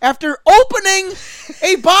after opening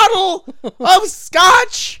a bottle of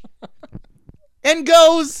scotch and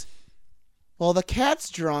goes, well, the cat's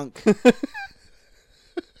drunk.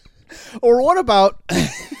 Or what about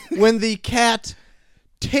when the cat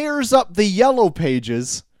tears up the yellow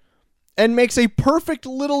pages and makes a perfect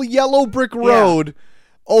little yellow brick road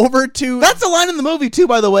over to... That's a line in the movie, too,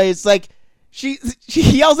 by the way. It's like, she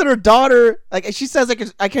yells at her daughter, like, she says, like,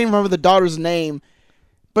 I can't even remember the daughter's name,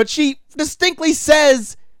 but she distinctly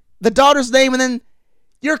says the daughter's name, and then,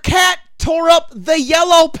 your cat tore up the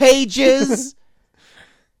yellow pages.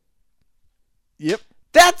 Yep.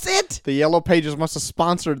 That's it. The yellow pages must have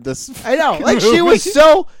sponsored this. I know. Like, movie.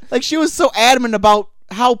 she was so adamant about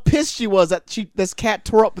how pissed she was that this cat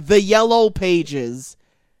tore up the yellow pages.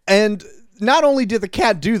 And not only did the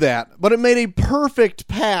cat do that, but it made a perfect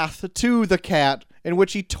path to the cat in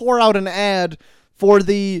which he tore out an ad for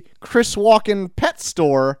the Chris Walken pet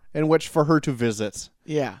store in which for her to visit.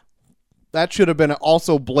 Yeah. That should have been an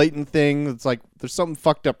also blatant thing. It's like, there's something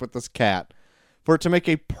fucked up with this cat. For it to make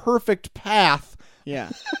a perfect path. Yeah.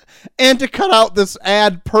 And to cut out this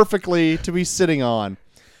ad perfectly to be sitting on.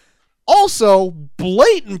 Also,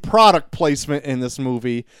 blatant product placement in this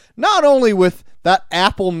movie. Not only with that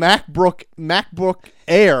Apple MacBook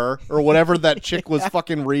Air, or whatever that chick was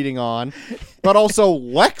fucking reading on, but also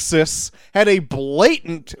Lexus had a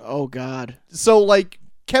blatant... Oh, God. So, like,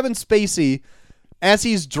 Kevin Spacey, as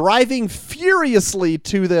he's driving furiously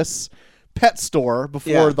to this pet store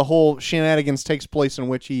before the whole shenanigans takes place in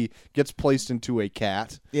which he gets placed into a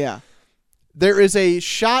cat. Yeah. There is a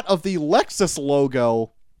shot of the Lexus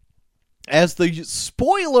logo as the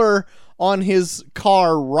spoiler on his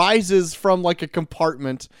car rises from like a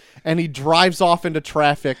compartment and he drives off into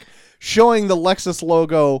traffic, showing the Lexus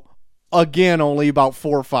logo again only about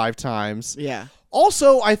 4 or 5 times. Yeah.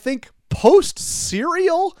 Also, I think Post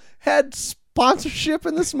Cereal had sponsorship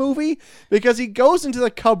in this movie because he goes into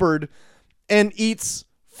the cupboard and eats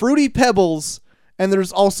Fruity Pebbles, and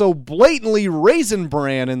there's also blatantly Raisin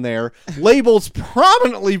Bran in there, labels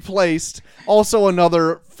prominently placed, also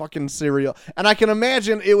another fucking cereal. And I can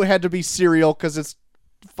imagine it had to be cereal because it's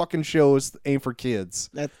fucking shows aimed for kids.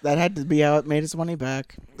 That had to be how it made its money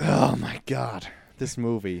back. Oh my God, this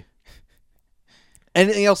movie.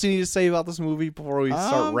 Anything else you need to say about this movie before we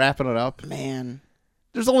start wrapping it up? Man.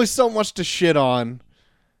 There's only so much to shit on.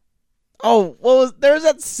 Oh, well, there's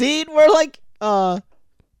that scene where, like,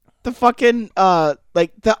 the fucking,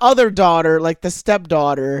 like, the other daughter, like, the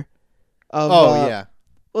stepdaughter of,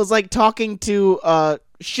 was, like, talking to,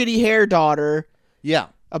 shitty hair daughter. Yeah.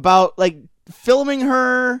 About, like, filming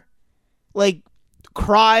her, like,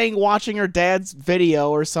 crying, watching her dad's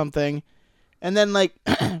video or something. And then, like,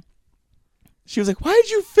 she was like, why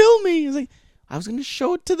did you film me? He was like, I was going to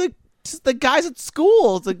show it to the guys at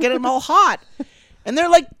school to get them all hot. And they're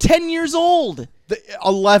like 10 years old.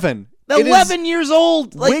 11. It is 11 years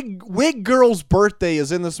old. Like, Wig Girl's birthday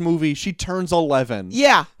is in this movie. She turns 11.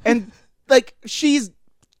 yeah, and like she's,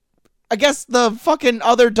 I guess the fucking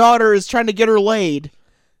other daughter is trying to get her laid.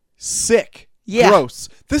 Sick. Yeah. Gross.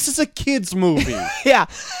 This is a kid's movie. Yeah,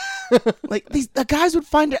 like the guys would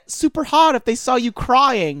find it super hot if they saw you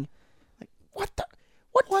crying. Like,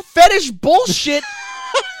 what fetish bullshit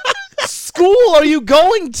school are you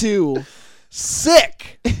going to?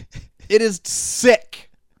 Sick. It is sick.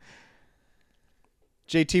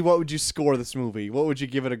 JT, what would you score this movie? What would you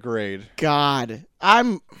give it a grade? God,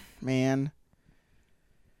 man.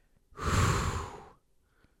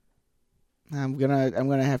 I'm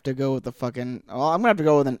gonna have to go with the fucking. Well, I'm gonna have to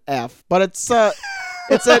go with an F. But it's a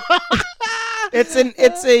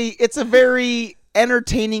very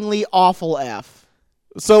entertainingly awful F.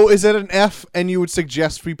 So is it an F, and you would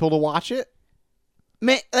suggest people to watch it?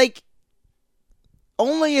 Man, like,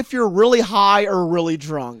 only if you're really high or really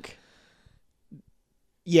drunk.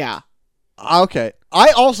 Yeah. Okay. I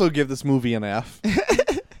also give this movie an F.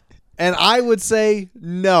 And I would say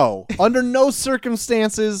no. Under no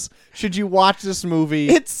circumstances should you watch this movie.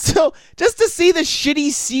 It's so, just to see the shitty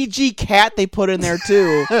CG cat they put in there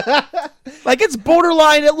too. Like, it's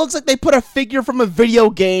borderline, it looks like they put a figure from a video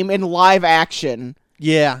game in live action.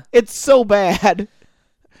 Yeah. It's so bad.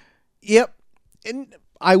 Yep. And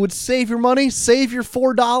I would save your money, save your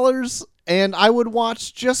 $4, and I would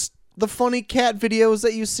watch just the funny cat videos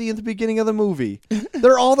that you see at the beginning of the movie.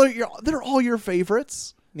 They're all your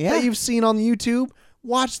favorites. Yeah. That you've seen on YouTube.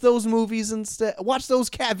 Watch those movies instead. Watch those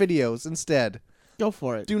cat videos instead. Go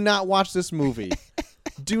for it. Do not watch this movie.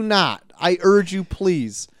 Do not. I urge you,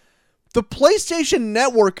 please. The PlayStation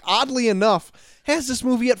Network, oddly enough, has this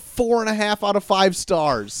movie at 4.5 out of 5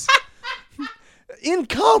 stars.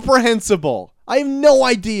 Incomprehensible. I have no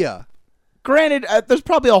idea. Granted, there's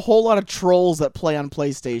probably a whole lot of trolls that play on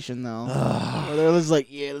PlayStation, though. Where they're just like,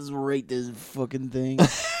 yeah, let's rate this fucking thing.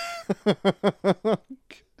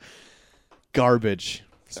 Garbage.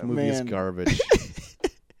 This movie is Man. garbage.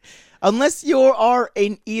 Unless you are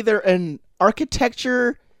either an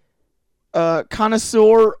architecture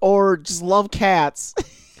connoisseur or just love cats.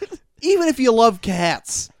 Even if you love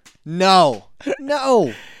cats. No.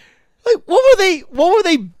 No. Like, what were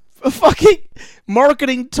they fucking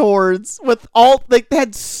marketing towards with all, like, they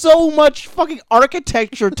had so much fucking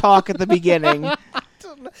architecture talk at the beginning.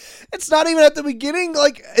 It's not even at the beginning.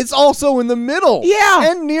 Like, it's also in the middle.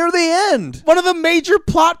 Yeah. And near the end. One of the major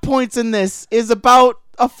plot points in this is about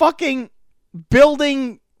a fucking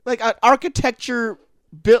building, like an architecture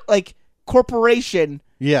like corporation.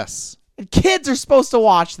 Yes. And kids are supposed to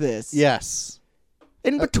watch this. Yes.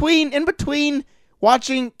 In between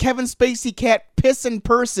watching Kevin Spacey cat piss in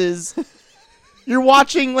purses, you're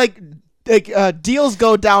watching like deals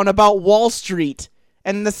go down about Wall Street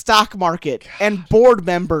and the stock market and board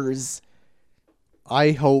members.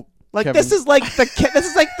 I hope Like Kevin... this is like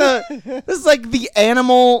the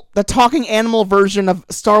talking animal version of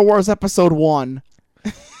Star Wars Episode 1.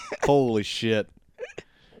 Holy shit.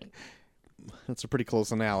 That's a pretty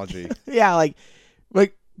close analogy. Yeah, like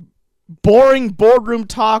boring boardroom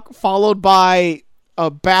talk followed by a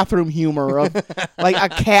bathroom humor of like a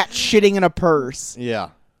cat shitting in a purse. Yeah.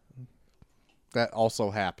 That also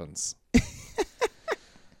happens.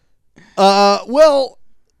 Well,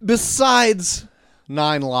 besides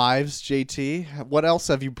 9 Lives, JT, what else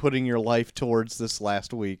have you put in your life towards this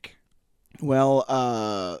last week? Well,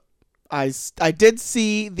 I did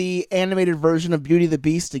see the animated version of Beauty and the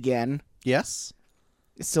Beast again. Yes?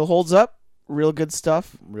 It still holds up. Real good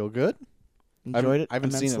stuff. Real good? Enjoyed it. I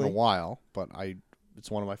haven't seen it in a immensely. while, but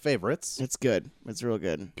it's one of my favorites. It's good. It's real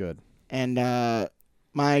good. Good. And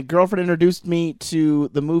my girlfriend introduced me to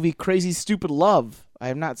the movie Crazy Stupid Love. I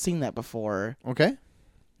have not seen that before. Okay.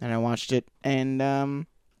 And I watched it, and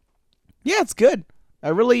yeah, it's good.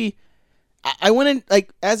 I went in,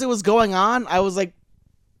 like, as it was going on, I was like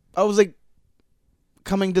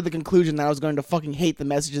coming to the conclusion that I was going to fucking hate the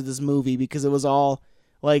message of this movie because it was all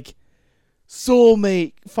like,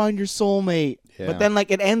 soulmate, find your soulmate. Yeah. But then, like,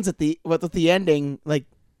 it ends at the ending, like,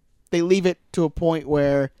 they leave it to a point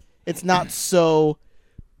where it's not so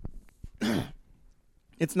set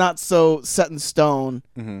in stone.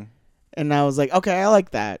 Mm-hmm. And I was like, okay, I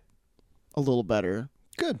like that a little better.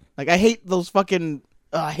 Good. Like, I hate those fucking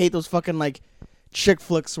like chick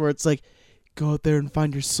flicks where it's like, go out there and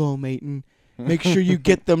find your soulmate and make sure you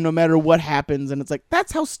get them no matter what happens. And it's like,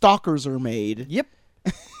 that's how stalkers are made. Yep.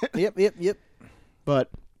 Yep.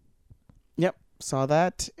 But, yep, saw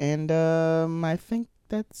that. And I think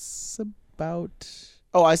that's about...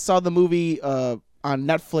 Oh, I saw the movie on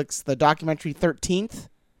Netflix, the documentary 13th.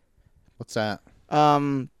 What's that?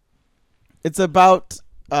 It's about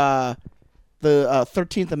the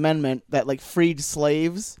 13th Amendment that like freed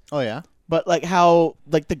slaves, Oh yeah. but like how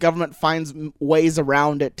like the government finds ways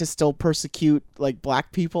around it to still persecute like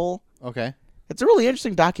black people. Okay. It's a really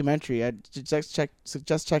interesting documentary. I suggest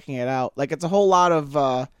checking it out. Like it's a whole lot of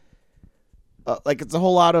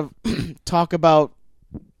talk about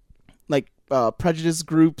like prejudice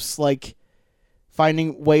groups like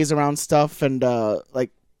finding ways around stuff and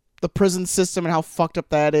like the prison system and how fucked up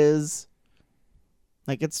that is.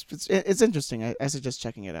 Like it's interesting. I suggest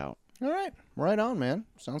checking it out. All right. Right on, man.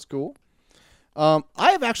 Sounds cool. I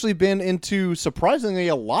have actually been into surprisingly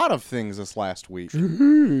a lot of things this last week. I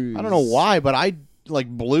don't know why, but I like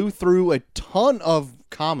blew through a ton of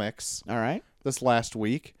comics All right. this last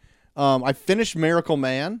week. I finished Miracle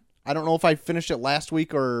Man. I don't know if I finished it last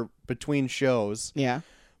week or between shows, Yeah.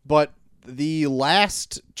 but the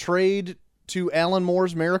last trade to Alan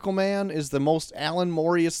Moore's Miracle Man is the most Alan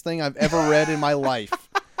Moore-iest thing I've ever read in my life.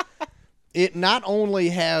 It not only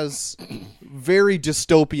has very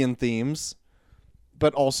dystopian themes,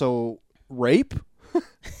 but also rape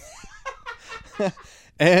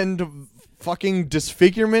and fucking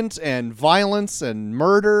disfigurement and violence and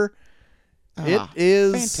murder. It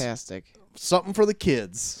is fantastic. something for the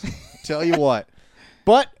kids. Tell you what.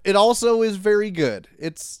 But it also is very good.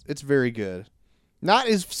 It's very good. Not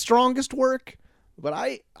his strongest work, but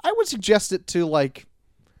I would suggest it to like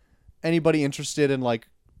anybody interested in like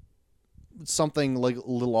something like a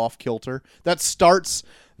little off kilter that starts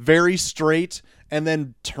very straight and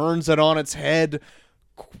then turns it on its head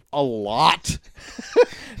a lot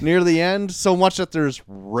near the end, so much that there's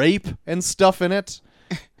rape and stuff in it.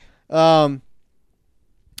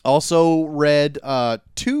 Also read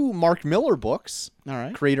 2 Mark Miller books. All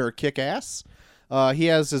right. Creator of Kick-Ass. He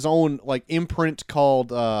has his own like imprint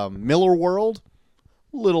called Miller World.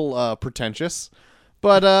 Little pretentious.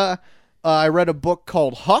 But I read a book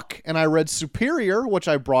called Huck, and I read Superior, which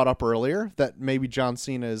I brought up earlier, that maybe John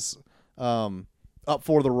Cena is up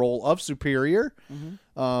for the role of Superior.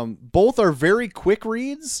 Mm-hmm. Both are very quick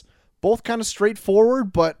reads, both kind of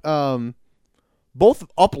straightforward, but both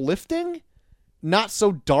uplifting, not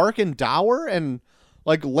so dark and dour. And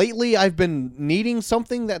like lately I've been needing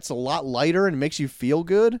something that's a lot lighter and makes you feel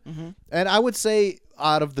good. Mm-hmm. And I would say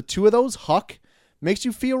out of the 2 of those, Huck makes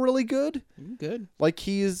you feel really good. Good. Like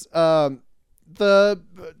he's the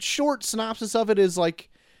short synopsis of it is like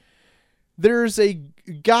there's a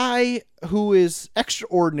guy who is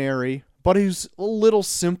extraordinary, but he's a little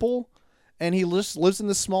simple, and he lives in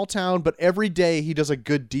this small town, but every day he does a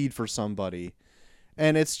good deed for somebody.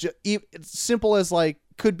 And it's just it's simple as like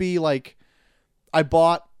could be like I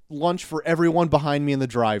bought lunch for everyone behind me in the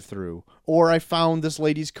drive-thru, or I found this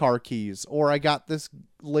lady's car keys, or I got this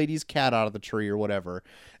lady's cat out of the tree, or whatever.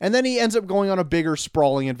 And then he ends up going on a bigger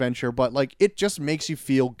sprawling adventure, but like it just makes you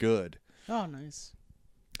feel good. Oh, nice.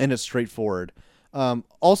 And it's straightforward.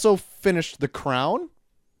 Also finished The Crown.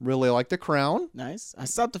 Really like The Crown. Nice. I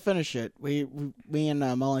still have to finish it. Me and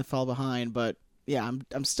Molly fell behind, but yeah,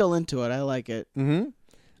 I'm still into it. I like it.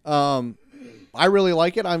 Mm-hmm. I really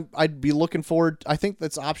like it. I'd be looking forward. I think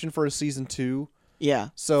that's option for a season 2. Yeah.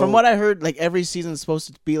 So from what I heard, like every season is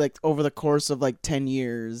supposed to be like over the course of like 10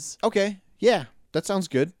 years. Okay. Yeah, that sounds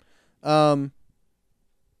good. So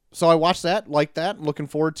I watched that, like that. I'm looking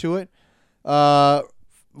forward to it. I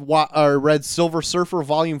read Silver Surfer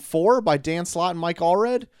Volume 4 by Dan Slott and Mike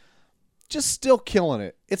Allred. Just still killing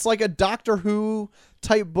it. It's like a Doctor Who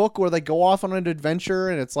type book where they go off on an adventure,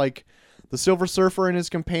 and it's like the Silver Surfer and his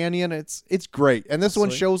companion. It's great. And this one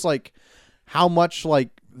shows like how much like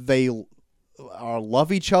they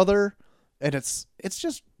love each other, and it's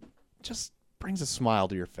just brings a smile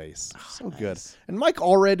to your face. So nice. Good. And Mike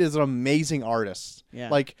Allred is an amazing artist. Yeah.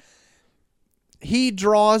 Like he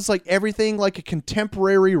draws like everything like a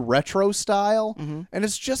contemporary retro style, and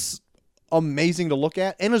it's just amazing to look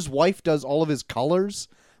at. And his wife does all of his colors,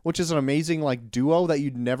 which is an amazing like duo that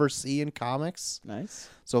you'd never see in comics. Nice.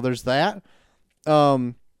 So there's that.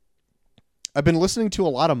 I've been listening to a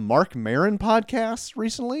lot of Mark Maron podcasts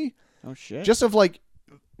recently. Oh shit. Just of like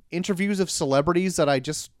interviews of celebrities that I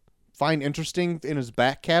just find interesting in his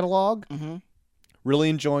back catalog. Mm-hmm. Really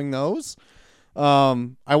enjoying those. I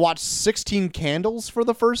watched 16 Candles for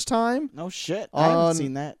the first time. No shit. I haven't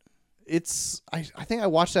seen that. I think I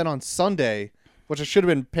watched that on Sunday, which I should have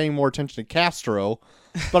been paying more attention to Castro,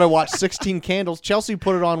 but I watched 16 Candles. Chelsea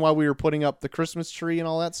put it on while we were putting up the Christmas tree and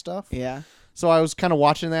all that stuff. Yeah. So I was kind of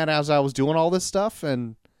watching that as I was doing all this stuff,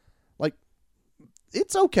 and like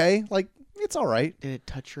it's okay. Like it's all right. Did it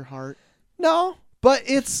touch your heart? No, but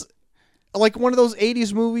it's like one of those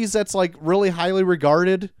 80s movies that's like really highly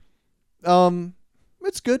regarded.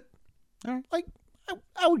 It's good. All right. Like,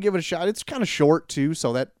 I would give it a shot. It's kind of short, too,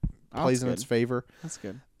 so that plays in that's its good. favor. That's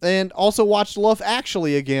good. And also watched Love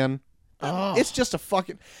Actually again. Oh. It's just a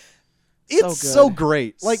fucking... So It's so good.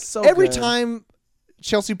 great. Like, So every good. time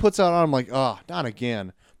Chelsea puts it on, I'm like, oh, not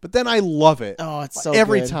again. But then I love it. Oh, it's so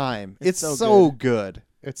every good. time. It's It's so so good.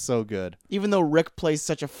 It's so good. Even though Rick plays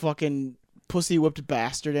such a fucking pussy whipped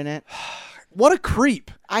bastard in it. What a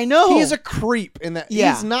creep. I know. He is a creep in that.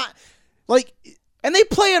 Yeah. He's not... Like... And they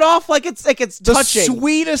play it off like it's The touching.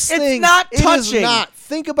 sweetest It's thing. not It is touching. not.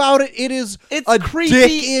 Think about it. It is It's a creepy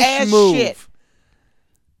dick-ish as move. shit.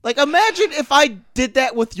 Like, imagine if I did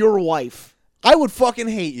that with your wife. I would fucking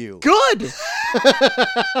hate you. Good.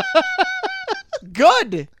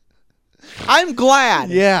 Good. I'm glad.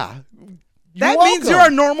 Yeah. That You're means welcome. you're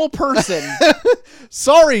a normal person.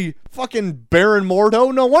 Sorry, fucking Baron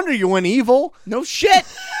Mordo. No wonder you went evil. No shit.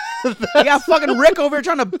 You got fucking Rick over here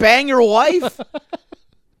trying to bang your wife.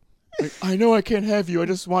 Like, I know I can't have you. I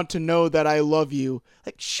just want to know that I love you.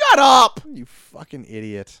 Like, shut up. You fucking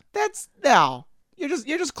idiot. That's no. You're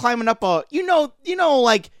just climbing up a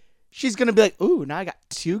like she's gonna be like, ooh, now I got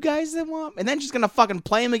two guys that want, and then she's gonna fucking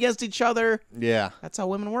play them against each other. Yeah. That's how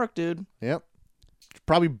women work, dude. Yep.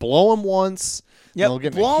 Probably blow him once. Yep. They'll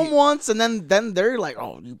get Blow them once, and then they're like,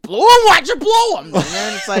 oh, you blow them? Why'd you blow them? And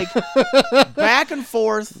then it's like back and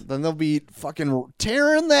forth. Then they'll be fucking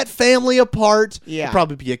tearing that family apart. Yeah. There'll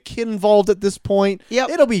probably be a kid involved at this point. Yep.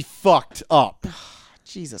 It'll be fucked up.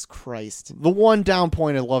 Jesus Christ. The one down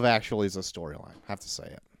point of Love Actually is a storyline. I have to say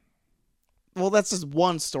it. Well, that's just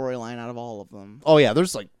one storyline out of all of them. Oh yeah,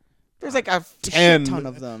 there's like There's like a 10 shit ton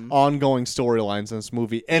of them. ongoing storylines in this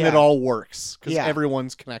movie, and it Yeah. all works because Yeah.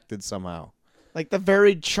 everyone's connected somehow. Like the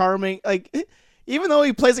very charming, like even though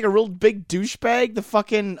he plays like a real big douchebag, the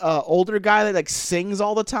fucking older guy that like sings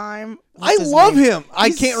all the time. I What's his love name? him. I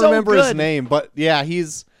He's can't so remember his good. name, but yeah,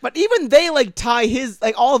 he's But even they like tie his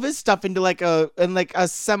like all of his stuff into like a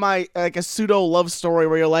semi like a pseudo love story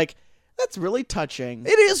where you're like, that's really touching.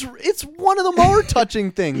 it is. It's one of the more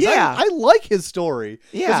touching things. Yeah. I like his story.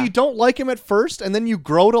 Yeah. Because you don't like him at first, and then you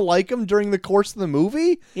grow to like him during the course of the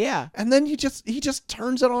movie, Yeah. and then he just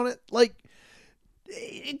turns it on it like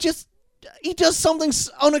he does something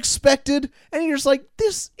unexpected, and you're just like,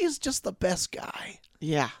 this is just the best guy.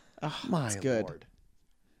 Yeah. Oh, My it's good. Lord.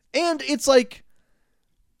 And it's like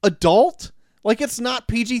adult, like it's not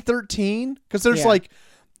PG-13 because there's Yeah. like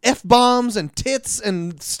F-bombs and tits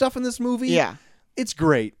and stuff in this movie. Yeah. It's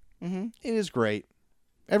great. Mm-hmm. It is great.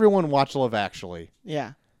 Everyone watch Love Actually.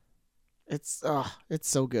 Yeah. It's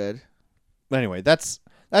so good. But anyway, that's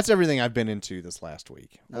everything I've been into this last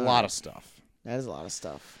week. A All lot right. of stuff. That is a lot of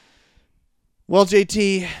stuff. Well,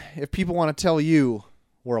 JT, if people want to tell you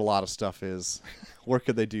where a lot of stuff is, where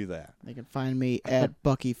could they do that? They can find me at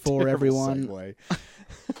Bucky for Terrible everyone. segue.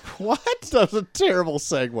 What? That was a terrible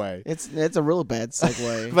segue. It's a real bad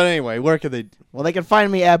segue. But anyway, where could they? Well, they can find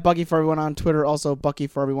me at Bucky for everyone on Twitter, also Bucky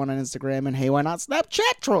for everyone on Instagram, and hey, why not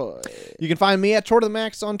Snapchat, Troy? You can find me at Toward the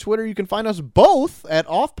Max on Twitter. You can find us both at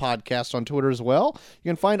Off Podcast on Twitter as well. You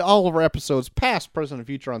can find all of our episodes, past, present, and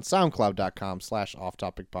future, on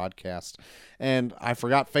SoundCloud.com/OffTopicPodcast. And I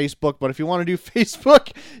forgot Facebook, but if you want to do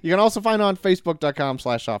Facebook, you can also find on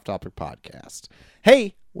Facebook.com/OffTopicPodcast.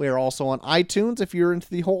 Hey, we're also on iTunes if you're into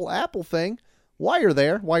the whole Apple thing. While you're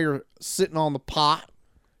there, while you're sitting on the pot,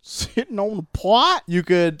 Sitting on the pot? you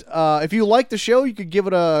could, if you like the show, you could give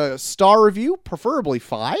it a star review, preferably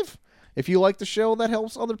 5. If you like the show, that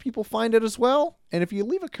helps other people find it as well. And if you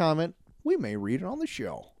leave a comment, we may read it on the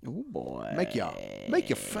show. Oh, boy. Make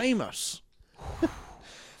you famous.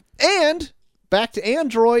 And back to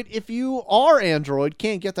Android. If you are Android,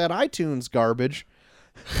 can't get that iTunes garbage,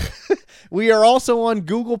 we are also on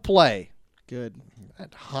Google Play. Good.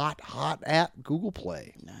 That hot app, Google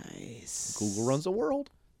Play. Nice. Google runs the world.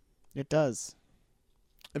 It does.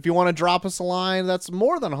 If you want to drop us a line that's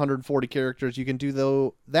more than 140 characters, you can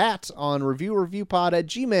do that on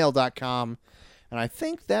reviewreviewpod@gmail.com. And I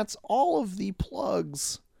think that's all of the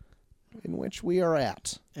plugs in which we are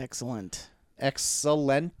at. Excellent.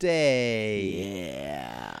 Excelente.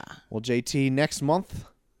 Yeah. Well, JT, next month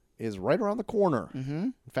is right around the corner. Mm-hmm.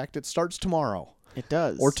 In fact, it starts tomorrow. It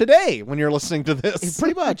does. Or today when you're listening to this.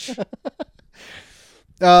 Pretty much.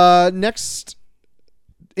 Next,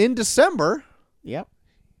 in December, Yep.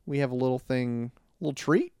 we have a little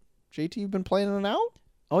treat. JT, you've been planning it out?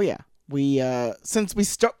 Oh, yeah. We, since we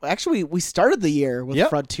started the year with Yep.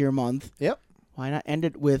 Frontier Month. Yep. Why not end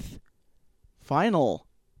it with Final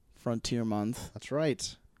Frontier Month, That's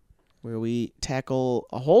right. where we tackle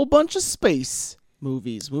a whole bunch of space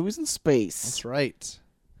movies in space. That's right.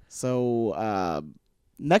 So,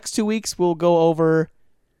 next 2 weeks we'll go over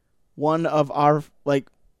one of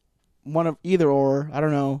either or. I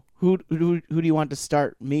don't know. Who do you want to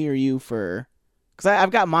start, me or you, for? Because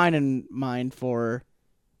I've got mine in mind for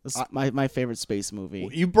my favorite space movie.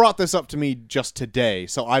 You brought this up to me just today,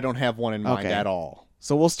 so I don't have one in mind at all.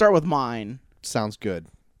 So we'll start with mine. Sounds good.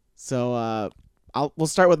 So we'll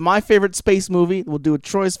start with my favorite space movie. We'll do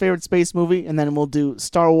Troy's favorite space movie, and then we'll do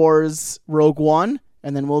Star Wars Rogue One,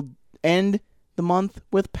 and then we'll end the month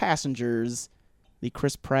with Passengers, the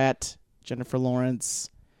Chris Pratt, Jennifer Lawrence,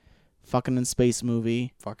 fucking in space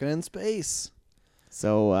movie. Fucking in space.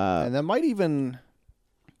 So and that might even.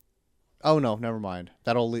 Oh no, never mind.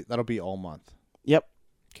 That'll be all month. Yep.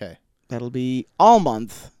 Okay. That'll be all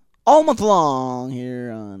month long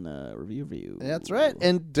here on Review. That's right.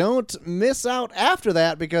 And don't miss out after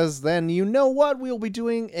that, because then you know what? We'll be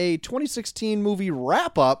doing a 2016 movie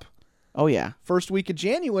wrap-up. Oh, yeah. First week of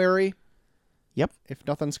January. Yep. If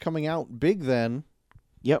nothing's coming out big then.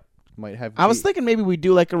 Yep. Might have. I was thinking maybe we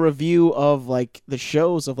do like a review of like the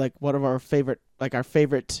shows of like what of our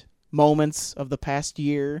favorite moments of the past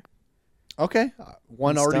year. Okay.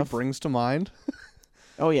 One And already stuff. brings to mind.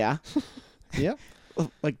 Oh, yeah. Yeah.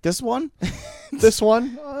 Like this one? This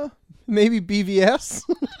one, maybe BVS.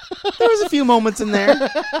 There was a few moments in there.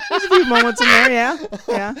 Yeah.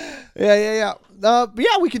 Yeah.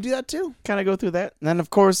 Yeah, we could do that too. Kind of go through that. And then, of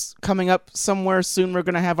course, coming up somewhere soon, we're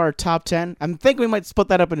going to have our top 10. I'm thinking we might split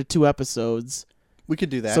that up into 2 episodes. We could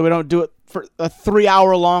do that. So we don't do it for a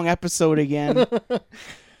 3-hour-long episode again.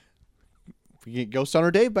 We get Ghost Hunter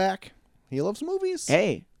Dave back. He loves movies.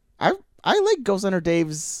 Hey, I like Ghost Hunter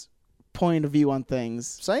Dave's point of view on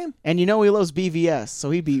things. Same. And you know he loves BVS,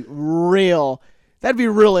 so he'd be real. That'd be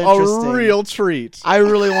real interesting. A real treat. I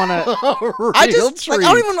really want to. A real treat. Like,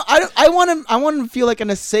 I don't even. I want him. I want him to feel like in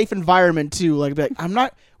a safe environment too. Like I'm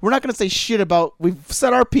not. We're not gonna say shit about. We've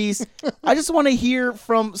said our piece. I just want to hear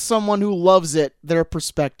from someone who loves it, their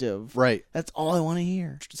perspective. Right. That's all I want to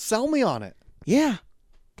hear. Sell me on it. Yeah,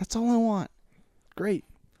 that's all I want. Great.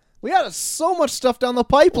 We got so much stuff down the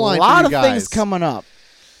pipeline. A lot for of you guys. things coming up.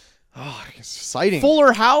 Oh, it's exciting.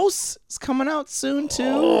 Fuller House is coming out soon too.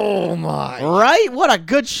 Oh my! Right? What a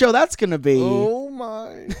good show that's gonna be. Oh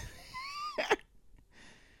my!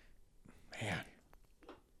 Man.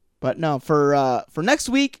 But no, for next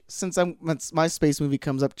week, since my space movie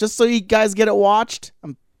comes up, just so you guys get it watched,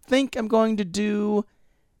 I think I'm going to do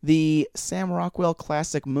the Sam Rockwell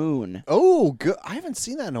classic Moon. Oh, good. I haven't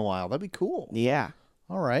seen that in a while. That'd be cool. Yeah.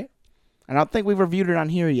 All right. I don't think we've reviewed it on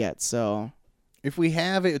here yet, so If we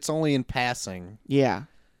have it, it's only in passing. yeah.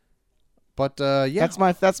 But yeah.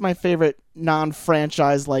 That's my favorite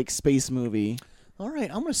non-franchise like space movie. All right,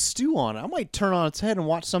 I'm gonna stew on it. I might turn on its head and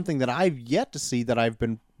watch something that I've yet to see that I've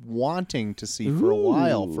been wanting to see for a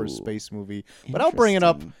while for a space movie. But I'll bring it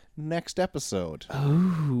up next episode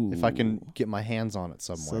Ooh. if I can get my hands on it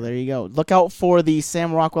somewhere. So there you go. Look out for the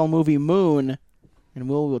Sam Rockwell movie Moon, and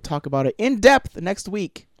we'll talk about it in depth next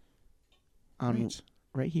week on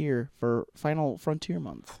right here for Final Frontier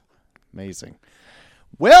Month. Amazing.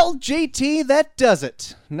 Well, JT, that does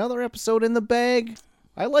it. Another episode in the bag.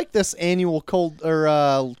 I like this annual cold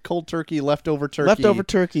turkey leftover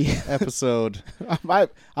turkey episode.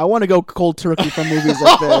 I want to go cold turkey from movies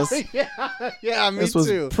like this. Yeah, me this was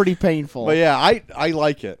too. pretty painful. But yeah, I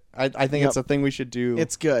like it. I think it's a thing we should do.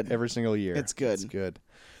 It's good every single year. It's good. It's good.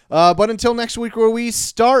 But until next week, where we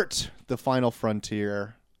start the Final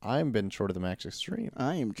Frontier, I'm Ben Short of the Max Extreme,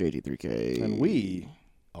 I am JD3K, and we